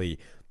desperately,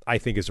 I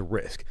think is a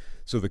risk.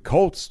 So the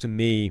Colts, to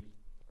me,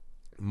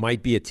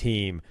 might be a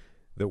team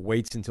that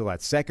waits until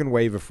that second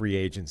wave of free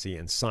agency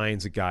and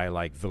signs a guy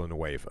like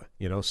Villanueva,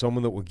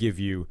 someone that will give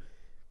you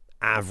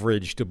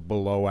average to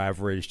below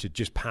average to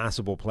just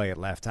passable play at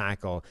left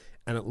tackle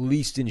and at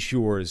least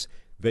ensures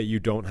that you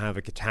don't have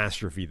a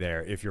catastrophe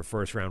there if your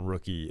first-round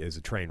rookie is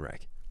a train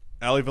wreck.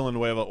 Ali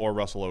Villanueva or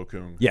Russell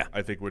Okung, yeah,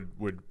 I think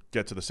would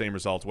get to the same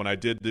results. When I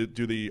did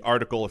do the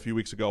article a few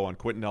weeks ago on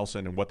Quentin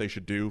Nelson and what they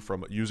should do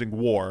from using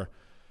WAR,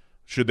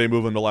 should they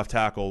move him to left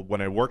tackle?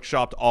 When I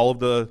workshopped all of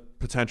the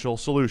potential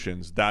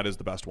solutions, that is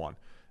the best one.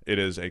 It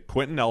is a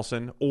Quentin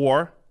Nelson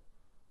or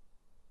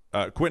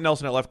Quentin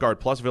Nelson at left guard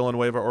plus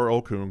Villanueva or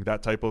Okung,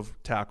 that type of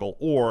tackle,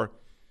 or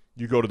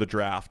you go to the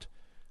draft.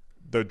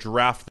 The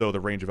draft, though, the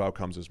range of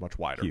outcomes is much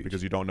wider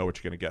because you don't know what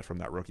you're going to get from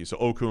that rookie. So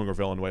Okung or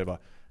Villanueva,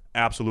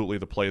 absolutely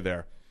the play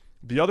there.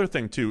 The other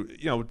thing, too,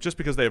 just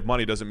because they have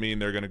money doesn't mean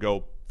they're going to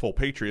go full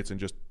Patriots and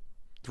just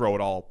throw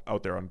it all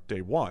out there on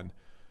day one.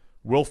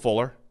 Will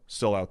Fuller,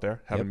 still out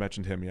there. Haven't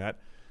mentioned him yet.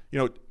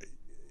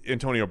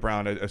 Antonio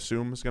Brown, I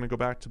assume, is going to go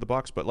back to the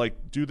Bucs.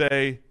 But do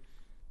they?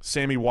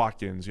 Sammy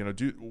Watkins.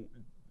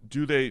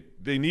 Do they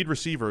need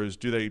receivers?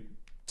 Do they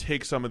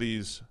take some of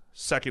these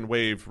second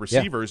wave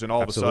receivers and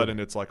all of a sudden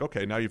it's like,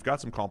 okay, now you've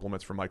got some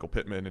compliments for Michael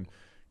Pittman and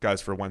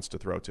guys for Wentz to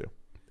throw to?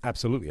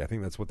 Absolutely, I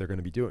think that's what they're going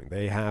to be doing.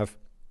 They have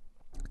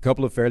a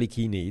couple of fairly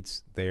key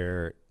needs.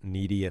 They're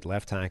needy at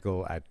left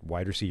tackle, at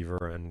wide receiver,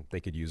 and they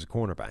could use a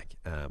cornerback.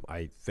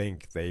 I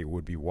think they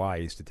would be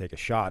wise to take a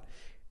shot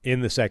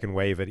in the second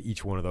wave at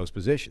each one of those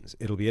positions.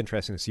 It'll be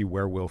interesting to see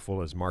where Will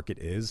Fuller's market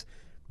is,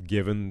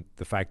 given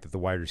the fact that the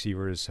wide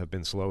receivers have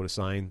been slow to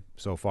sign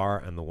so far,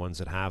 and the ones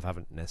that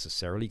haven't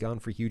necessarily gone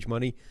for huge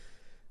money.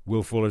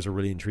 Will Fuller's a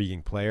really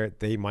intriguing player.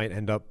 They might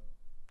end up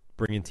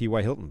bringing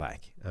T.Y. Hilton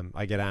back.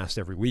 I get asked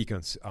every week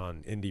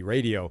on Indie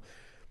Radio,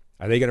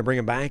 are they going to bring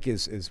him back?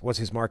 What's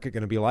his market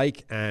going to be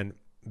like? And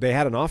they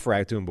had an offer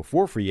out to him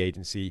before free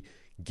agency.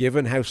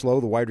 Given how slow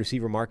the wide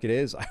receiver market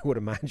is, I would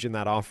imagine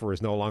that offer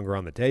is no longer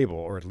on the table,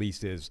 or at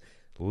least is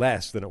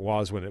less than it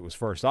was when it was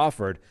first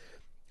offered.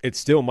 It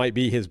still might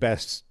be his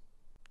best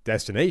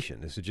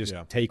destination, is to just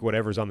take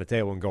whatever's on the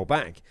table and go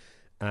back.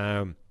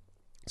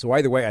 So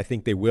either way, I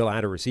think they will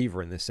add a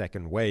receiver in this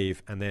second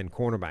wave, and then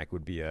cornerback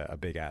would be a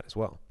big add as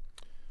well.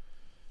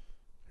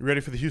 You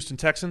ready for the Houston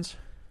Texans?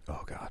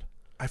 Oh, God.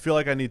 I feel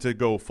like I need to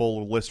go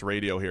full list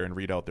radio here and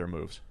read out their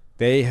moves.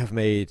 They have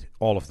made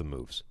all of the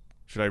moves.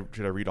 Should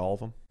I read all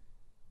of them?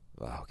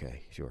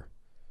 Okay, sure.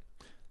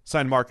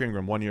 Signed Mark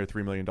Ingram, 1 year,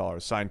 $3 million.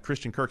 Signed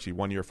Christian Kirksey,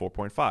 1 year,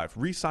 4.5.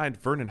 Re-signed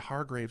Vernon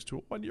Hargraves to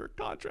a 1-year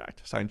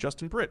contract. Signed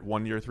Justin Britt,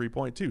 1 year,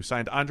 3.2.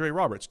 Signed Andre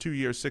Roberts, 2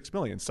 years, $6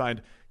 million.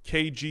 Signed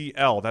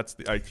KGL, that's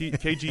the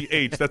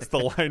KGH, that's the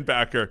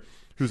linebacker,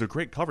 who's a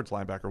great coverage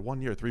linebacker,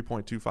 1 year,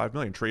 $3.25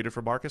 million. Traded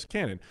for Marcus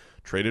Cannon.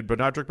 Traded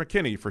Benardrick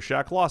McKinney for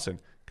Shaq Lawson.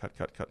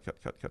 Cut.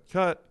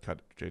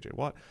 JJ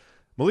Watt.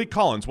 Malik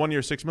Collins, 1 year,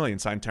 $6 million.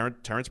 Signed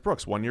Terrence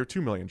Brooks, 1 year,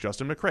 $2 million.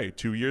 Justin McCray,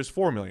 2 years,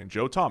 $4 million.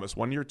 Joe Thomas,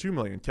 1 year, $2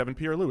 million. Kevin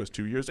Pierre-Louis,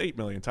 2 years, $8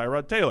 million.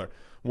 Tyrod Taylor,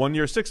 1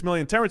 year, $6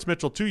 million. Terrence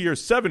Mitchell, 2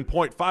 years,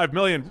 $7.5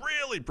 million.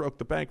 Really broke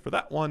the bank for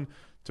that one.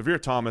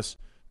 Tavir Thomas,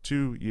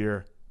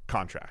 2-year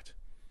contract.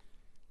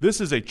 This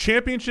is a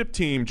championship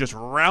team just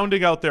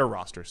rounding out their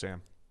roster,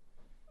 Sam.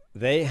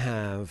 They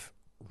have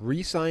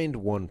re-signed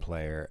one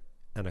player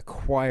and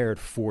acquired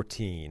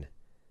 14,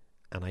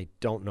 and I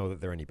don't know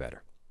that they're any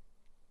better.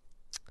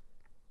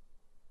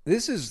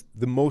 This is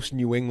the most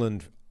New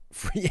England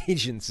free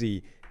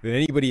agency that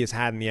anybody has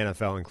had in the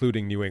NFL,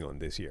 including New England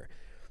this year.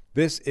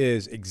 This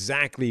is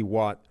exactly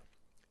what,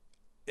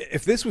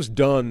 if this was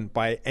done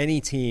by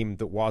any team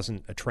that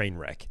wasn't a train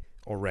wreck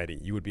already,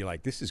 you would be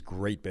like, this is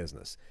great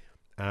business.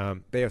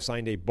 They have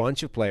signed a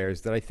bunch of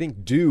players that I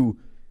think do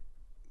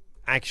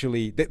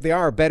actually, they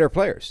are better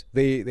players.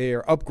 They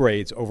are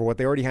upgrades over what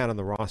they already had on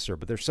the roster,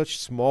 but they're such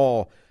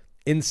small,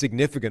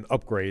 insignificant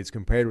upgrades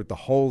compared with the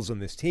holes in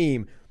this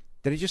team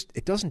that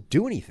it doesn't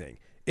do anything.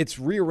 It's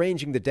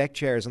rearranging the deck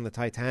chairs on the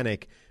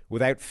Titanic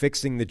without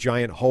fixing the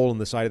giant hole in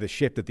the side of the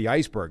ship that the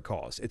iceberg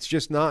caused. It's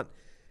just not.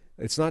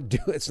 It's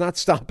not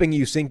stopping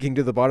you sinking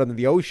to the bottom of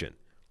the ocean.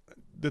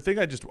 The thing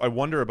I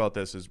wonder about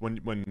this is when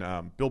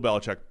Bill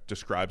Belichick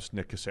describes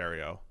Nick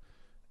Caserio,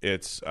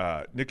 it's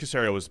Nick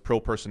Caserio is the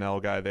pro personnel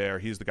guy there.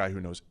 He's the guy who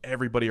knows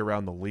everybody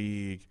around the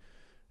league,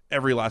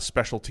 every last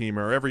special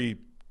teamer, every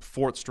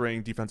fourth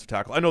string defensive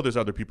tackle. I know there's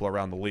other people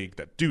around the league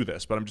that do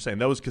this, but I'm just saying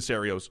that was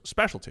Caserio's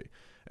specialty.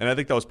 And I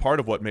think that was part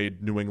of what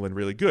made New England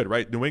really good,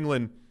 right? New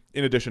England,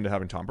 in addition to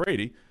having Tom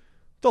Brady,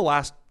 the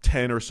last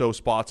 10 or so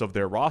spots of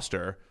their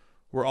roster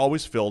were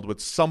always filled with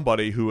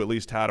somebody who at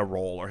least had a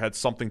role or had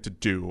something to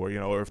do, or,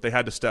 or if they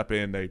had to step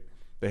in, they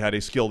had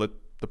a skill that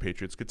the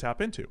Patriots could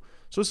tap into.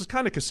 So this is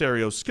kind of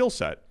Caserio's skill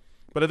set.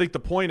 But I think the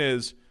point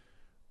is,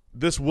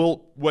 this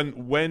will,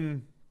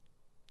 when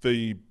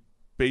the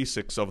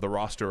basics of the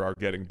roster are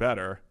getting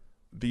better,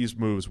 these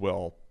moves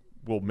will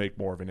make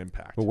more of an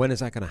impact. But when is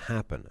that going to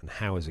happen, and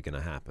how is it going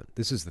to happen?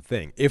 This is the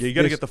thing. If you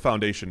got to get the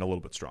foundation a little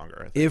bit stronger,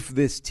 I think. If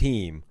this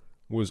team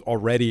was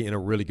already in a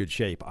really good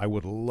shape, I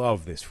would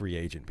love this free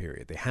agent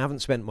period. They haven't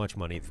spent much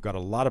money. They've got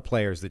a lot of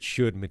players that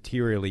should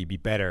materially be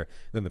better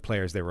than the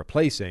players they're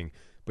replacing.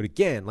 But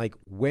again,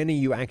 when are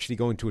you actually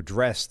going to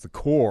address the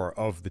core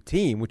of the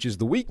team, which is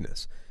the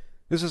weakness?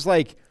 This is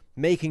like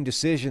making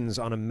decisions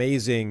on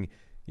amazing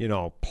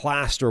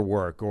plaster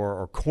work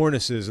or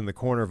cornices in the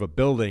corner of a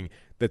building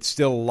that's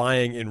still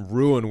lying in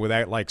ruin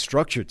without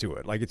structure to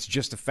it. It's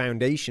just a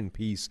foundation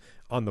piece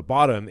on the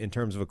bottom in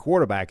terms of a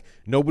quarterback.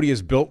 Nobody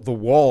has built the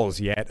walls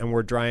yet, and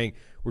we're trying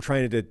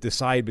to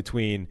decide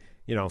between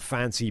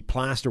fancy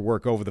plaster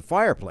work over the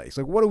fireplace.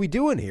 What are we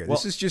doing here?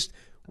 This is just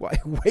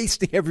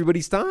wasting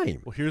everybody's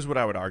time. Well, here's what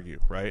I would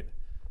argue, right?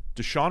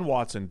 Deshaun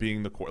Watson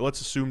being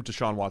let's assume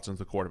Deshaun Watson's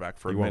the quarterback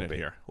for a minute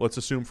here. Let's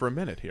assume for a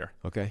minute here.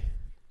 Okay.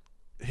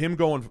 Him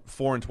going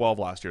 4-12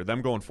 last year,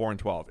 them going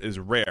 4-12 is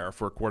rare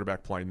for a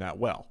quarterback playing that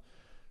well.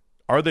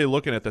 Are they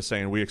looking at this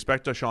saying, we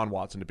expect Deshaun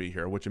Watson to be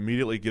here, which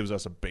immediately gives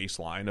us a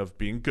baseline of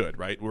being good,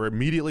 right? We're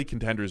immediately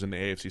contenders in the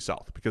AFC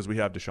South because we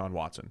have Deshaun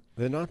Watson.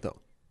 They're not,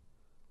 though.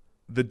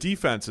 The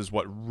defense is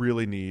what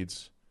really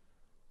needs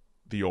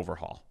the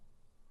overhaul.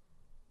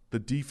 The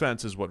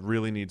defense is what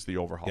really needs the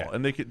overhaul. Yeah.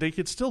 And they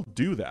could still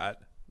do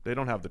that. They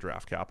don't have the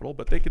draft capital,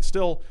 but they could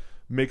still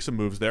make some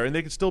moves there, and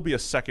they could still be a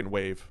second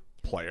wave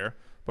player.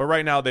 But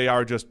right now they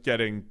are just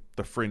getting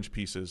the fringe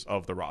pieces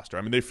of the roster.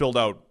 I mean, they filled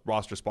out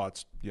roster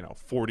spots,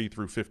 40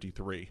 through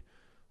 53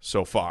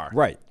 so far,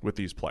 right, with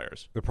these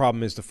players. The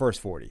problem is the first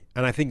 40.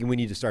 And I think we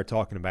need to start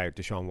talking about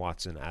Deshaun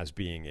Watson as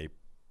being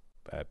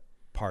a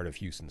part of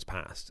Houston's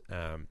past.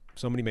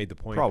 Somebody made the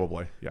point.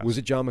 Probably, yes. Was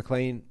it John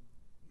McClain?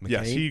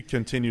 Yes, he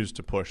continues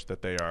to push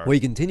that they are. Well, he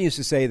continues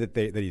to say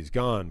that he's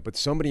gone, but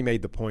somebody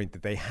made the point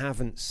that they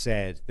haven't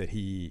said that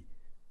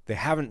they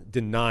haven't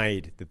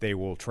denied that they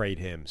will trade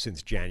him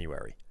since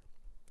January.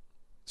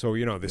 So,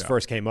 this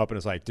first came up and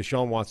it's like,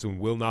 Deshaun Watson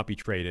will not be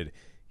traded.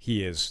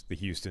 He is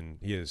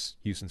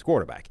Houston's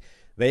quarterback.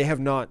 They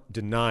have not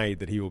denied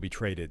that he will be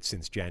traded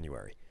since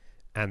January.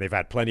 And they've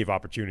had plenty of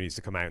opportunities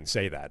to come out and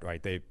say that,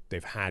 right?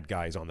 They've had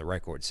guys on the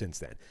record since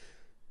then.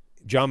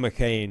 John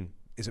McCain,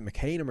 is it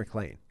McCain or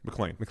McClain?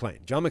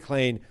 McClain. John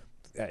McClain,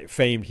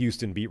 famed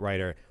Houston beat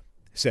writer,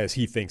 says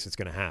he thinks it's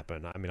going to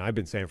happen. I mean, I've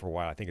been saying for a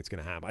while I think it's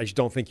going to happen. I just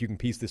don't think you can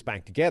piece this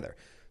back together.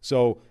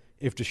 So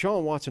if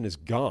Deshaun Watson is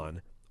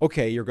gone,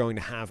 okay, you're going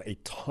to have a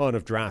ton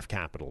of draft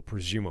capital,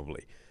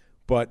 presumably.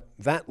 But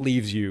that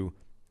leaves you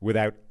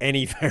without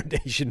any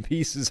foundation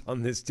pieces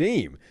on this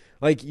team.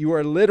 Like, you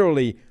are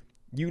literally,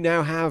 you've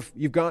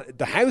got,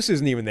 the house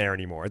isn't even there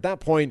anymore. At that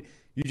point,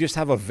 you just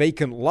have a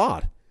vacant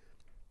lot.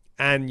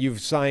 And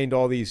you've signed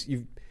all these,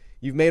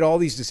 you've made all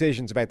these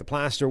decisions about the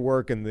plaster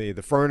work and the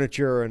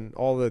furniture and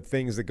all the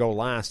things that go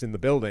last in the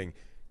building.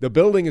 The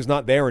building is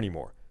not there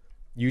anymore.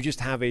 You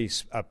just have a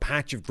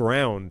patch of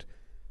ground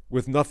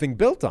with nothing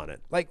built on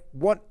it. Like,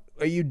 what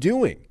are you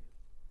doing?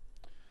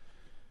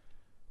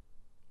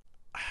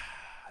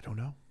 I don't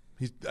know.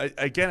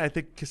 I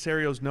think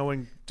Casario's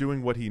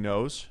doing what he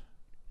knows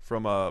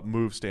from a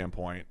move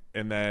standpoint.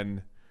 And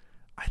then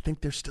I think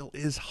there still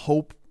is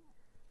hope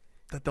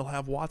that they'll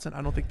have Watson.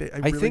 I don't think I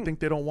really think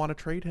they don't want to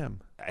trade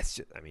him.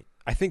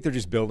 I think they're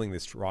just building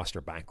this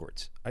roster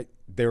backwards.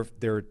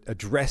 They're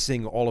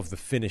addressing all of the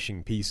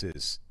finishing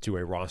pieces to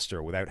a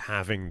roster without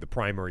having the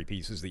primary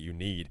pieces that you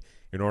need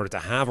in order to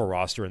have a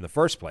roster in the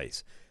first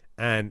place.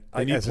 And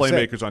they need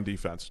playmakers on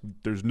defense.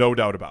 There's no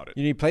doubt about it.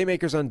 You need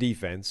playmakers on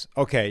defense.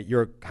 Okay,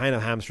 you're kind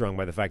of hamstrung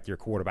by the fact that your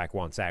quarterback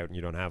wants out and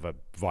you don't have a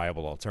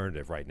viable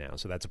alternative right now,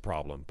 so that's a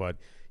problem. But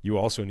you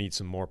also need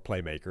some more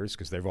playmakers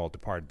because they've all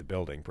departed the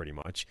building pretty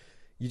much.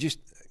 You just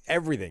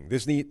everything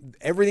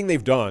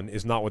they've done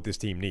is not what this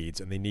team needs,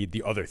 and they need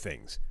the other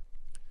things.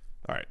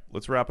 All right,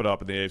 let's wrap it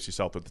up in the AFC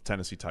South with the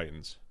Tennessee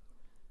Titans.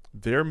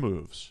 Their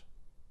moves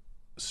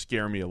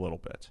scare me a little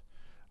bit.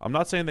 I'm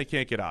not saying they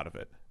can't get out of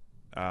it.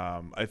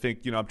 I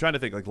think, I'm trying to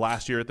think, like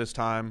last year at this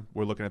time,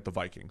 we're looking at the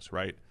Vikings,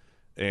 right?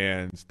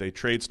 And they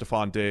trade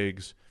Stephon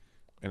Diggs,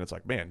 and it's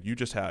like, man, you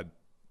just had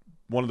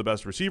one of the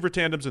best receiver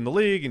tandems in the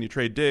league, and you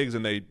trade Diggs,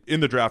 and they,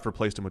 in the draft,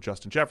 replaced him with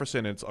Justin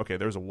Jefferson. And it's, okay,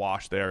 there's a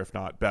wash there, if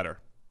not better,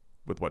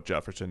 with what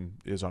Jefferson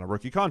is on a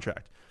rookie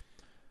contract.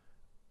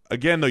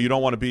 Again, though, you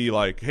don't want to be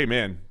like, hey,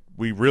 man,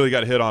 we really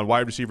got to hit on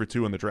wide receiver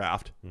 2 in the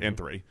draft, and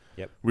 3.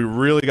 Yep. We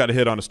really got to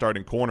hit on a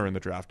starting corner in the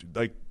draft.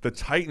 Like, the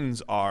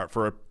Titans are,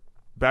 for a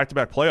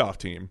back-to-back playoff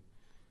team,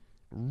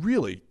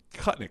 really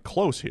cutting it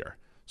close here.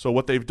 So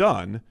what they've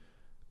done,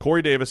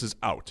 Corey Davis is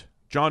out.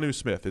 Jonnu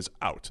Smith is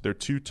out. They're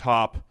 2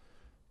 top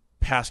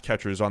pass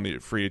catchers on the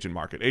free agent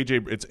market.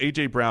 It's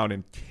A.J. Brown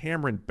and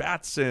Cameron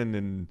Batson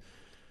and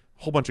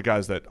a whole bunch of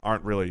guys that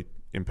aren't really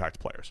impact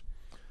players.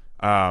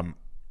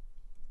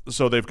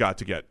 So they've got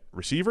to get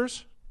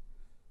receivers.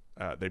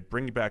 They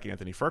bring back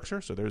Anthony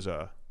Ferkser, so there's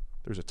a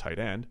tight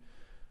end.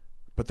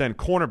 But then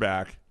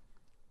cornerback,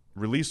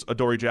 release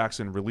Adoree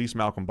Jackson, release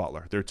Malcolm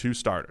Butler. They're 2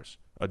 starters.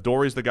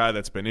 Adoree's the guy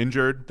that's been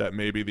injured, that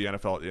maybe the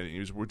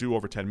NFL, we're due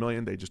over $10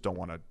 million. They just don't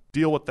want to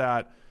deal with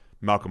that.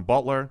 Malcolm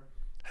Butler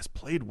has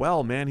played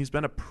well, man. He's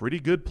been a pretty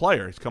good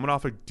player. He's coming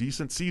off a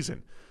decent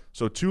season.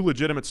 So 2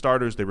 legitimate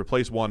starters. They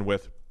replace one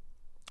with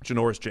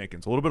Janoris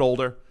Jenkins, a little bit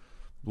older,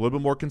 a little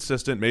bit more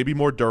consistent, maybe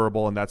more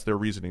durable, and that's their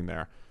reasoning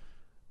there.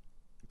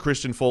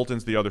 Christian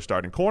Fulton's the other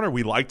starting corner.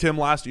 We liked him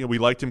last year. We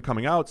liked him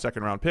coming out,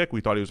 second-round pick.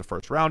 We thought he was a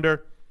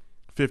first-rounder.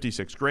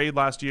 56th grade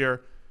last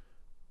year.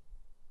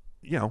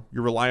 You're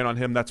relying on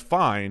him. That's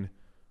fine.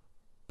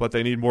 But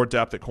they need more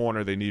depth at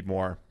corner. They need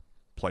more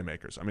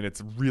playmakers. I mean,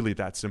 it's really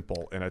that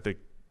simple. And I think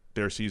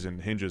their season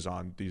hinges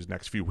on these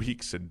next few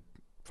weeks and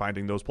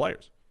finding those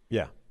players.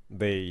 Yeah,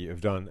 they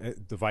have done.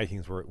 The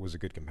Vikings was a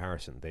good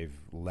comparison.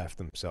 They've left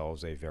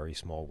themselves a very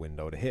small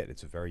window to hit.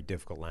 It's a very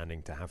difficult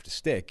landing to have to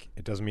stick.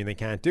 It doesn't mean they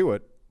can't do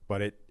it,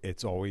 but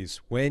it's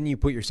always, when you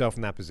put yourself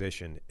in that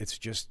position,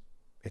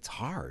 it's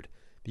hard.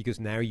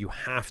 Because now you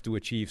have to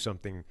achieve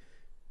something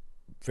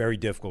very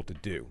difficult to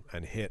do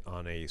and hit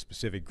on a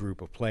specific group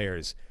of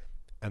players.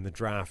 And the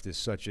draft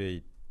is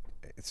the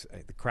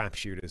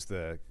crapshoot is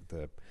the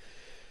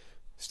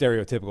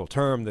stereotypical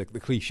term, the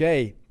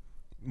cliche,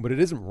 but it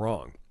isn't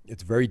wrong.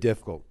 It's very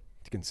difficult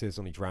to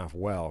consistently draft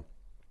well,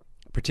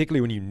 particularly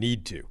when you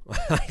need to.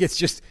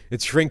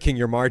 It's shrinking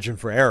your margin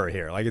for error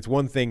here. Like, it's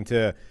one thing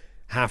to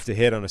have to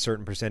hit on a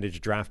certain percentage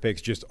of draft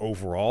picks just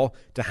overall.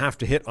 To have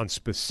to hit on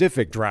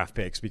specific draft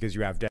picks because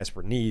you have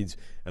desperate needs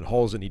and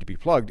holes that need to be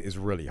plugged is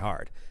really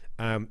hard.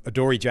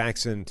 Adoree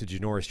Jackson to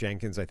Janoris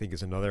Jenkins, I think,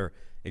 is another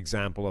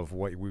example of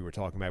what we were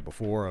talking about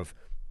before of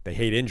they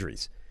hate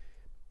injuries.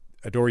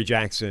 Adoree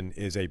Jackson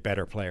is a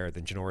better player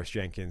than Janoris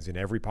Jenkins in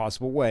every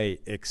possible way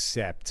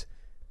except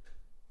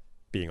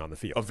being on the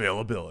field.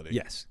 Availability.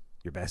 Yes.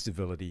 Your best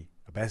ability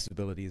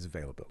is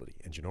availability.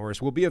 And Janoris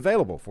will be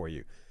available for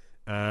you.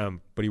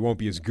 But he won't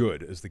be as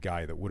good as the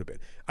guy that would have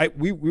been.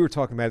 We were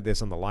talking about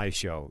this on the live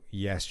show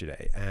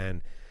yesterday,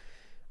 and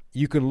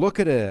you can look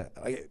at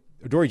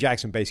Adoree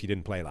Jackson basically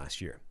didn't play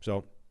last year.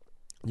 So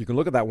you can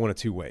look at that one of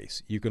 2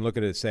 ways. You can look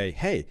at it and say,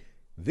 hey,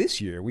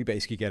 this year we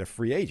basically get a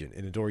free agent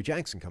in Adoree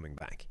Jackson coming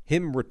back.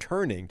 Him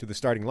returning to the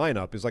starting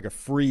lineup is like a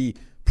free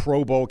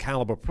Pro Bowl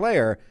caliber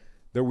player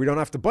that we don't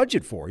have to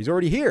budget for. He's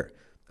already here,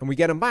 and we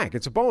get him back.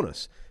 It's a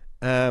bonus.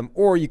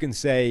 Or you can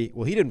say,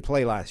 well, he didn't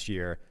play last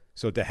year,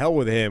 so to hell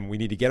with him. We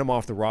need to get him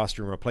off the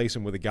roster and replace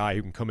him with a guy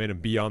who can come in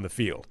and be on the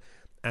field.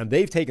 And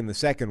they've taken the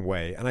second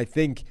way. And I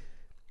think,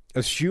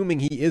 assuming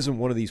he isn't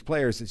one of these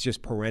players that's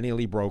just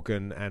perennially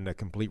broken and a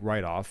complete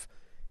write-off,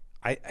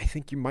 I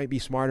think you might be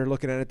smarter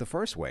looking at it the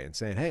first way and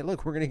saying, hey,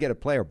 look, we're going to get a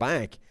player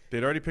back.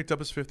 They'd already picked up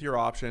his fifth-year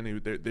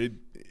option.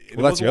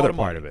 Well, that's the other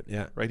part of it,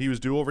 yeah. Right, he was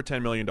due over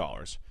 $10 million.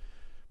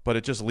 But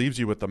it just leaves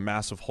you with a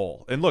massive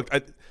hole. And look,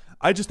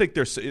 I just think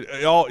there's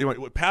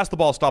pass the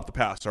ball, stop the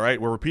pass, all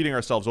right? We're repeating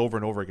ourselves over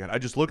and over again. I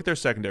just look at their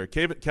secondary.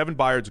 Kevin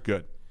Byard's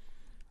good.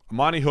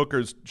 Amani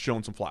Hooker's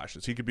shown some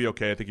flashes. He could be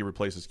okay. I think he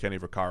replaces Kenny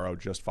Vaccaro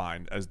just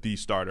fine as the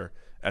starter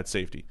at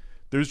safety.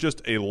 There's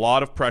just a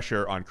lot of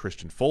pressure on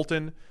Christian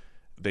Fulton.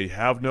 They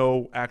have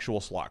no actual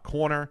slot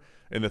corner.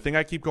 And the thing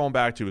I keep going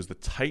back to is the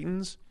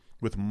Titans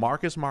with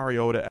Marcus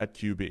Mariota at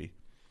QB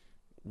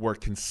were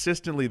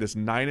consistently this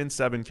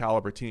 9-7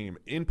 caliber team,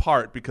 in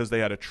part because they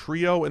had a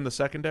trio in the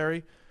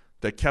secondary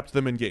that kept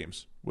them in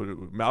games.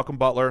 Malcolm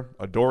Butler,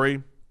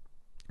 Adoree',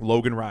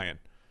 Logan Ryan.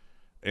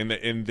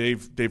 And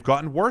they've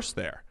gotten worse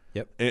there.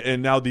 Yep.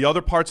 And now the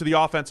other parts of the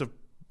offensive,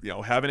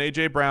 having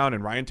A.J. Brown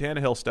and Ryan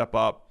Tannehill step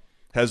up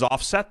has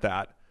offset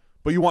that,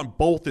 but you want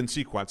both in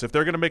sequence. If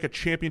they're going to make a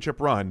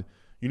championship run,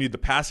 you need the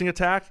passing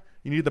attack,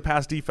 you need the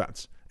pass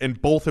defense, and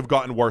both have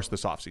gotten worse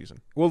this offseason.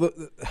 Well,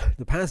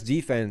 the pass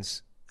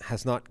defense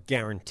has not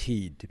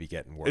guaranteed to be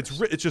getting worse.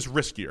 It's just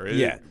riskier.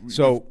 Yeah.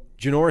 So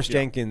Janoris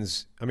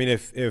Jenkins, I mean,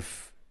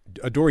 if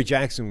Adoree'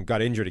 Jackson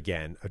got injured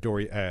again,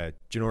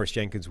 Janoris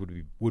Jenkins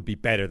would be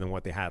better than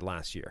what they had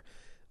last year.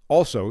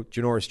 Also,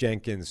 Janoris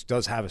Jenkins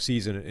does have a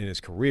season in his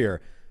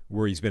career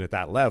where he's been at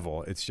that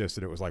level. It's just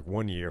that it was like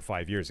 1 year,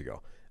 5 years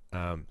ago.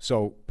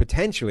 So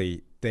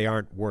potentially they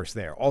aren't worse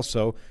there.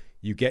 Also,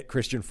 you get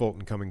Christian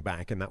Fulton coming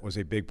back, and that was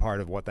a big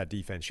part of what that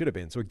defense should have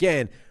been. So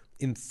again,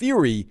 in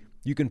theory,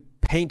 you can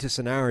paint a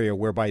scenario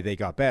whereby they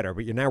got better,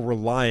 but you're now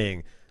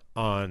relying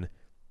on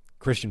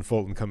Christian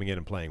Fulton coming in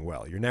and playing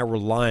well. You're now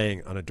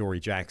relying on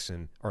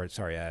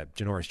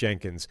Janoris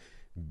Jenkins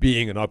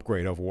being an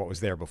upgrade over what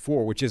was there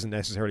before, which isn't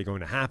necessarily going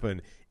to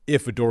happen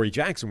if Adoree'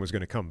 Jackson was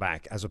going to come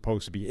back as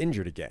opposed to be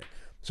injured again.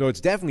 So it's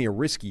definitely a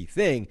risky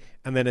thing.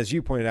 And then as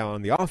you pointed out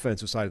on the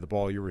offensive side of the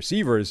ball, your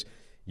receivers,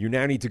 you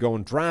now need to go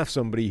and draft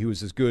somebody who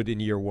is as good in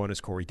year one as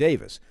Corey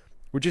Davis,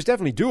 which is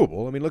definitely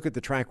doable. I mean, look at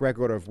the track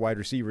record of wide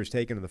receivers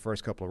taken in the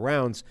first couple of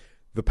rounds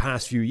the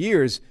past few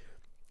years.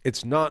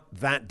 It's not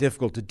that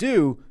difficult to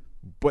do,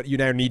 but you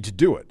now need to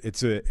do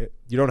it.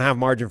 You don't have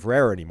margin for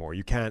error anymore.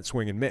 You can't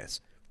swing and miss.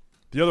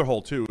 The other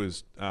hole, too,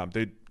 is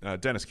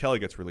Dennis Kelly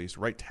gets released,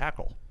 right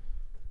tackle,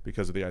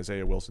 because of the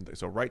Isaiah Wilson thing.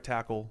 So right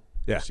tackle,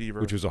 receiver.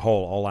 Which was a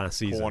hole all last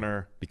season.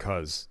 Corner.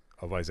 Because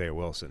of Isaiah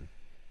Wilson.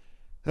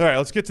 All right,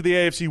 let's get to the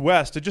AFC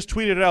West. I just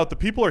tweeted it out. The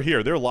people are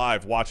here. They're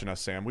live watching us,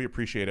 Sam. We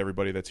appreciate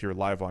everybody that's here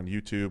live on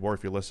YouTube, or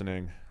if you're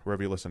listening,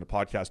 wherever you listen to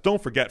podcasts.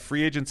 Don't forget,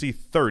 Free Agency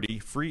 30,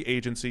 Free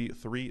Agency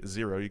 30.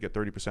 You get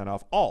 30%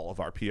 off all of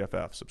our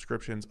PFF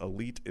subscriptions.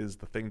 Elite is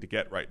the thing to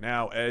get right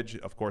now. Edge,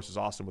 of course, is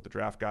awesome with the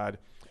draft guide.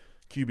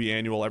 QB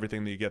Annual,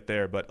 everything that you get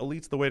there. But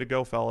Elite's the way to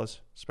go, fellas,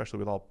 especially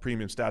with all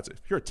premium stats.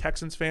 If you're a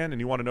Texans fan and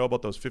you want to know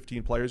about those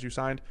 15 players you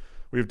signed,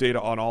 we have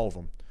data on all of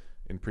them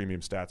in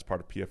premium stats,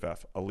 part of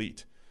PFF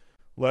Elite.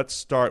 Let's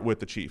start with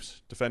the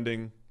Chiefs,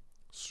 defending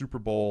Super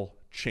Bowl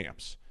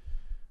champs.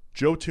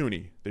 Joe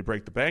Thuney, they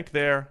break the bank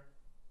there.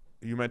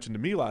 You mentioned to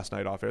me last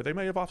night off air, they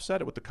may have offset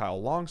it with the Kyle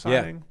Long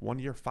signing. Yeah. 1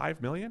 year, $5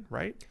 million,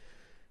 right?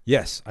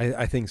 Yes,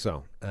 I think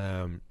so.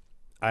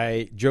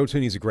 Joe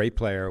Thuney's a great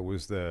player,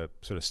 was the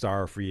sort of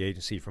star of free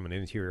agency from an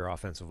interior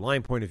offensive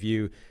line point of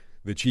view.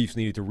 The Chiefs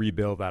needed to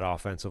rebuild that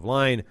offensive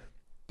line.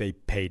 They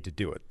paid to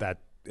do it. That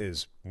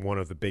is one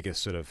of the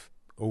biggest sort of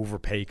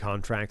overpay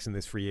contracts in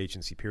this free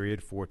agency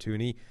period for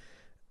Thuney.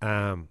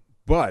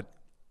 But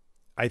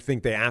I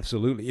think they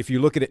absolutely, if you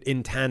look at it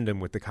in tandem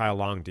with the Kyle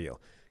Long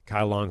deal,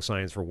 Kyle Long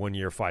signs for 1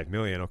 year, $5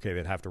 million. Okay,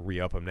 they'd have to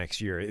re-up him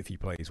next year if he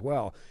plays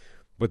well.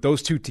 But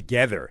those two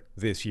together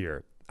this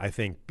year, I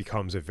think,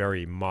 becomes a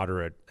very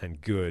moderate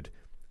and good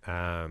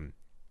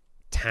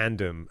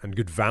tandem and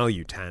good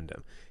value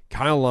tandem.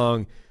 Kyle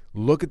Long,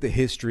 look at the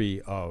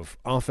history of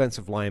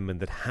offensive linemen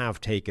that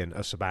have taken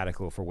a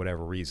sabbatical for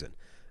whatever reason.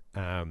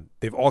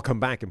 They've all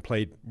come back and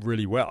played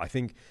really well. I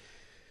think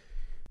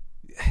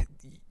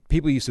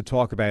people used to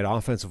talk about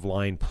offensive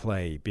line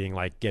play being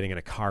like getting in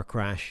a car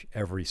crash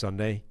every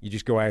Sunday. You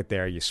just go out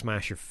there, you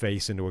smash your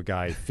face into a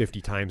guy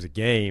 50 times a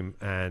game,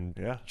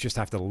 and just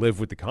have to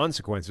live with the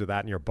consequences of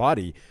that in your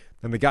body.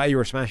 And the guy you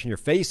were smashing your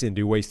face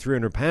into weighs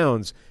 300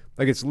 pounds.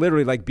 Like, it's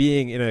literally like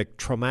being in a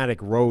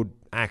traumatic road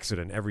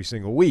accident every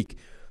single week.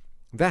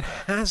 That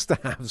has to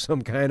have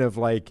some kind of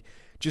like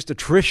just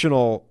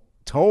attritional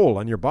toll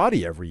on your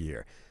body every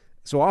year.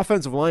 So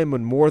offensive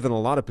linemen, more than a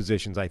lot of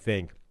positions, I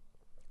think,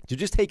 to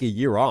just take a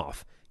year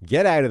off,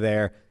 get out of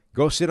there,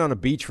 go sit on a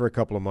beach for a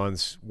couple of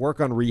months,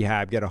 work on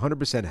rehab, get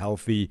 100%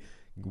 healthy,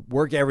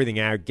 work everything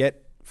out,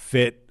 get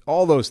fit,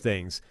 all those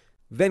things,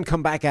 then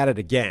come back at it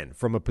again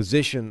from a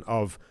position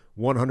of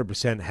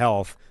 100%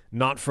 health,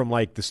 not from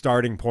like the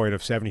starting point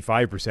of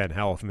 75%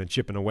 health and then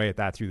chipping away at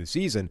that through the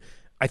season.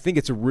 I think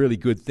it's a really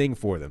good thing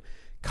for them.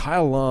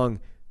 Kyle Long,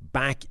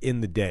 back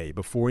in the day,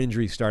 before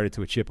injuries started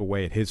to chip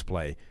away at his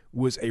play,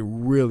 was a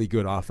really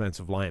good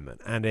offensive lineman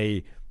and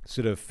a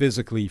sort of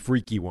physically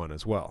freaky one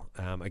as well.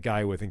 A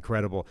guy with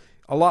a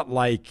lot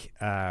like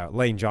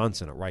Lane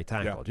Johnson at right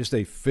tackle, just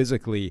a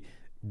physically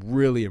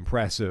really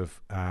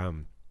impressive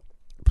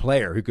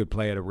player who could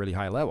play at a really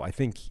high level. I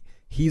think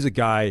he's a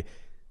guy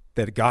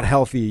that got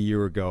healthy a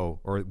year ago,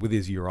 or with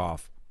his year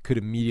off, could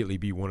immediately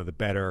be one of the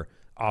better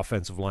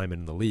offensive linemen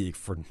in the league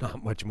for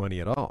not much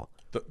money at all.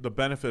 The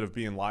benefit of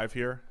being live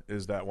here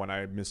is that when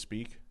I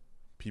misspeak,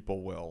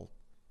 people will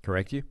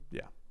correct you.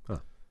 Yeah. Huh.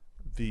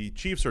 The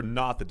Chiefs are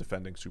not the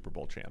defending Super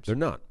Bowl champs. They're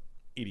not.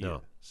 Idiot,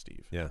 no.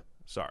 Steve. Yeah.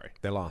 Sorry.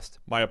 They lost.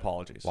 My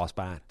apologies. Lost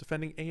bad.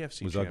 Defending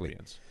AFC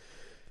champions.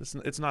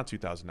 It's not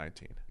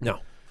 2019. No.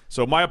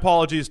 So my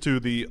apologies to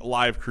the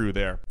live crew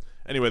there.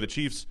 Anyway, the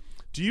Chiefs,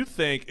 do you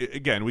think,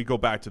 again, we go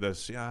back to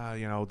this,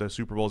 the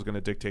Super Bowl is going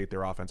to dictate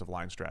their offensive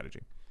line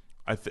strategy.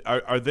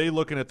 Are they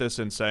looking at this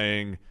and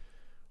saying,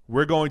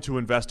 we're going to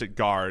invest at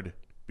guard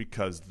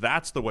because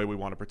that's the way we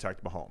want to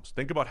protect Mahomes?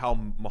 Think about how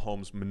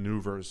Mahomes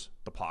maneuvers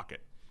the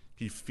pocket.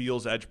 He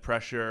feels edge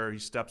pressure. He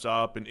steps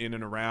up and in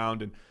and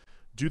around. And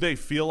do they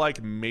feel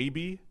like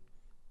maybe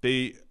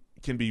they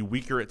can be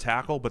weaker at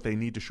tackle, but they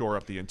need to shore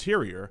up the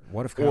interior?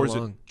 What if or is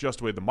it just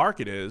the way the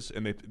market is,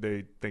 and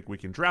they think we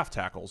can draft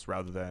tackles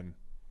rather than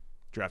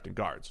drafting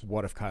guards?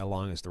 What if Kyle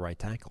Long is the right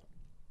tackle?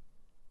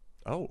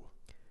 Oh.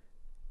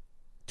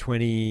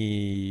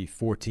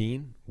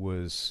 2014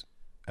 was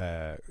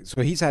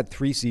so he's had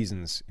 3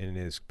 seasons in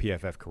his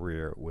PFF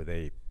career with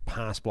a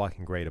pass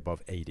blocking grade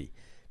above 80.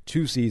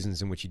 2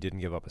 seasons in which he didn't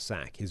give up a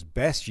sack. His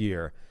best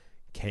year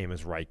came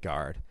as right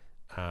guard.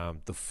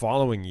 The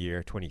following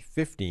year,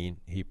 2015,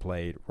 he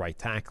played right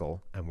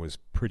tackle and was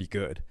pretty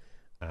good.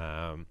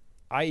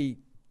 I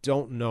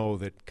don't know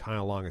that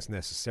Kyle Long is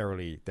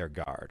necessarily their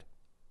guard.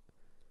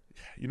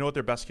 You know what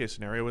their best case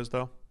scenario is,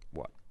 though?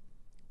 What?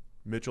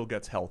 Mitchell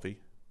gets healthy,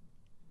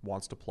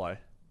 wants to play.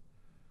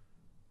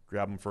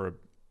 Grab him for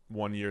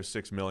 1 year,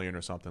 $6 million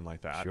or something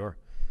like that. Sure.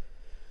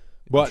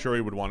 I'm sure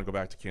he would want to go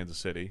back to Kansas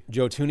City.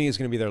 Joe Tooney is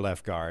going to be their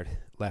left guard.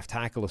 Left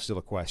tackle is still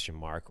a question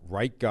mark.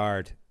 Right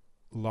guard,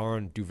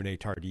 Laurent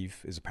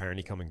Duvernay-Tardif is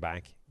apparently coming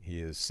back.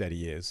 He has said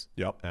he is.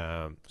 Yep.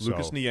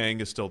 Lucas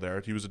Niang is still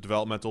there. He was a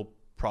developmental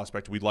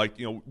prospect. We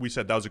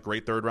said that was a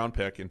great third-round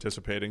pick,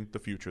 anticipating the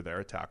future there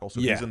at tackle.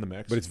 So he's in the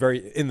mix. But it's very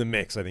in the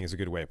mix, I think is a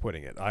good way of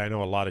putting it. I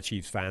know a lot of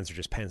Chiefs fans are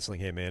just penciling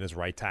him in as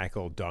right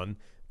tackle, done.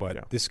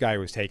 But this guy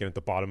was taken at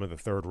the bottom of the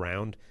 3rd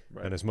round.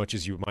 Right. And as much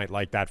as you might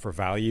like that for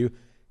value,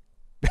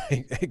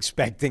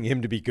 expecting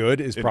him to be good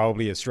is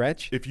probably a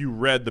stretch. If you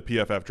read the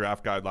PFF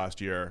draft guide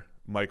last year,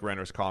 Mike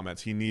Renner's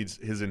comments, he needs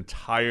his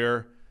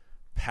entire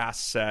pass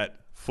set,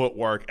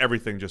 footwork,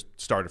 everything just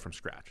started from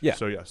scratch. Yeah.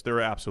 So, yes, there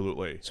are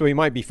absolutely So he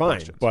might be fine,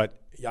 questions. But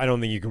I don't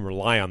think you can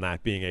rely on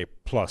that being a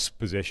plus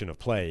position of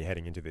play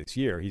heading into this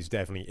year. He's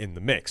definitely in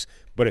the mix.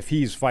 But if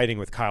he's fighting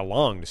with Kyle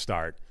Long to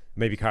start,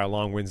 maybe Kyle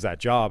Long wins that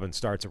job and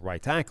starts at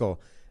right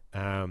tackle.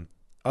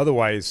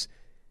 Otherwise,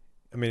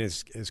 I mean,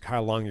 is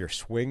Kyle Long your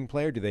swing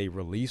player? Do they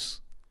release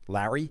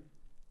Larry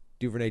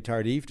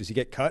Duvernay-Tardif? Does he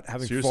get cut?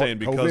 So you're saying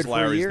because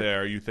Larry's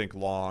there, you think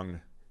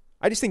Long?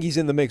 I just think he's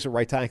in the mix at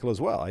right tackle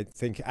as well. I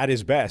think at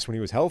his best, when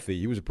he was healthy,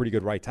 he was a pretty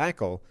good right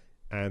tackle,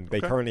 and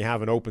they currently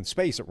have an open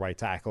space at right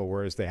tackle,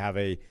 whereas they have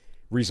a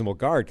reasonable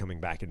guard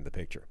coming back into the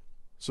picture.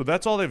 So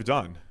that's all they've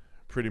done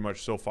pretty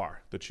much so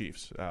far, the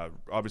Chiefs.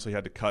 Obviously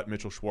had to cut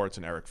Mitchell Schwartz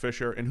and Eric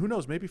Fisher, and who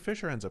knows, maybe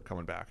Fisher ends up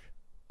coming back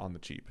on the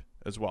cheap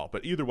as well.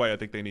 But either way, I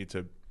think they need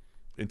to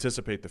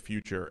anticipate the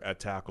future at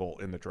tackle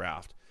in the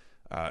draft.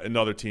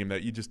 Another team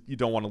that you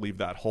don't want to leave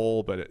that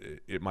hole, but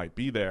it might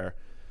be there.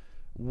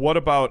 What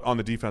about on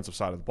the defensive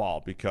side of the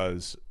ball?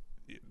 Because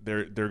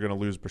they're going to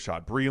lose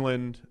Bashaud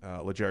Breeland.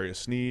 L'Jarius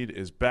Sneed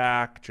is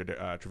back.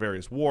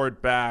 Travarius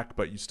Ward back,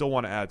 but you still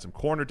want to add some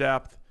corner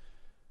depth,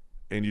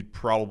 and you'd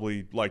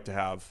probably like to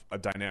have a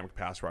dynamic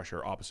pass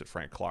rusher opposite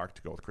Frank Clark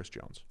to go with Chris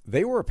Jones.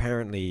 They were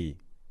apparently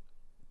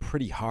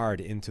pretty hard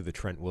into the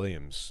Trent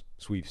Williams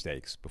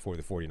sweepstakes before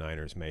the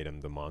 49ers made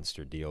him the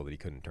monster deal that he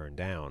couldn't turn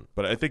down.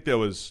 But I think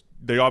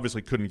they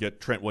obviously couldn't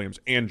get Trent Williams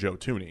and Joe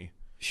Tooney.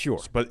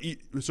 Sure. But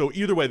so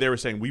either way, they were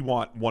saying we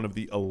want one of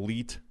the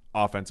elite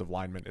offensive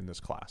linemen in this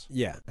class.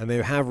 Yeah, and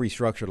they have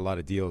restructured a lot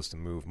of deals to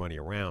move money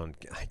around.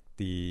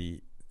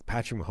 The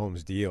Patrick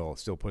Mahomes deal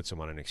still puts him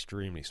on an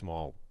extremely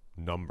small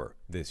number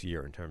this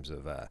year in terms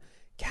of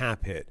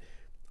cap hit.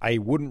 I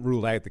wouldn't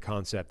rule out the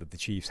concept that the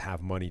Chiefs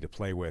have money to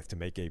play with to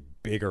make a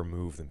bigger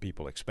move than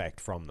people expect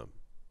from them.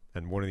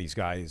 And one of these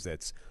guys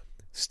that's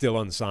still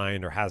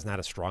unsigned or hasn't had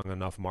a strong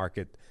enough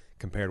market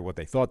compared to what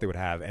they thought they would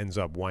have ends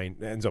up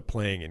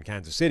playing in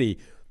Kansas City,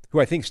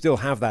 who I think still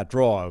have that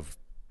draw of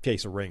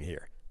chase a ring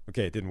here.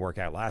 Okay, it didn't work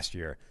out last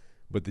year,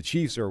 but the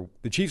Chiefs and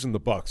the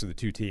Bucs are the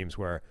two teams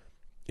where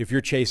if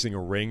you're chasing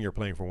a ring, you're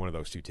playing for one of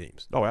those two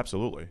teams. Oh,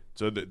 absolutely.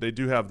 So they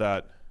do have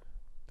that.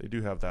 They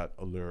do have that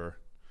allure.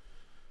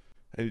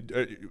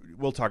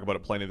 We'll talk about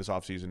it plenty this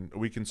offseason. Are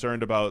we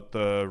concerned about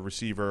the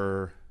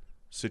receiver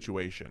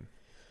situation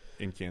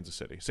in Kansas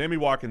City? Sammy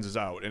Watkins is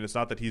out, and it's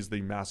not that he's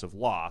the massive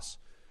loss.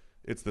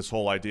 It's this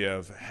whole idea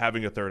of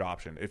having a third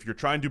option. If you're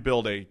trying to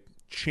build a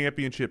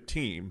championship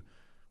team,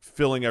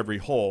 filling every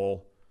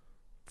hole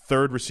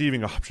third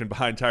receiving option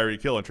behind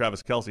Tyreek Hill and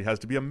Travis Kelce has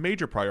to be a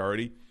major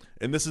priority.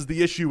 And this is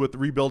the issue with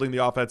rebuilding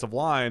the offensive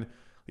line.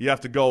 You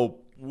have to go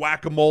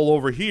whack-a-mole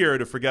over here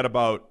to forget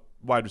about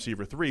wide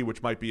receiver 3,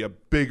 which might be a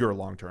bigger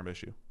long-term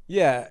issue.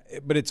 Yeah,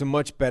 but it's a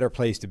much better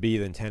place to be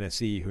than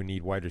Tennessee, who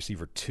need wide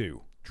receiver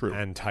 2 True.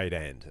 and tight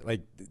end.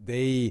 Like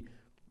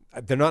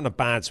they're not in a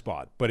bad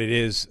spot, but it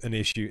is an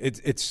issue.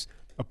 It's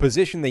a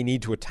position they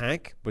need to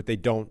attack, but they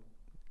don't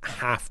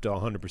have to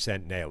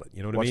 100% nail it.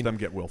 You know what I mean? Watch them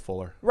get Will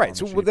Fuller. Right.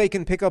 So they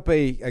can pick up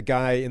a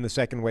guy in the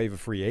second wave of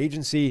free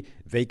agency.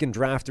 They can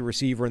draft a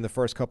receiver in the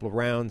first couple of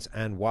rounds.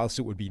 And whilst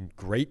it would be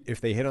great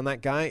if they hit on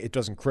that guy, it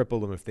doesn't cripple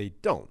them if they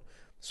don't.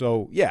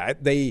 So, yeah,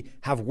 they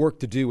have work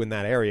to do in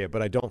that area,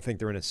 but I don't think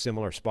they're in a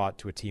similar spot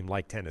to a team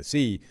like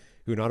Tennessee,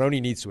 who not only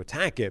needs to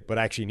attack it, but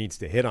actually needs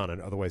to hit on it.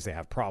 Otherwise, they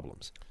have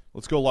problems.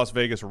 Let's go Las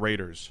Vegas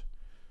Raiders.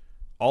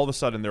 All of a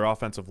sudden, their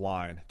offensive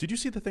line. Did you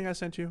see the thing I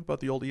sent you about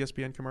the old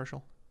ESPN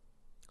commercial?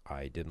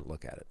 I didn't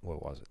look at it.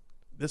 What was it?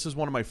 This is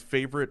one of my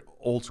favorite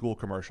old school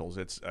commercials.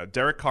 It's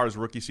Derek Carr's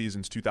rookie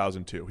season's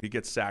 2002. He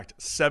gets sacked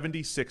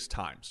 76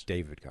 times.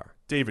 David Carr.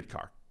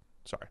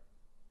 Sorry.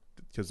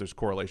 Because there's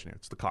correlation here.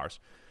 It's the Carrs.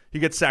 He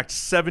gets sacked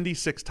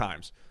 76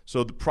 times.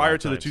 So prior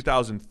to the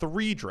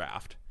 2003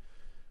 draft,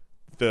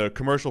 the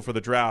commercial for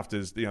the draft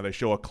is, they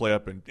show a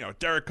clip and,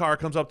 Derek Carr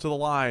comes up to the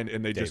line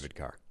and they David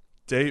Carr.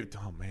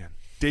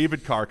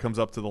 David Carr comes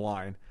up to the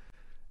line.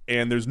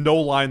 And there's no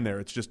line there.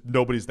 It's just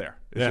nobody's there.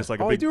 It's just like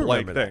a big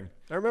blank thing.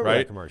 I remember right?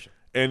 that commercial.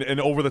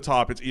 And over the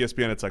top, it's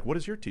ESPN. It's like, what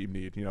does your team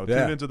need?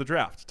 Tune into the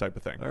draft type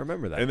of thing. I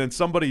remember that. And then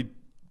somebody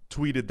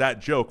tweeted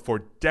that joke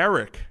for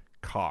Derek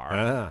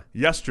Carr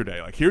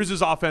yesterday. Like, here's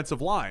his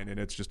offensive line. And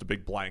it's just a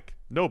big blank.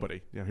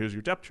 Nobody. Here's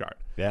your depth chart.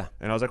 Yeah.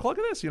 And I was like, look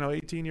at this.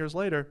 18 years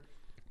later,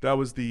 that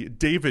was the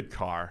David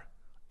Carr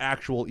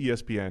actual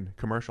ESPN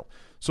commercial.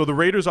 So the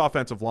Raiders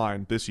offensive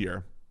line this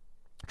year,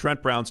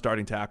 Trent Brown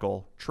starting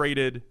tackle,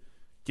 traded.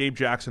 Gabe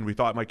Jackson, we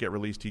thought might get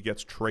released. He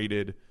gets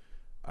traded.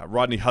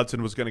 Rodney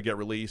Hudson was going to get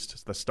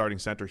released, the starting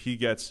center. He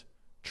gets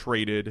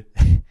traded.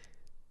 And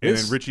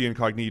then Richie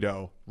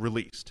Incognito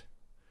released.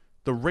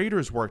 The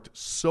Raiders worked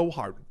so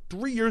hard.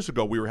 3 years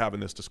ago, we were having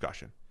this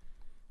discussion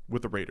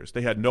with the Raiders.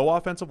 They had no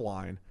offensive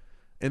line,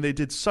 and they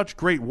did such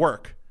great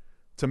work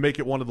to make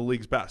it one of the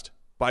league's best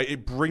by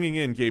bringing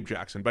in Gabe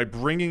Jackson, by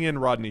bringing in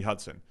Rodney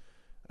Hudson,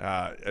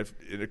 and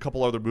a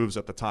couple other moves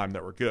at the time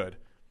that were good.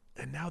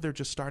 And now they're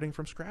just starting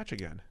from scratch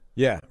again.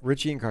 Yeah,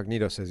 Richie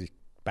Incognito says he's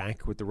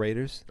back with the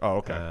Raiders. Oh,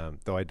 okay.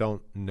 Though I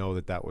don't know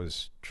that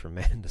was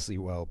tremendously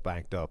well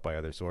backed up by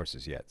other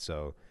sources yet.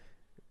 So,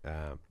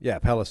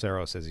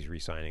 Pelissero says he's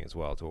re-signing as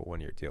well to a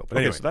one-year deal. But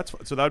anyway,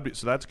 so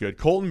that's good.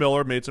 Colton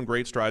Miller made some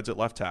great strides at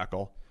left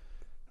tackle.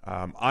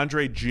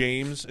 Andre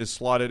James is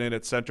slotted in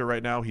at center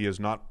right now. He has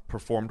not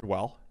performed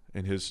well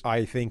in his.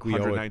 I think we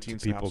owe it to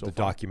people to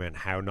document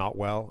how not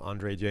well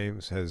Andre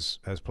James has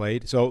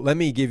played. So let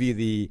me give you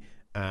the.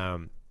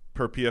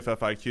 Per PFF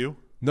IQ?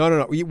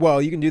 No.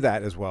 Well, you can do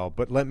that as well,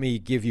 but let me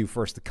give you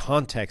first the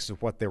context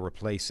of what they're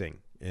replacing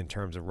in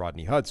terms of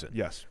Rodney Hudson.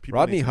 Yes.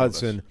 Rodney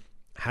Hudson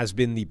has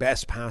been the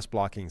best pass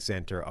blocking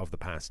center of the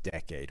past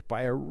decade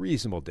by a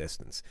reasonable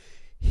distance.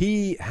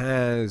 He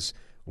has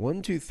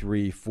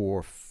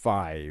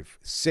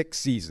 6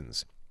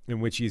 seasons in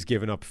which he's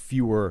given up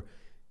fewer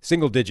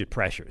single-digit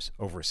pressures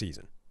over a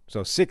season.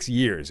 So 6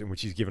 years in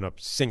which he's given up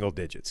single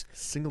digits.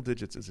 Single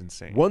digits is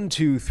insane.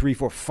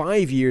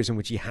 5 years in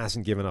which he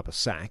hasn't given up a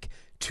sack.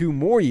 3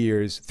 more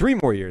years,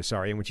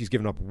 in which he's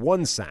given up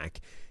 1 sack.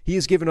 He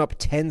has given up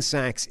 10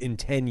 sacks in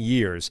 10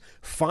 years,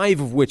 5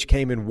 of which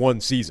came in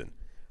 1 season,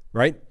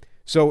 right?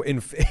 So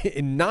in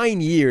 9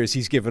 years,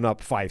 he's given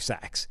up 5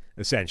 sacks,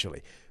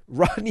 essentially.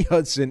 Rodney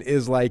Hudson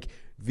is like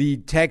the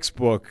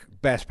textbook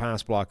best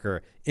pass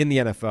blocker in the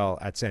NFL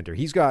at center.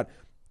 He's got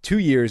 2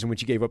 years in which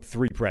he gave up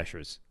 3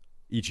 pressures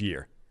each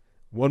year.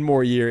 1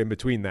 more year in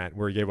between that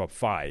where he gave up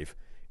 5.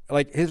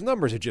 Like, his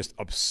numbers are just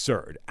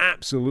absurd,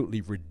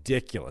 absolutely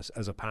ridiculous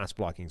as a pass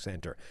blocking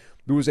center.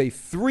 There was a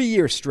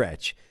 3-year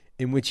stretch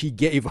in which he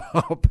gave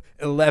up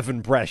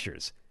 11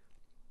 pressures.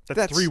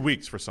 That's 3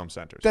 weeks for some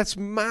centers. That's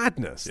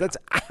madness. Yeah. That's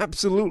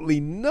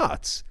absolutely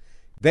nuts.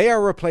 They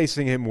are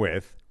replacing him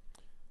with.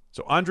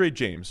 So Andre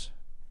James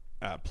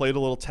played a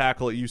little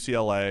tackle at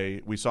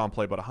UCLA. We saw him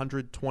play about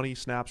 120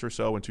 snaps or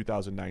so in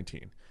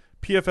 2019.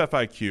 PFF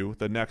IQ,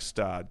 the next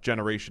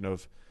generation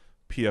of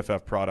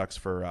PFF products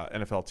for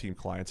NFL team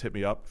clients. Hit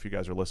me up if you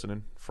guys are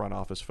listening, front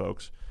office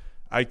folks.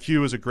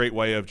 IQ is a great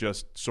way of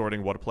just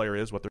sorting what a player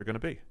is, what they're going to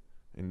be,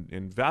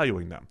 and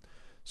valuing them.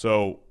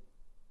 So,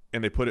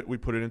 and we put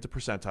it into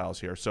percentiles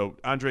here. So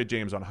Andre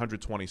James on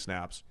 120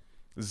 snaps,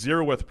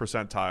 0th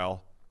percentile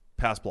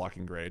pass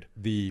blocking grade.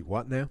 The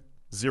what now?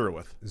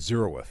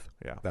 0th.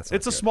 Yeah,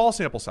 it's a small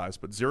sample size,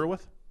 but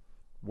 0th,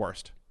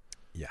 worst.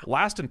 Yeah.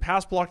 Last in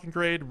pass blocking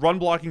grade, run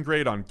blocking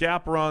grade on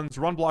gap runs,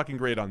 run blocking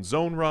grade on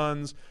zone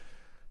runs.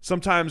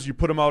 Sometimes you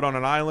put him out on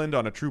an island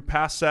on a true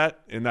pass set,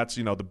 and that's,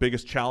 the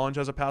biggest challenge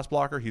as a pass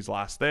blocker. He's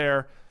last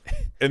there.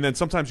 And then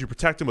sometimes you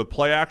protect him with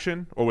play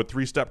action or with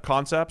 3-step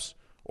concepts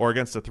or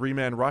against a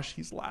 3-man rush.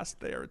 He's last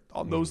there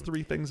on those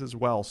 3 things as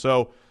well.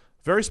 So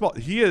Very small.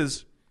 He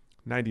is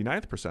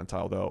 99th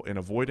percentile, though, in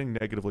avoiding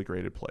negatively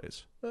graded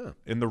plays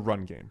in the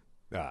run game.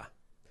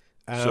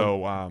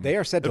 So they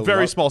are said to a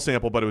very small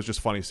sample, but it was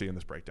just funny seeing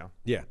this breakdown.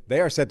 Yeah,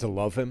 they are said to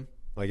love him.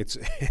 Like it's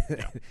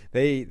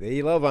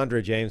they love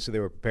Andre James, so they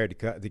were prepared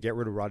to get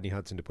rid of Rodney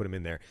Hudson to put him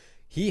in there.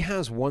 He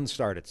has one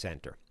start at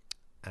center,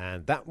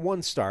 and that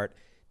one start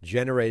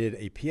generated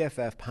a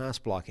PFF pass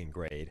blocking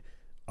grade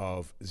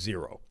of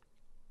 0.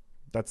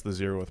 That's the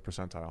 0th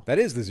percentile. That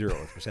is the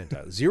 0th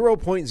percentile.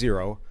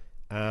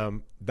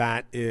 0.0.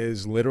 That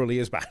is literally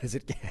as bad as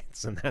it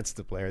gets, and that's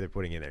the player they're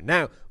putting in there.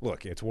 Now,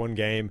 look, it's one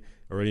game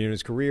early in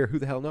his career. Who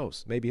the hell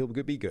knows? Maybe he'll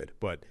be good,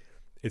 but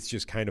it's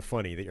just kind of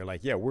funny that you're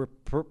like, yeah, we're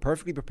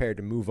perfectly prepared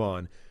to move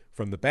on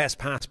from the best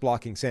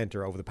pass-blocking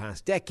center over the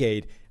past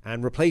decade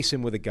and replace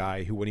him with a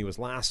guy who, when he was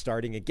last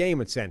starting a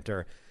game at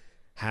center,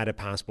 had a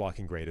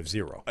pass-blocking grade of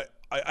 0.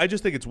 I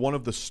just think it's one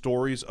of the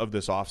stories of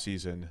this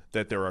offseason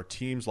that there are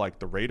teams like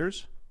the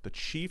Raiders, the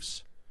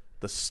Chiefs,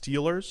 the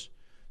Steelers,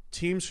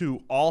 teams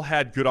who all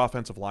had good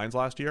offensive lines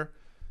last year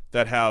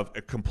that have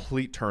a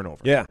complete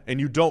turnover. Yeah. And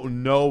you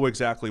don't know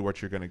exactly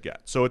what you're going to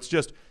get. So it's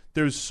just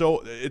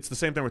it's the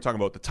same thing we're talking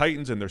about. The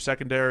Titans and their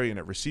secondary and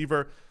at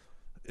receiver.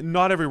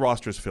 Not every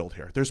roster is filled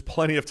here. There's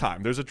plenty of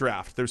time. There's a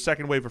draft. There's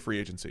second wave of free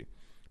agency.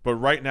 But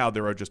right now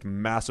there are just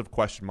massive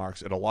question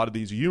marks at a lot of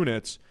these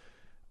units,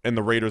 and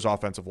the Raiders'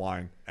 offensive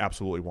line,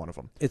 absolutely one of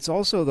them. It's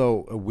also,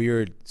 though, a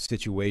weird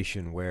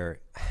situation where,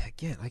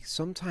 again, like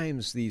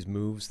sometimes these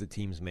moves that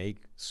teams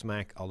make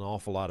smack an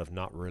awful lot of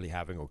not really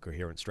having a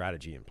coherent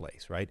strategy in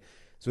place, right?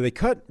 So they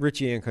cut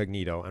Richie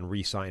Incognito and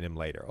re-sign him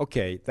later.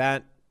 Okay,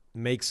 that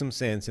makes some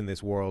sense in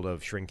this world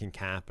of shrinking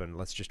cap, and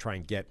let's just try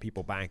and get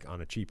people back on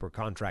a cheaper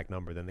contract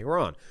number than they were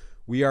on.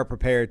 We are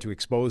prepared to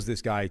expose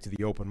this guy to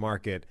the open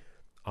market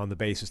on the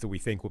basis that we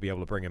think we'll be able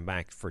to bring him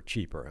back for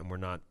cheaper, and we're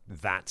not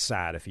that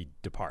sad if he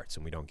departs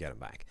and we don't get him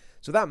back.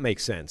 So that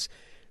makes sense.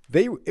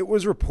 It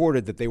was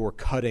reported that they were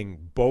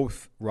cutting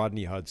both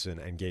Rodney Hudson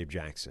and Gabe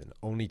Jackson,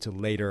 only to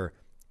later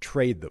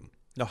trade them.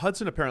 Now,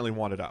 Hudson apparently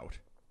wanted out.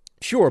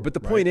 Sure, but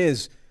the point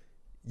is,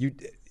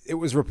 it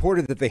was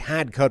reported that they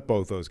had cut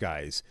both those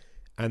guys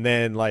and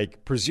then,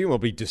 like,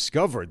 presumably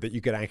discovered that you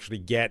could actually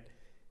get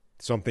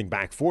something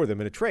back for them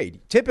in a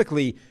trade.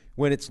 Typically,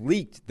 when it's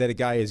leaked that a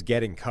guy is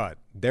getting cut,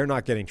 they're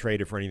not getting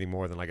traded for anything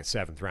more than like a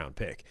 7th-round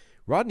pick.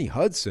 Rodney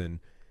Hudson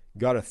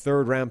got a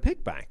 3rd-round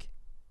pick back,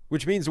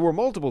 which means there were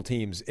multiple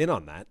teams in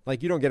on that.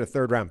 Like, you don't get a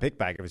 3rd-round pick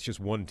back if it's just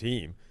one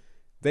team.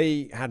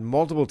 They had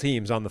multiple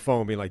teams on the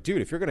phone being like,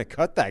 dude, if you're going to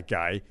cut that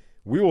guy,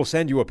 we will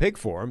send you a pick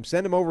for him.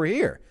 Send him over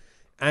here.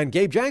 And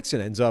Gabe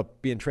Jackson ends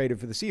up being traded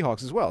for the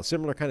Seahawks as well.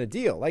 Similar kind of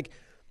deal. Like,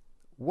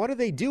 what are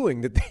they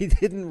doing that they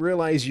didn't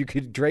realize you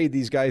could trade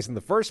these guys in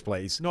the first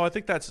place? No, I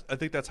think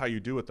that's how you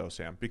do it, though,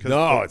 Sam. Because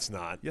it's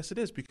not. Yes, it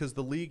is, because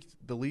the league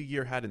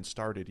year hadn't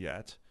started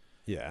yet.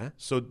 Yeah.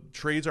 So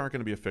trades aren't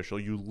going to be official.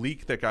 You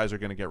leak that guys are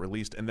going to get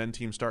released, and then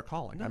teams start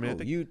calling. No, I mean,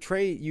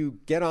 you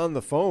get on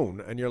the phone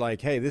and you're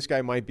like, hey, this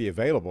guy might be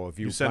available. If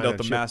you send out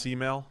the mass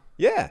email.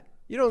 Yeah.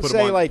 You don't put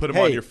say put him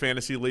on your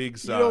fantasy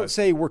leagues. You don't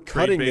say we're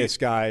cutting this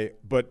guy,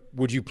 but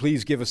would you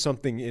please give us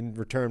something in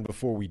return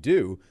before we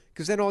do?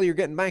 Because then all you're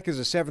getting back is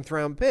a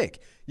 7th-round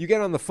pick. You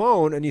get on the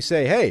phone and you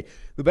say, hey,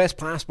 the best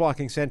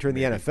pass-blocking center in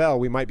the NFL,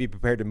 we might be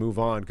prepared to move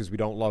on because we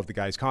don't love the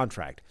guy's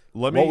contract.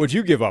 What would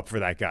you give up for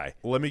that guy?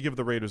 Let me give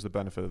the Raiders the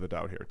benefit of the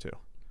doubt here, too.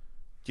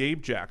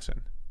 Gabe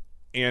Jackson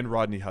and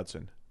Rodney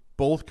Hudson,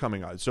 both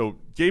coming on. So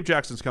Gabe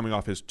Jackson's coming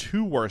off his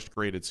 2 worst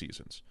graded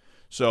seasons.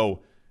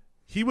 So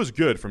he was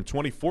good from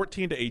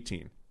 2014 to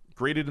 18,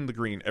 graded in the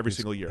green every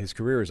single year. His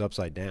career is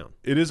upside down.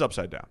 It is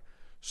upside down.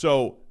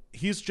 So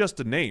he's just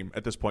a name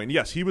at this point. And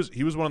yes, he was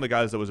one of the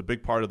guys that was a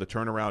big part of the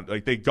turnaround.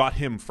 Like, they got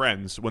him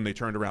friends when they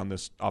turned around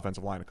this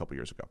offensive line a couple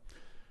years ago.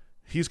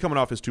 He's coming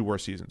off his 2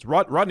 worst seasons.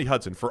 Rodney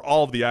Hudson, for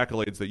all of the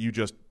accolades that you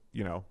just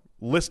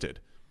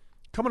listed,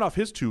 coming off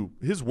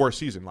his worst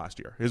season last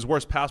year, his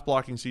worst pass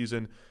blocking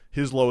season,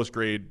 his lowest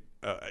grade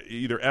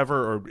either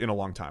ever or in a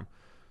long time.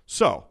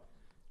 So,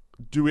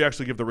 do we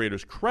actually give the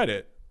Raiders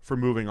credit for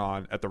moving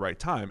on at the right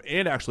time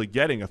and actually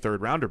getting a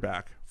 3rd-rounder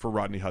back for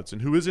Rodney Hudson,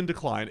 who is in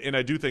decline? And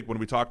I do think when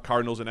we talk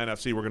Cardinals and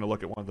NFC, we're going to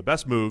look at one of the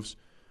best moves,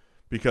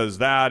 because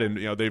that,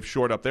 and they've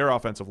shored up their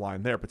offensive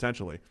line there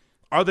potentially.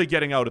 Are they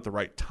getting out at the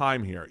right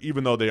time here,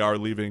 even though they are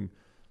leaving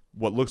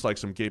what looks like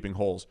some gaping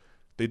holes?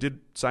 They did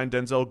sign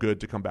Denzel Good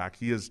to come back.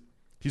 He's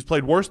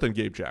played worse than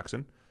Gabe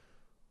Jackson,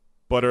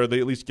 but are they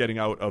at least getting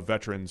out of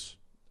veterans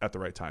at the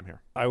right time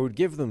here? I would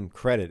give them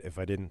credit if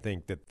I didn't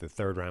think that the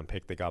 3rd-round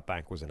pick they got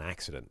back was an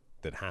accident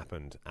that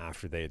happened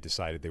after they had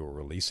decided they were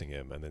releasing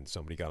him, and then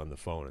somebody got on the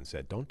phone and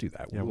said, don't do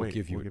that. We'll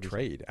give you a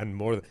trade. And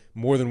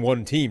more than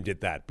one team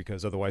did that,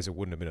 because otherwise it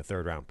wouldn't have been a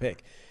 3rd-round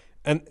pick.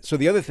 And so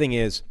the other thing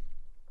is,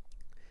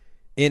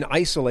 in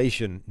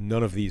isolation,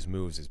 none of these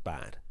moves is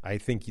bad. I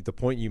think the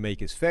point you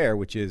make is fair,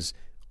 which is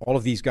all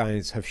of these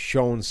guys have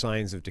shown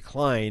signs of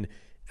decline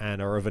and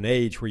are of an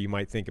age where you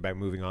might think about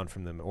moving on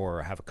from them,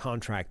 or have a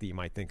contract that you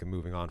might think of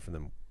moving on from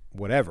them,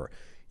 whatever.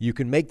 You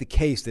can make the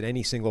case that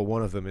any single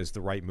one of them is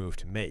the right move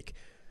to make,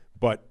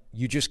 but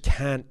you just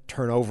can't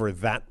turn over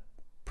that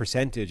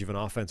percentage of an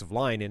offensive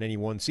line in any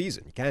one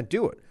season. You can't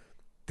do it.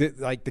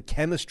 The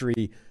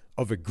chemistry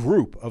of a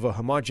group, of a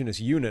homogenous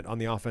unit on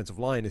the offensive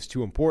line is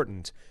too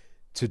important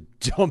to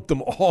dump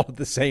them all at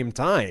the same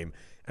time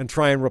and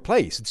try and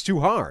replace. It's too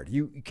hard.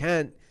 You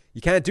can't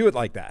do it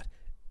like that.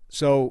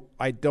 So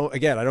I don't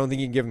think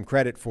you can give them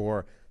credit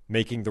for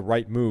making the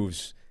right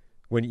moves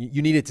when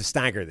you needed to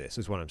stagger this,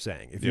 is what I'm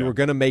saying. If you were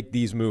going to make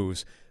these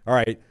moves, all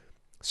right,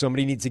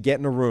 somebody needs to get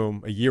in a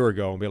room a year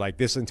ago and be like,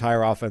 this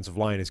entire offensive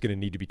line is going to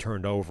need to be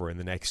turned over in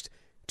the next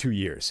 2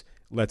 years.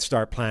 Let's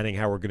start planning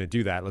how we're going to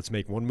do that. Let's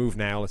make one move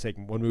now. Let's take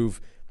one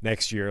move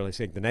next year. Let's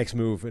take the next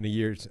move in a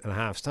year and a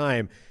half's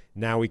time.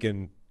 Now we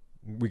can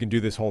do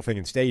this whole thing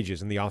in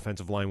stages, and the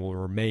offensive line will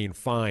remain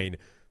fine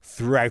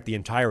throughout the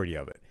entirety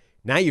of it.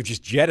 Now you've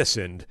just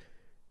jettisoned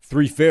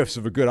 3/5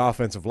 of a good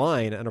offensive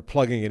line and are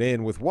plugging it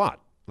in with what?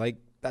 Like,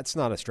 that's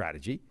not a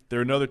strategy.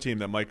 They're another team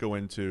that might go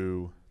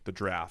into the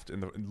draft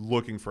and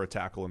looking for a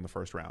tackle in the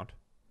first round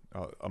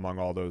among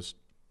all those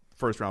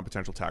first-round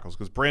potential tackles,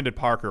 because Brandon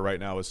Parker right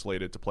now is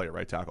slated to play at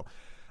right tackle.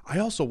 I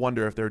also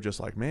wonder if they're just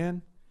like,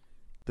 man,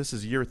 this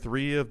is year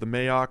 3 of the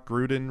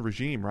Mayock-Gruden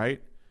regime,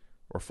 right?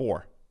 Or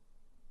 4?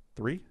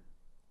 3?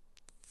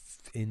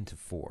 Into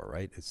 4,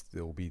 right?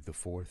 It'll be the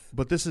 4th.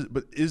 But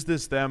is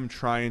this them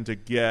trying to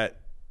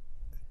get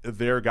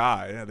their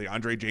guy, the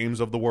Andre James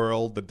of the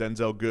world, the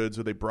Denzel Goods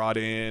who they brought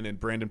in, and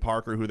Brandon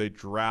Parker who they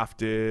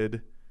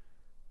drafted?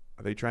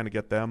 Are they trying to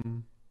get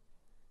them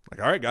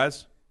like, all right,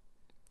 guys,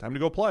 time to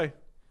go play?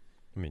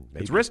 I mean,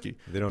 maybe. It's risky.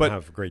 They don't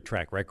have a great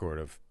track record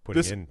of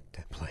putting in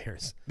 10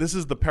 players. This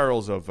is the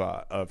perils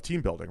of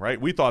team building,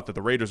 right? We thought that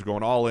the Raiders were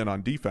going all in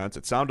on defense.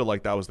 It sounded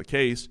like that was the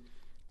case.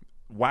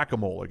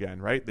 Whack-a-mole again,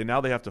 right?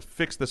 Now they have to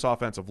fix this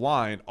offensive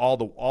line. All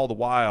the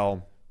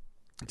while,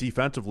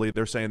 defensively,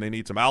 they're saying they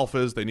need some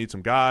alphas, they need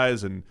some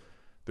guys, and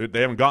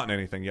they haven't gotten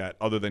anything yet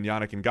other than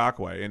Yannick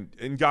Ngakoue.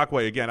 And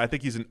Ngakoue, again, I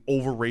think he's an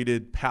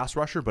overrated pass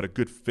rusher, but a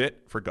good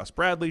fit for Gus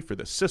Bradley, for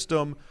this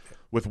system,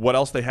 with what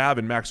else they have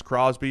in Max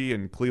Crosby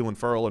and Cleveland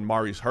Ferrell and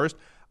Maurice Hurst.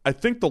 I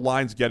think the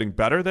line's getting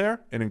better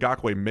there, and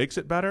Ngakoue makes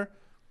it better.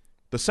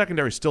 The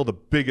secondary is still the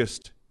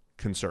biggest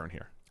concern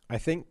here. I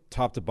think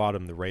top to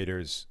bottom, the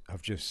Raiders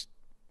have just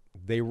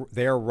they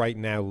are right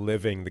now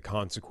living the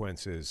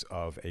consequences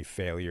of a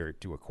failure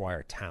to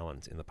acquire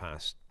talent in the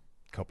past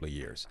couple of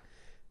years,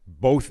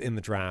 both in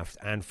the draft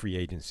and free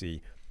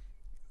agency.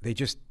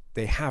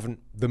 They haven't,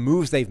 the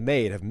moves they've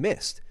made have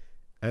missed,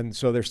 and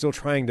so they're still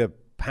trying to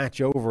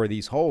patch over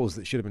these holes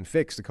that should have been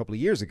fixed a couple of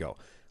years ago.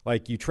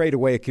 Like, you trade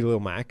away a Khalil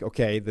Mack.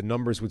 Okay, the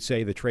numbers would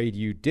say the trade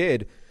you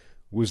did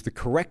was the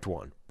correct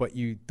one, but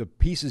the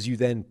pieces you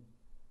then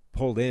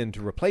pulled in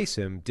to replace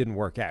him didn't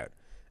work out,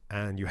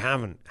 and you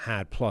haven't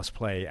had plus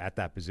play at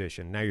that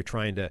position. Now you're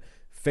trying to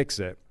fix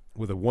it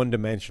with a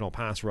one-dimensional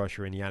pass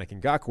rusher in Yannick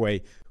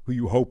Ngakoue, who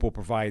you hope will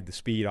provide the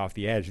speed off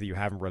the edge that you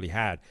haven't really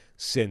had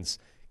since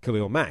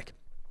Khalil Mack.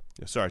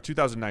 Yeah, sorry,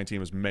 2019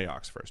 was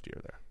Mayock's first year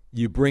there.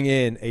 You bring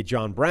in a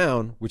John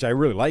Brown, which I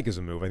really like as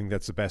a move. I think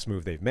that's the best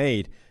move they've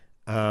made.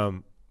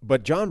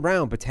 But John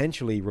Brown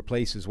potentially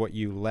replaces what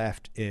you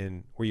lost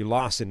in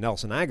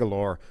Nelson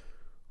Aguilar,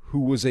 who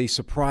was a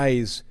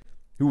surprise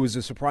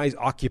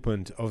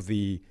occupant of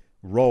the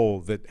role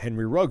that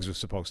Henry Ruggs was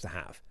supposed to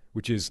have,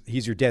 which is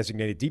he's your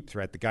designated deep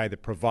threat, the guy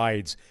that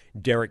provides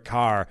Derek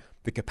Carr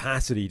the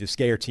capacity to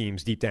scare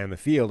teams deep down the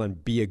field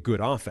and be a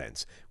good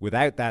offense.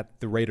 Without that,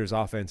 the Raiders'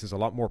 offense is a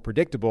lot more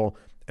predictable,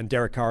 and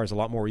Derek Carr is a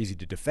lot more easy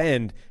to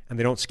defend, and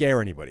they don't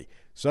scare anybody.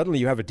 Suddenly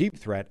you have a deep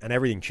threat, and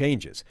everything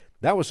changes.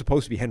 That was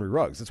supposed to be Henry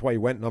Ruggs. That's why he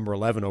went number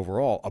 11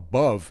 overall,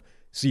 above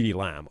CeeDee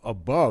Lamb,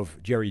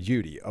 above Jerry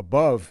Jeudy,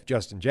 above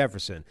Justin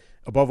Jefferson,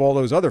 above all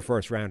those other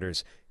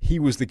first-rounders. He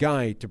was the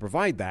guy to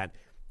provide that,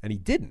 and he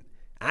didn't.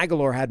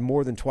 Aguilar had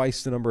more than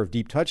twice the number of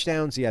deep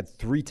touchdowns. He had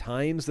 3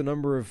 times the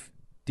number of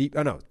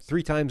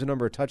 3 times the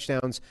number of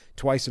touchdowns,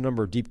 twice the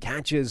number of deep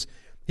catches.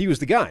 He was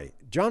the guy.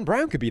 John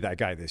Brown could be that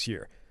guy this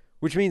year,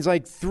 which means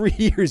like 3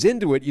 years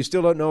into it, you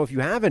still don't know if you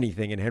have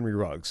anything in Henry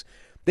Ruggs.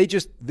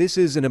 This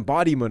is an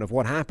embodiment of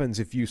what happens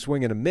if you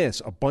swing and a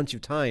miss a bunch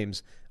of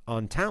times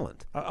on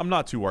talent. I'm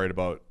not too worried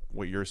about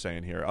what you're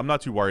saying here. I'm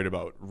not too worried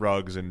about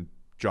Ruggs and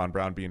John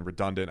Brown being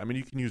redundant. I mean,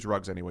 you can use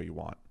Ruggs any way you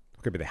want.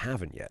 Okay, but they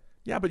haven't yet.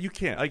 Yeah, but you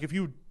can't. Like,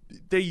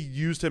 they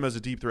used him as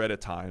a deep threat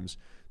at times.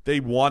 They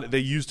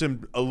used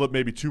him a little,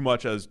 maybe too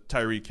much as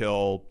Tyreek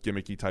Hill,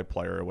 gimmicky type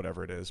player or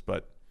whatever it is.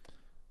 But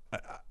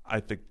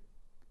I think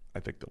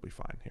they'll be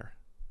fine here.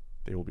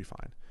 They will be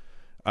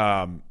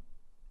fine.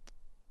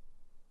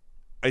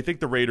 I think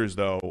the Raiders,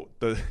 though,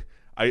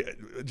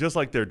 just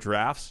like their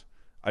drafts,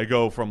 I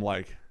go from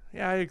like,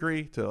 yeah, I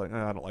agree, to like,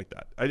 I don't like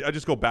that. I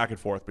just go back and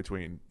forth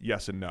between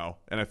yes and no,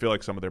 and I feel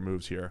like some of their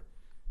moves here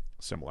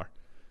similar.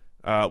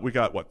 We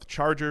got the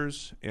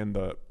Chargers and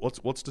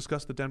let's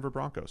discuss the Denver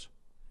Broncos.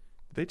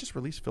 They just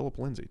released Phillip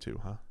Lindsay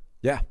too, huh?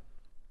 Yeah,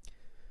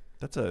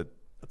 that's a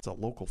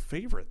local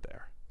favorite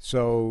there.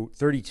 So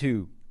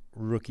 32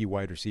 rookie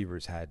wide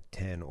receivers had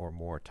 10 or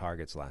more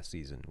targets last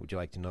season. Would you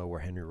like to know where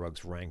Henry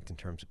Ruggs ranked in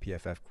terms of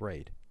PFF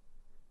grade?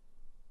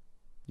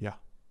 Yeah,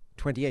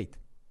 28th.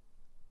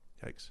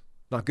 Yikes.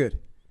 Not good,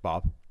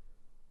 Bob.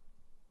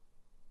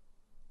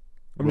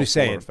 I'm Will just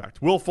saying.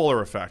 Will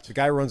Fuller effect. The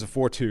guy runs a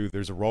 4-2.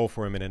 There's a role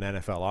for him in an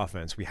NFL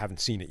offense. We haven't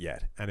seen it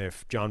yet. And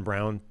if John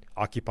Brown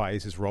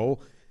occupies his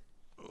role,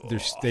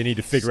 they need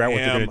to figure out what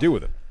they're going to do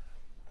with him.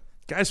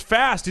 Guy's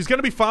fast. He's going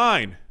to be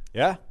fine.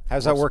 Yeah?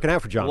 How's that working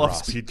out for John Love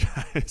Ross? speed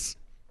guys.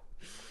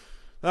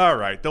 All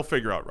right. They'll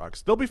figure out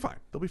Ruggs. They'll be fine.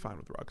 They'll be fine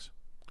with Ruggs.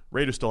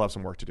 Raiders still have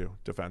some work to do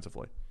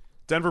defensively.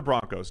 Denver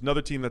Broncos,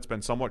 another team that's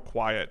been somewhat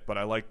quiet, but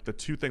I like the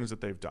two things that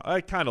they've done.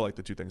 I kind of like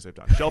the two things they've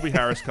done. Shelby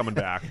Harris coming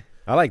back.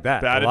 I like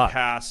that. Batted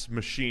pass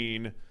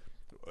machine.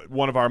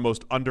 One of our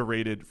most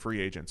underrated free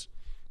agents.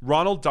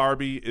 Ronald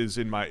Darby is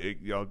in my,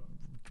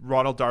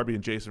 Ronald Darby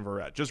and Jason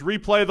Verrett. Just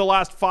replay the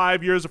last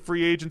 5 years of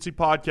free agency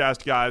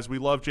podcast, guys. We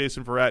love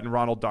Jason Verrett and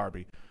Ronald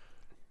Darby.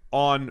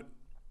 On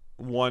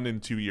 1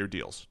 and 2 year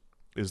deals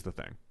is the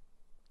thing.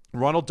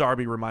 Ronald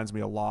Darby reminds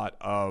me a lot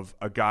of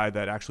a guy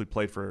that actually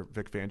played for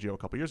Vic Fangio a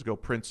couple years ago,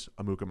 Prince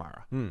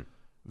Amukamara.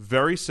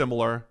 Very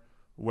similar,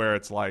 where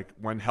it's like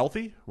when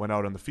healthy, went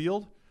out on the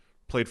field,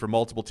 played for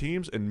multiple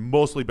teams, and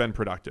mostly been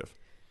productive.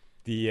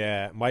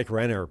 The Mike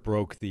Renner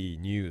broke the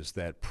news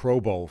that Pro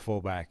Bowl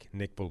fullback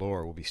Nick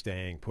Bellore will be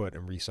staying put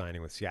and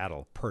re-signing with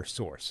Seattle per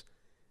source.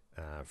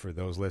 For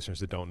those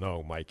listeners that don't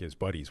know, Mike is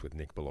buddies with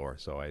Nick Bellore,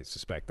 so I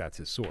suspect that's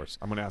his source.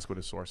 I'm going to ask what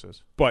his source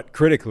is. But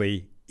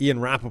critically, Ian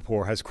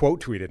Rappaport has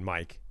quote-tweeted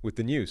Mike with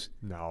the news.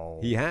 No.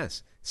 He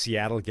has.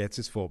 Seattle gets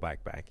his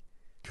fullback back.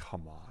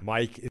 Come on.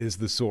 Mike is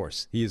the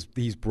source. He's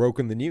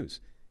broken the news.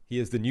 He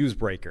is the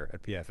newsbreaker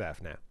at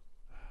PFF now.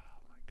 Oh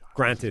my God,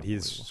 granted,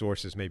 his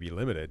sources may be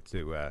limited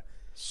to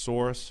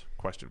source ?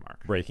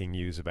 Breaking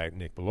news about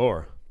Nick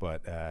Bellore,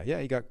 but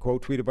he got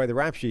quote tweeted by the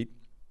Rap Sheet.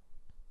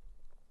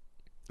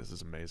 This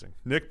is amazing.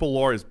 Nick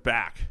Bellore is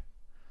back.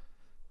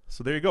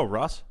 So there you go,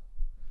 Russ.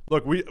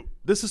 Look,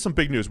 this is some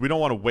big news. We don't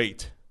want to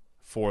wait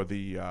for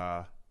the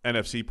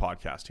NFC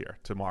podcast here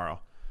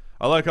tomorrow.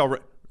 I like how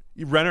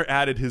Renner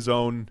added his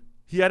own.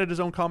 He added his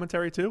own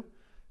commentary too.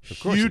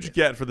 Huge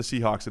get for the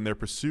Seahawks in their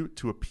pursuit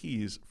to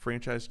appease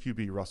franchise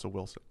QB Russell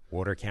Wilson.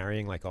 Water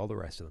carrying like all the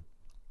rest of them.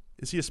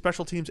 Is he a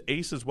special teams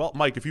ace as well?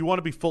 Mike, if you want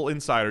to be full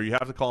insider, you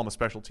have to call him a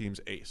special teams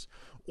ace.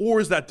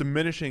 Or is that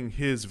diminishing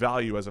his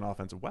value as an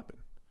offensive weapon?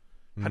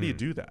 How do you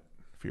do that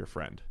for your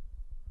friend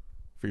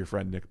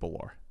Nick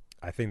Bellore?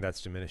 I think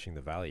that's diminishing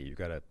the value. You've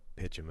got to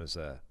pitch him as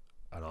an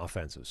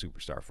offensive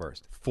superstar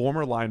first.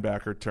 Former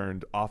linebacker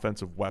turned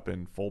offensive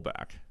weapon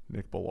fullback,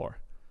 Nick Bellore.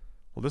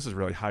 Well, this has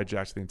really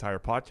hijacked the entire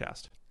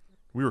podcast.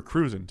 We were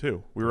cruising,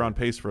 too. We were on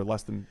pace for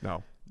less than,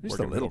 just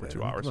a little over bit.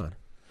 2 hours. Come on.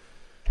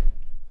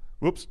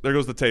 Whoops, there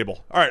goes the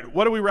table. All right,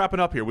 what are we wrapping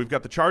up here? We've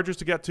got the Chargers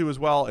to get to as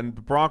well, and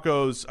the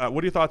Broncos.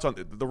 What are your thoughts on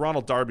the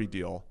Ronald Darby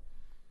deal?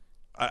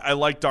 I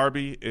like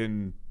Darby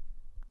in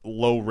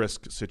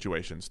low-risk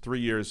situations. 3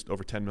 years,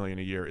 over $10 million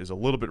a year is a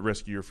little bit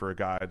riskier for a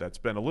guy that's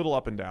been a little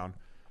up and down.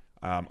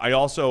 I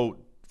also,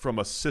 from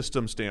a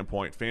system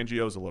standpoint,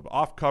 Fangio's a little bit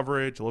off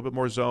coverage, a little bit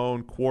more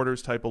zone,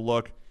 quarters type of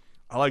look.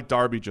 I like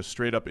Darby just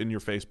straight up in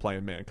your face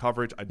playing man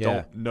coverage. I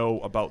don't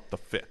know about the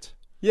fit.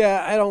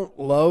 Yeah, I don't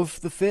love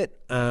the fit,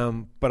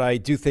 but I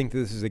do think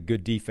this is a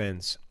good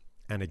defense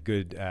and a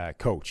good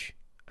coach,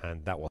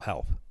 and that will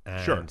help.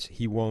 And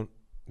sure.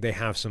 They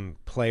have some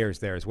players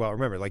there as well.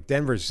 Remember, like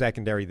Denver's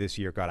secondary this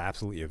year got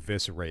absolutely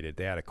eviscerated.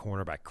 They had a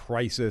cornerback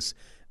crisis.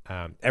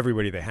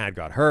 Everybody they had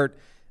got hurt.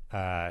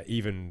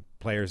 Even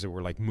players that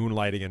were like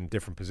moonlighting in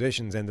different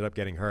positions ended up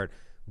getting hurt.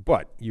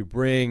 But you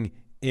bring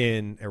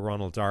in a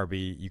Ronald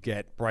Darby, you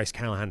get Bryce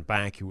Callahan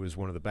back, who was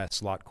one of the best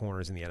slot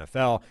corners in the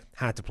NFL,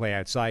 had to play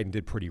outside and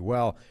did pretty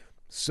well.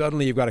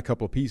 Suddenly you've got a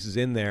couple of pieces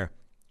in there.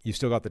 You've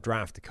still got the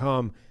draft to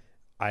come.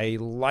 I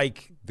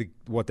like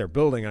what they're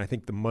building, and I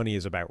think the money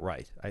is about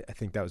right. I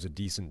think that was a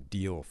decent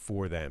deal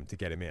for them to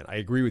get him in. I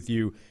agree with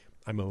you.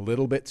 I'm a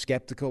little bit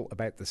skeptical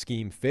about the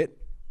scheme fit,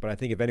 but I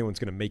think if anyone's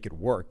going to make it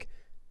work,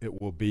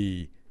 it will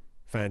be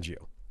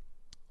Fangio.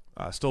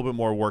 Still a bit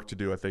more work to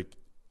do, I think,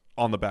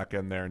 on the back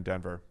end there in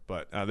Denver.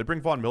 But they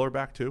bring Von Miller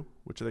back, too,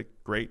 which I think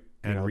great.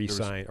 And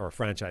re-sign or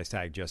franchise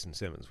tag Justin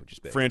Simmons, which is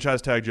big.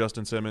 Franchise tag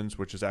Justin Simmons,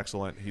 which is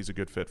excellent. He's a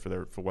good fit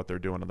for what they're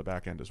doing on the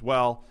back end as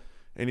well.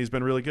 And he's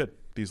been really good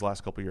these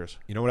last couple of years.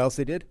 You know what else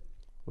they did?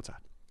 What's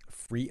that?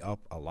 Free up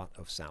a lot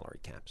of salary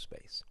cap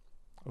space.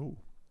 Oh.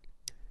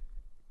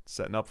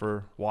 Setting up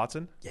for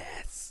Watson?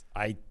 Yes.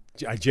 I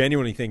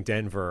genuinely think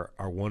Denver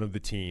are one of the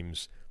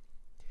teams.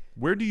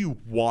 Where do you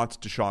want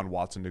Deshaun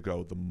Watson to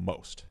go the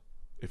most?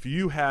 If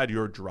you had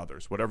your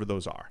druthers, whatever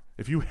those are,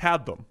 if you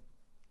had them,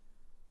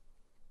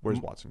 where's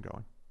Watson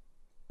going?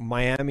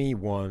 Miami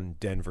 1,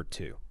 Denver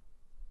 2.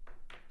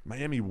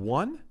 Miami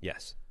 1?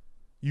 Yes.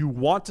 You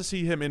want to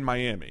see him in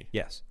Miami?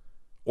 Yes.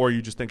 Or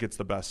you just think it's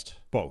the best?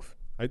 Both.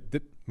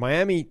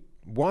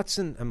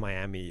 Watson and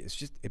Miami,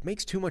 it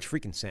makes too much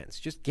freaking sense.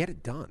 Just get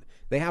it done.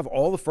 They have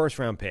all the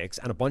first-round picks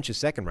and a bunch of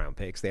second-round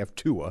picks. They have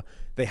Tua.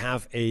 They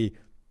have a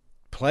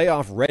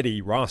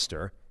playoff-ready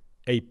roster,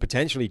 a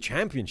potentially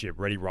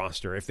championship-ready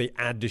roster if they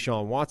add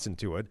Deshaun Watson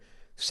to it.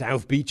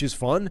 South Beach is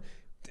fun.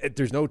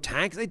 There's no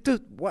tax.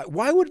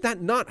 Why would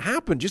that not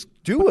happen? Just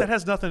do it. That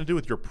has nothing to do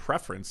with your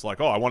preference.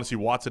 Like, I want to see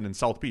Watson in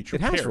South Beach. Who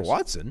It has cares? for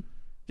Watson.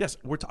 Yes,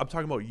 I'm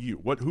talking about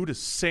you. Who does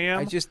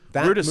Sam?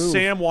 that where does move-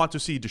 Sam want to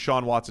see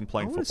Deshaun Watson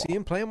playing I football? want to see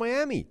him play in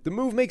Miami. The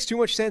move makes too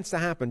much sense to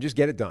happen. Just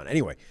get it done.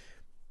 Anyway,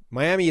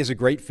 Miami is a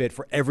great fit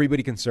for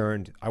everybody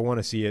concerned. I want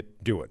to see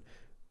it. Do it.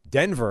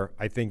 Denver,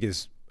 I think,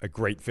 is a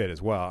great fit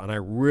as well, and I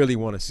really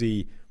want to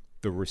see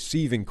the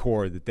receiving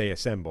core that they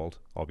assembled,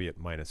 albeit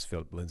minus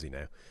Philip Lindsay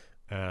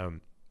now,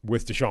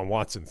 with Deshaun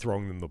Watson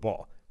throwing them the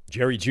ball.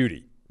 Jerry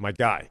Jeudy, my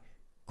guy,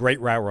 great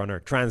route runner,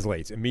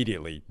 translates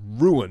immediately,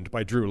 ruined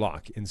by Drew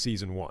Lock in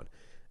season 1.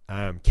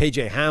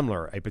 KJ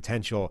Hamler, a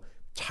potential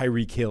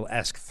Tyreek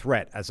Hill-esque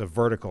threat as a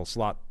vertical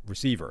slot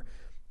receiver.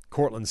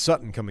 Cortland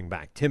Sutton coming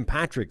back. Tim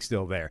Patrick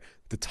still there.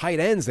 The tight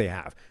ends they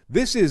have.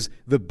 This is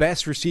the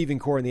best receiving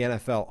core in the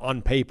NFL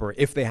on paper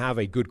if they have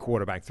a good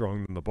quarterback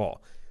throwing them the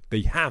ball.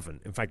 They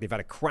haven't. In fact, they've had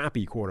a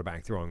crappy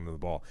quarterback throwing them the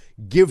ball.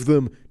 Give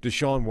them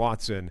Deshaun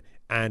Watson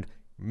and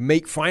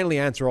finally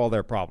answer all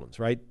their problems,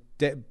 right?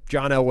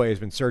 John Elway has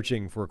been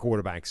searching for a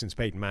quarterback since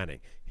Peyton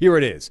Manning. Here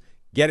it is.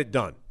 Get it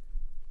done.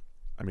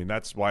 I mean,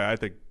 that's why I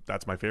think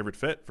that's my favorite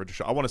fit for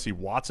Deshaun. I want to see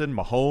Watson,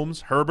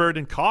 Mahomes, Herbert,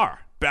 and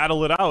Carr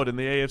battle it out in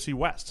the AFC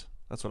West.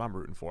 That's what I'm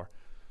rooting for.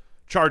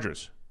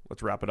 Chargers.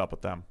 Let's wrap it up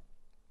with them.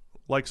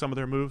 Like some of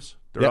their moves.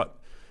 They're Yep.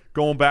 up.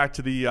 Going back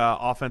to the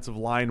offensive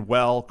line,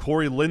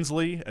 Corey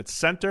Linsley at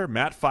center,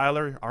 Matt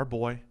Filer, our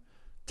boy,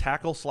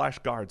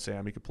 tackle/guard,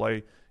 Sam. He could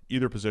play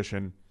either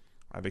position.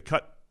 They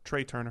cut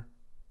Trey Turner,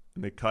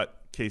 and they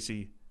cut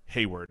Casey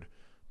Hayward.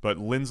 But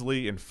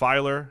Linsley and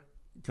Filer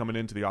coming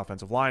into the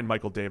offensive line,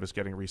 Michael Davis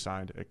getting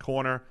re-signed at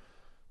corner.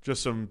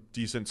 Just some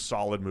decent,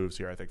 solid moves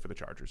here, I think, for the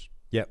Chargers.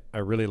 Yep, I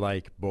really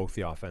like both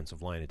the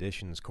offensive line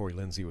additions. Corey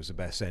Lindsey was the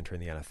best center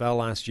in the NFL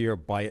last year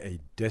by a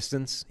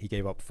distance. He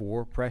gave up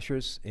 4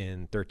 pressures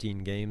in 13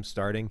 games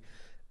starting.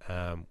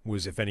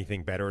 Was, if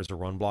anything, better as a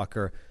run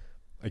blocker.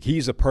 Like,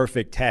 he's a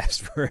perfect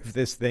test for if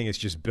this thing is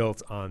just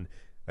built on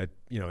an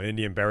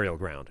Indian burial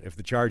ground. If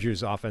the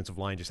Chargers' offensive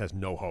line just has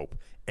no hope,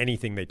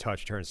 anything they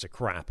touch turns to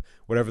crap.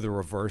 Whatever the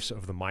reverse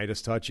of the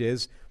Midas touch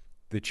is,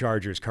 the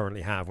Chargers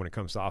currently have when it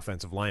comes to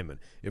offensive linemen.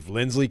 If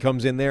Linsley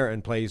comes in there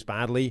and plays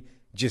badly,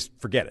 just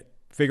forget it.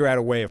 Figure out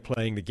a way of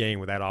playing the game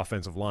with that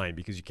offensive line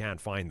because you can't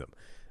find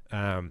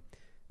them.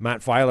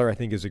 Matt Filer, I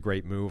think, is a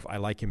great move. I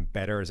like him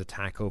better as a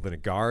tackle than a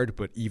guard,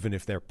 but even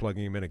if they're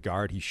plugging him in a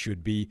guard, he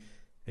should be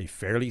a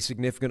fairly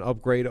significant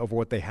upgrade over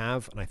what they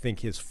have. And I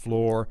think his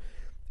floor,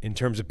 in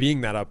terms of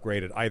being that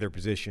upgrade at either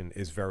position,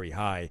 is very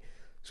high.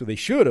 So they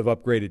should have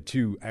upgraded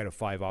 2 out of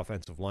 5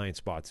 offensive line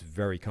spots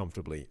very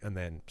comfortably, and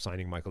then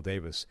signing Michael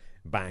Davis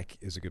back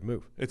is a good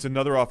move. It's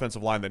another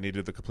offensive line that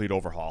needed the complete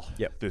overhaul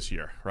this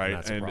year, right? And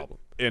that's a problem.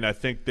 And I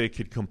think they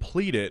could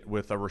complete it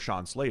with a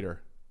Rashawn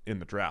Slater in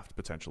the draft,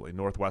 potentially.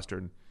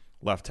 Northwestern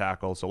left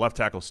tackle. So left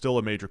tackle still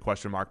a major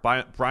question mark.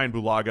 Brian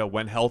Bulaga,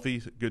 when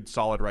healthy, good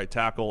solid right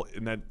tackle,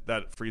 and then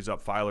that frees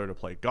up Filer to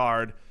play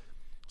guard.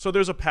 So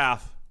there's a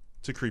path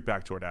to creep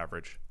back toward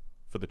average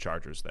for the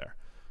Chargers there.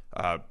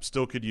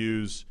 Still could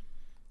use,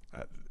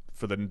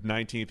 for the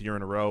 19th year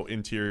in a row,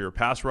 interior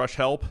pass rush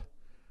help.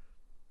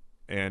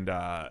 And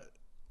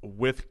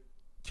with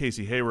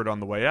Casey Hayward on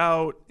the way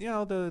out,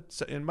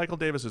 and Michael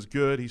Davis is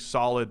good. He's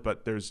solid,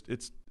 but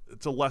it's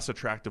a less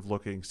attractive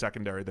looking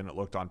secondary than it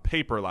looked on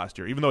paper last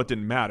year, even though it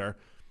didn't matter.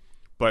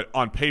 But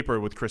on paper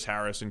with Chris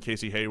Harris and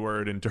Casey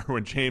Hayward and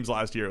Derwin James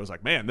last year, it was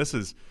like, man, this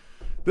is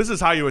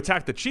how you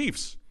attack the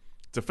Chiefs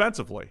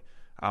defensively.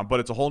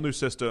 But it's a whole new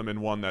system and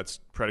one that's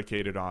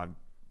predicated on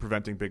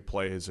preventing big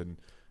plays and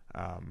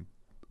a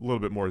little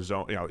bit more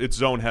zone. It's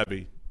zone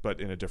heavy, but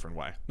in a different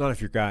way. Not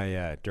if your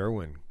guy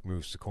Derwin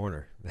moves to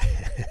corner.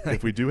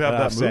 If we do have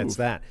that move.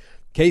 That.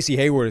 Casey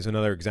Hayward is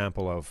another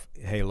example of,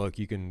 hey, look,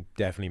 you can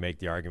definitely make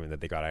the argument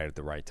that they got out at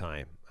the right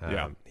time.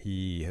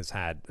 He has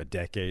had a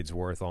decade's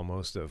worth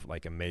almost of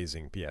like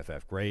amazing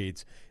PFF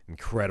grades,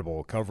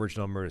 incredible coverage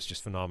numbers,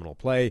 just phenomenal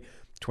play.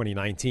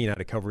 2019 had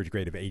a coverage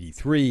grade of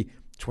 83.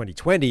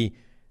 2020,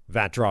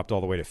 that dropped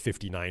all the way to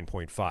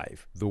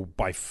 59.5,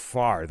 by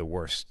far the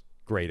worst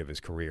grade of his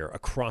career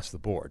across the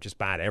board, just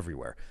bad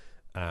everywhere.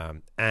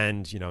 And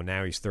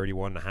now he's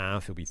 31 and a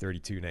half. He'll be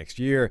 32 next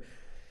year.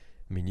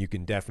 I mean, you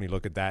can definitely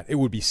look at that. It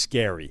would be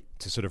scary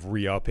to sort of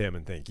re-up him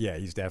and think, yeah,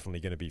 he's definitely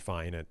going to be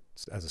fine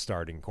as a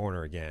starting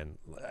corner again.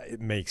 It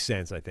makes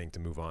sense, I think, to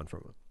move on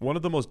from him. One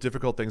of the most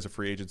difficult things of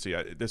free agency,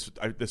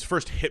 this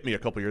first hit me a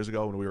couple years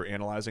ago when we were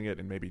analyzing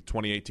it in maybe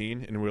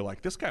 2018, and we were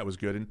like, this guy was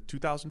good in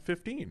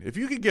 2015. If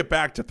you could get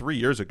back to 3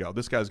 years ago,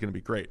 this guy's going to be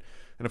great.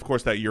 And, of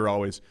course, that year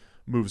always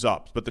moves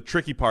up. But the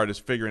tricky part is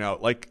figuring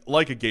out, like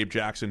a Gabe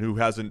Jackson, who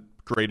hasn't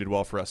graded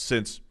well for us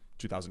since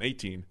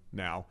 2018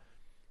 now,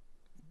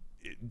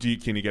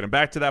 can you get him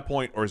back to that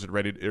point, or is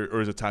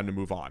it time to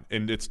move on?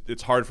 And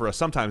it's hard for us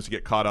sometimes to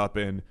get caught up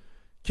in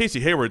Casey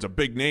Hayward's a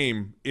big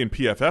name in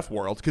PFF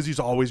world because he's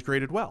always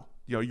graded well.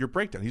 Your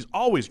breakdown, he's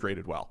always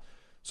graded well.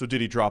 So did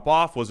he drop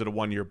off? Was it a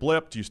 1 year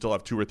blip? Do you still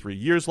have 2 or 3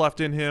 years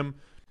left in him?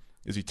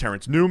 Is he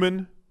Terrence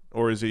Newman,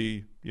 or is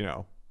he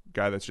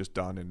guy that's just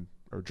done and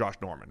or Josh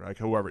Norman, right?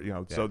 Whoever,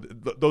 So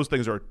those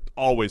things are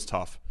always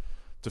tough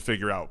to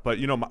figure out. But,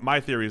 my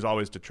theory is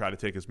always to try to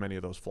take as many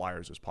of those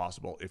flyers as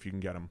possible if you can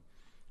get them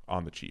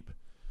on the cheap.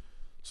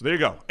 So there you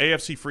go.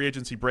 AFC free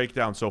agency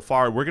breakdown so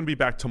far. We're going to be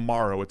back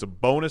tomorrow. It's a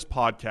bonus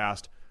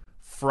podcast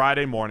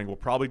Friday morning. We'll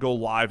probably go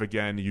live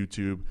again,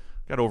 YouTube.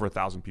 Got over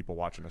 1,000 people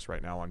watching us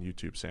right now on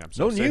YouTube, Sam.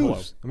 So no say news.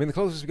 hello. I mean, the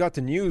closest we got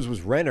to news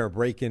was Renner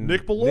breaking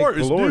Nick Bellore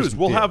is news.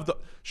 We'll deal. have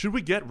should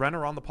we get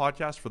Renner on the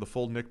podcast for the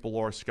full Nick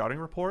Bellore scouting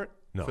report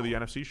for the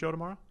NFC show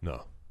tomorrow?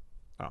 No.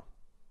 Oh.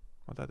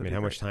 I mean,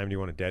 how much time do you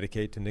want to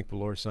dedicate to Nick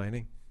Bellore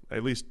signing?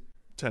 At least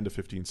 10 to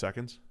 15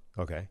 seconds.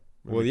 Okay.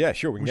 Well, yeah,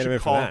 sure. We can get him in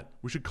for that.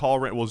 We should call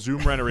We'll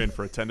Zoom Renner in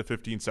for a 10 to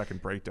 15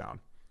 second breakdown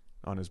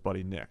on his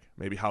buddy Nick.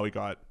 Maybe how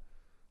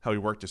he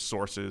worked his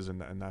sources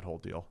and that whole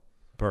deal.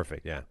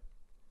 Perfect, yeah.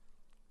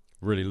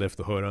 Really lift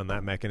the hood on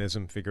that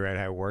mechanism, figure out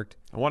how it worked.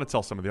 I want to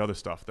tell some of the other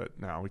stuff that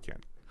we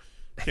can't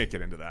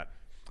get into that.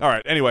 All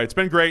right. Anyway, it's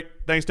been great.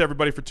 Thanks to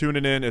everybody for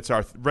tuning in. It's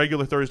our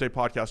regular Thursday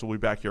podcast. We'll be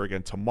back here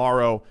again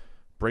tomorrow,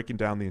 breaking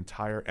down the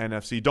entire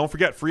NFC. Don't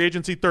forget, free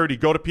agency 30.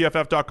 Go to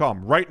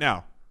pff.com right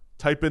now.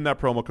 Type in that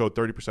promo code,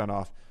 30%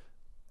 off.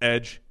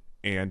 Edge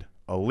and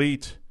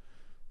Elite.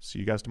 See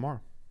you guys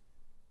tomorrow.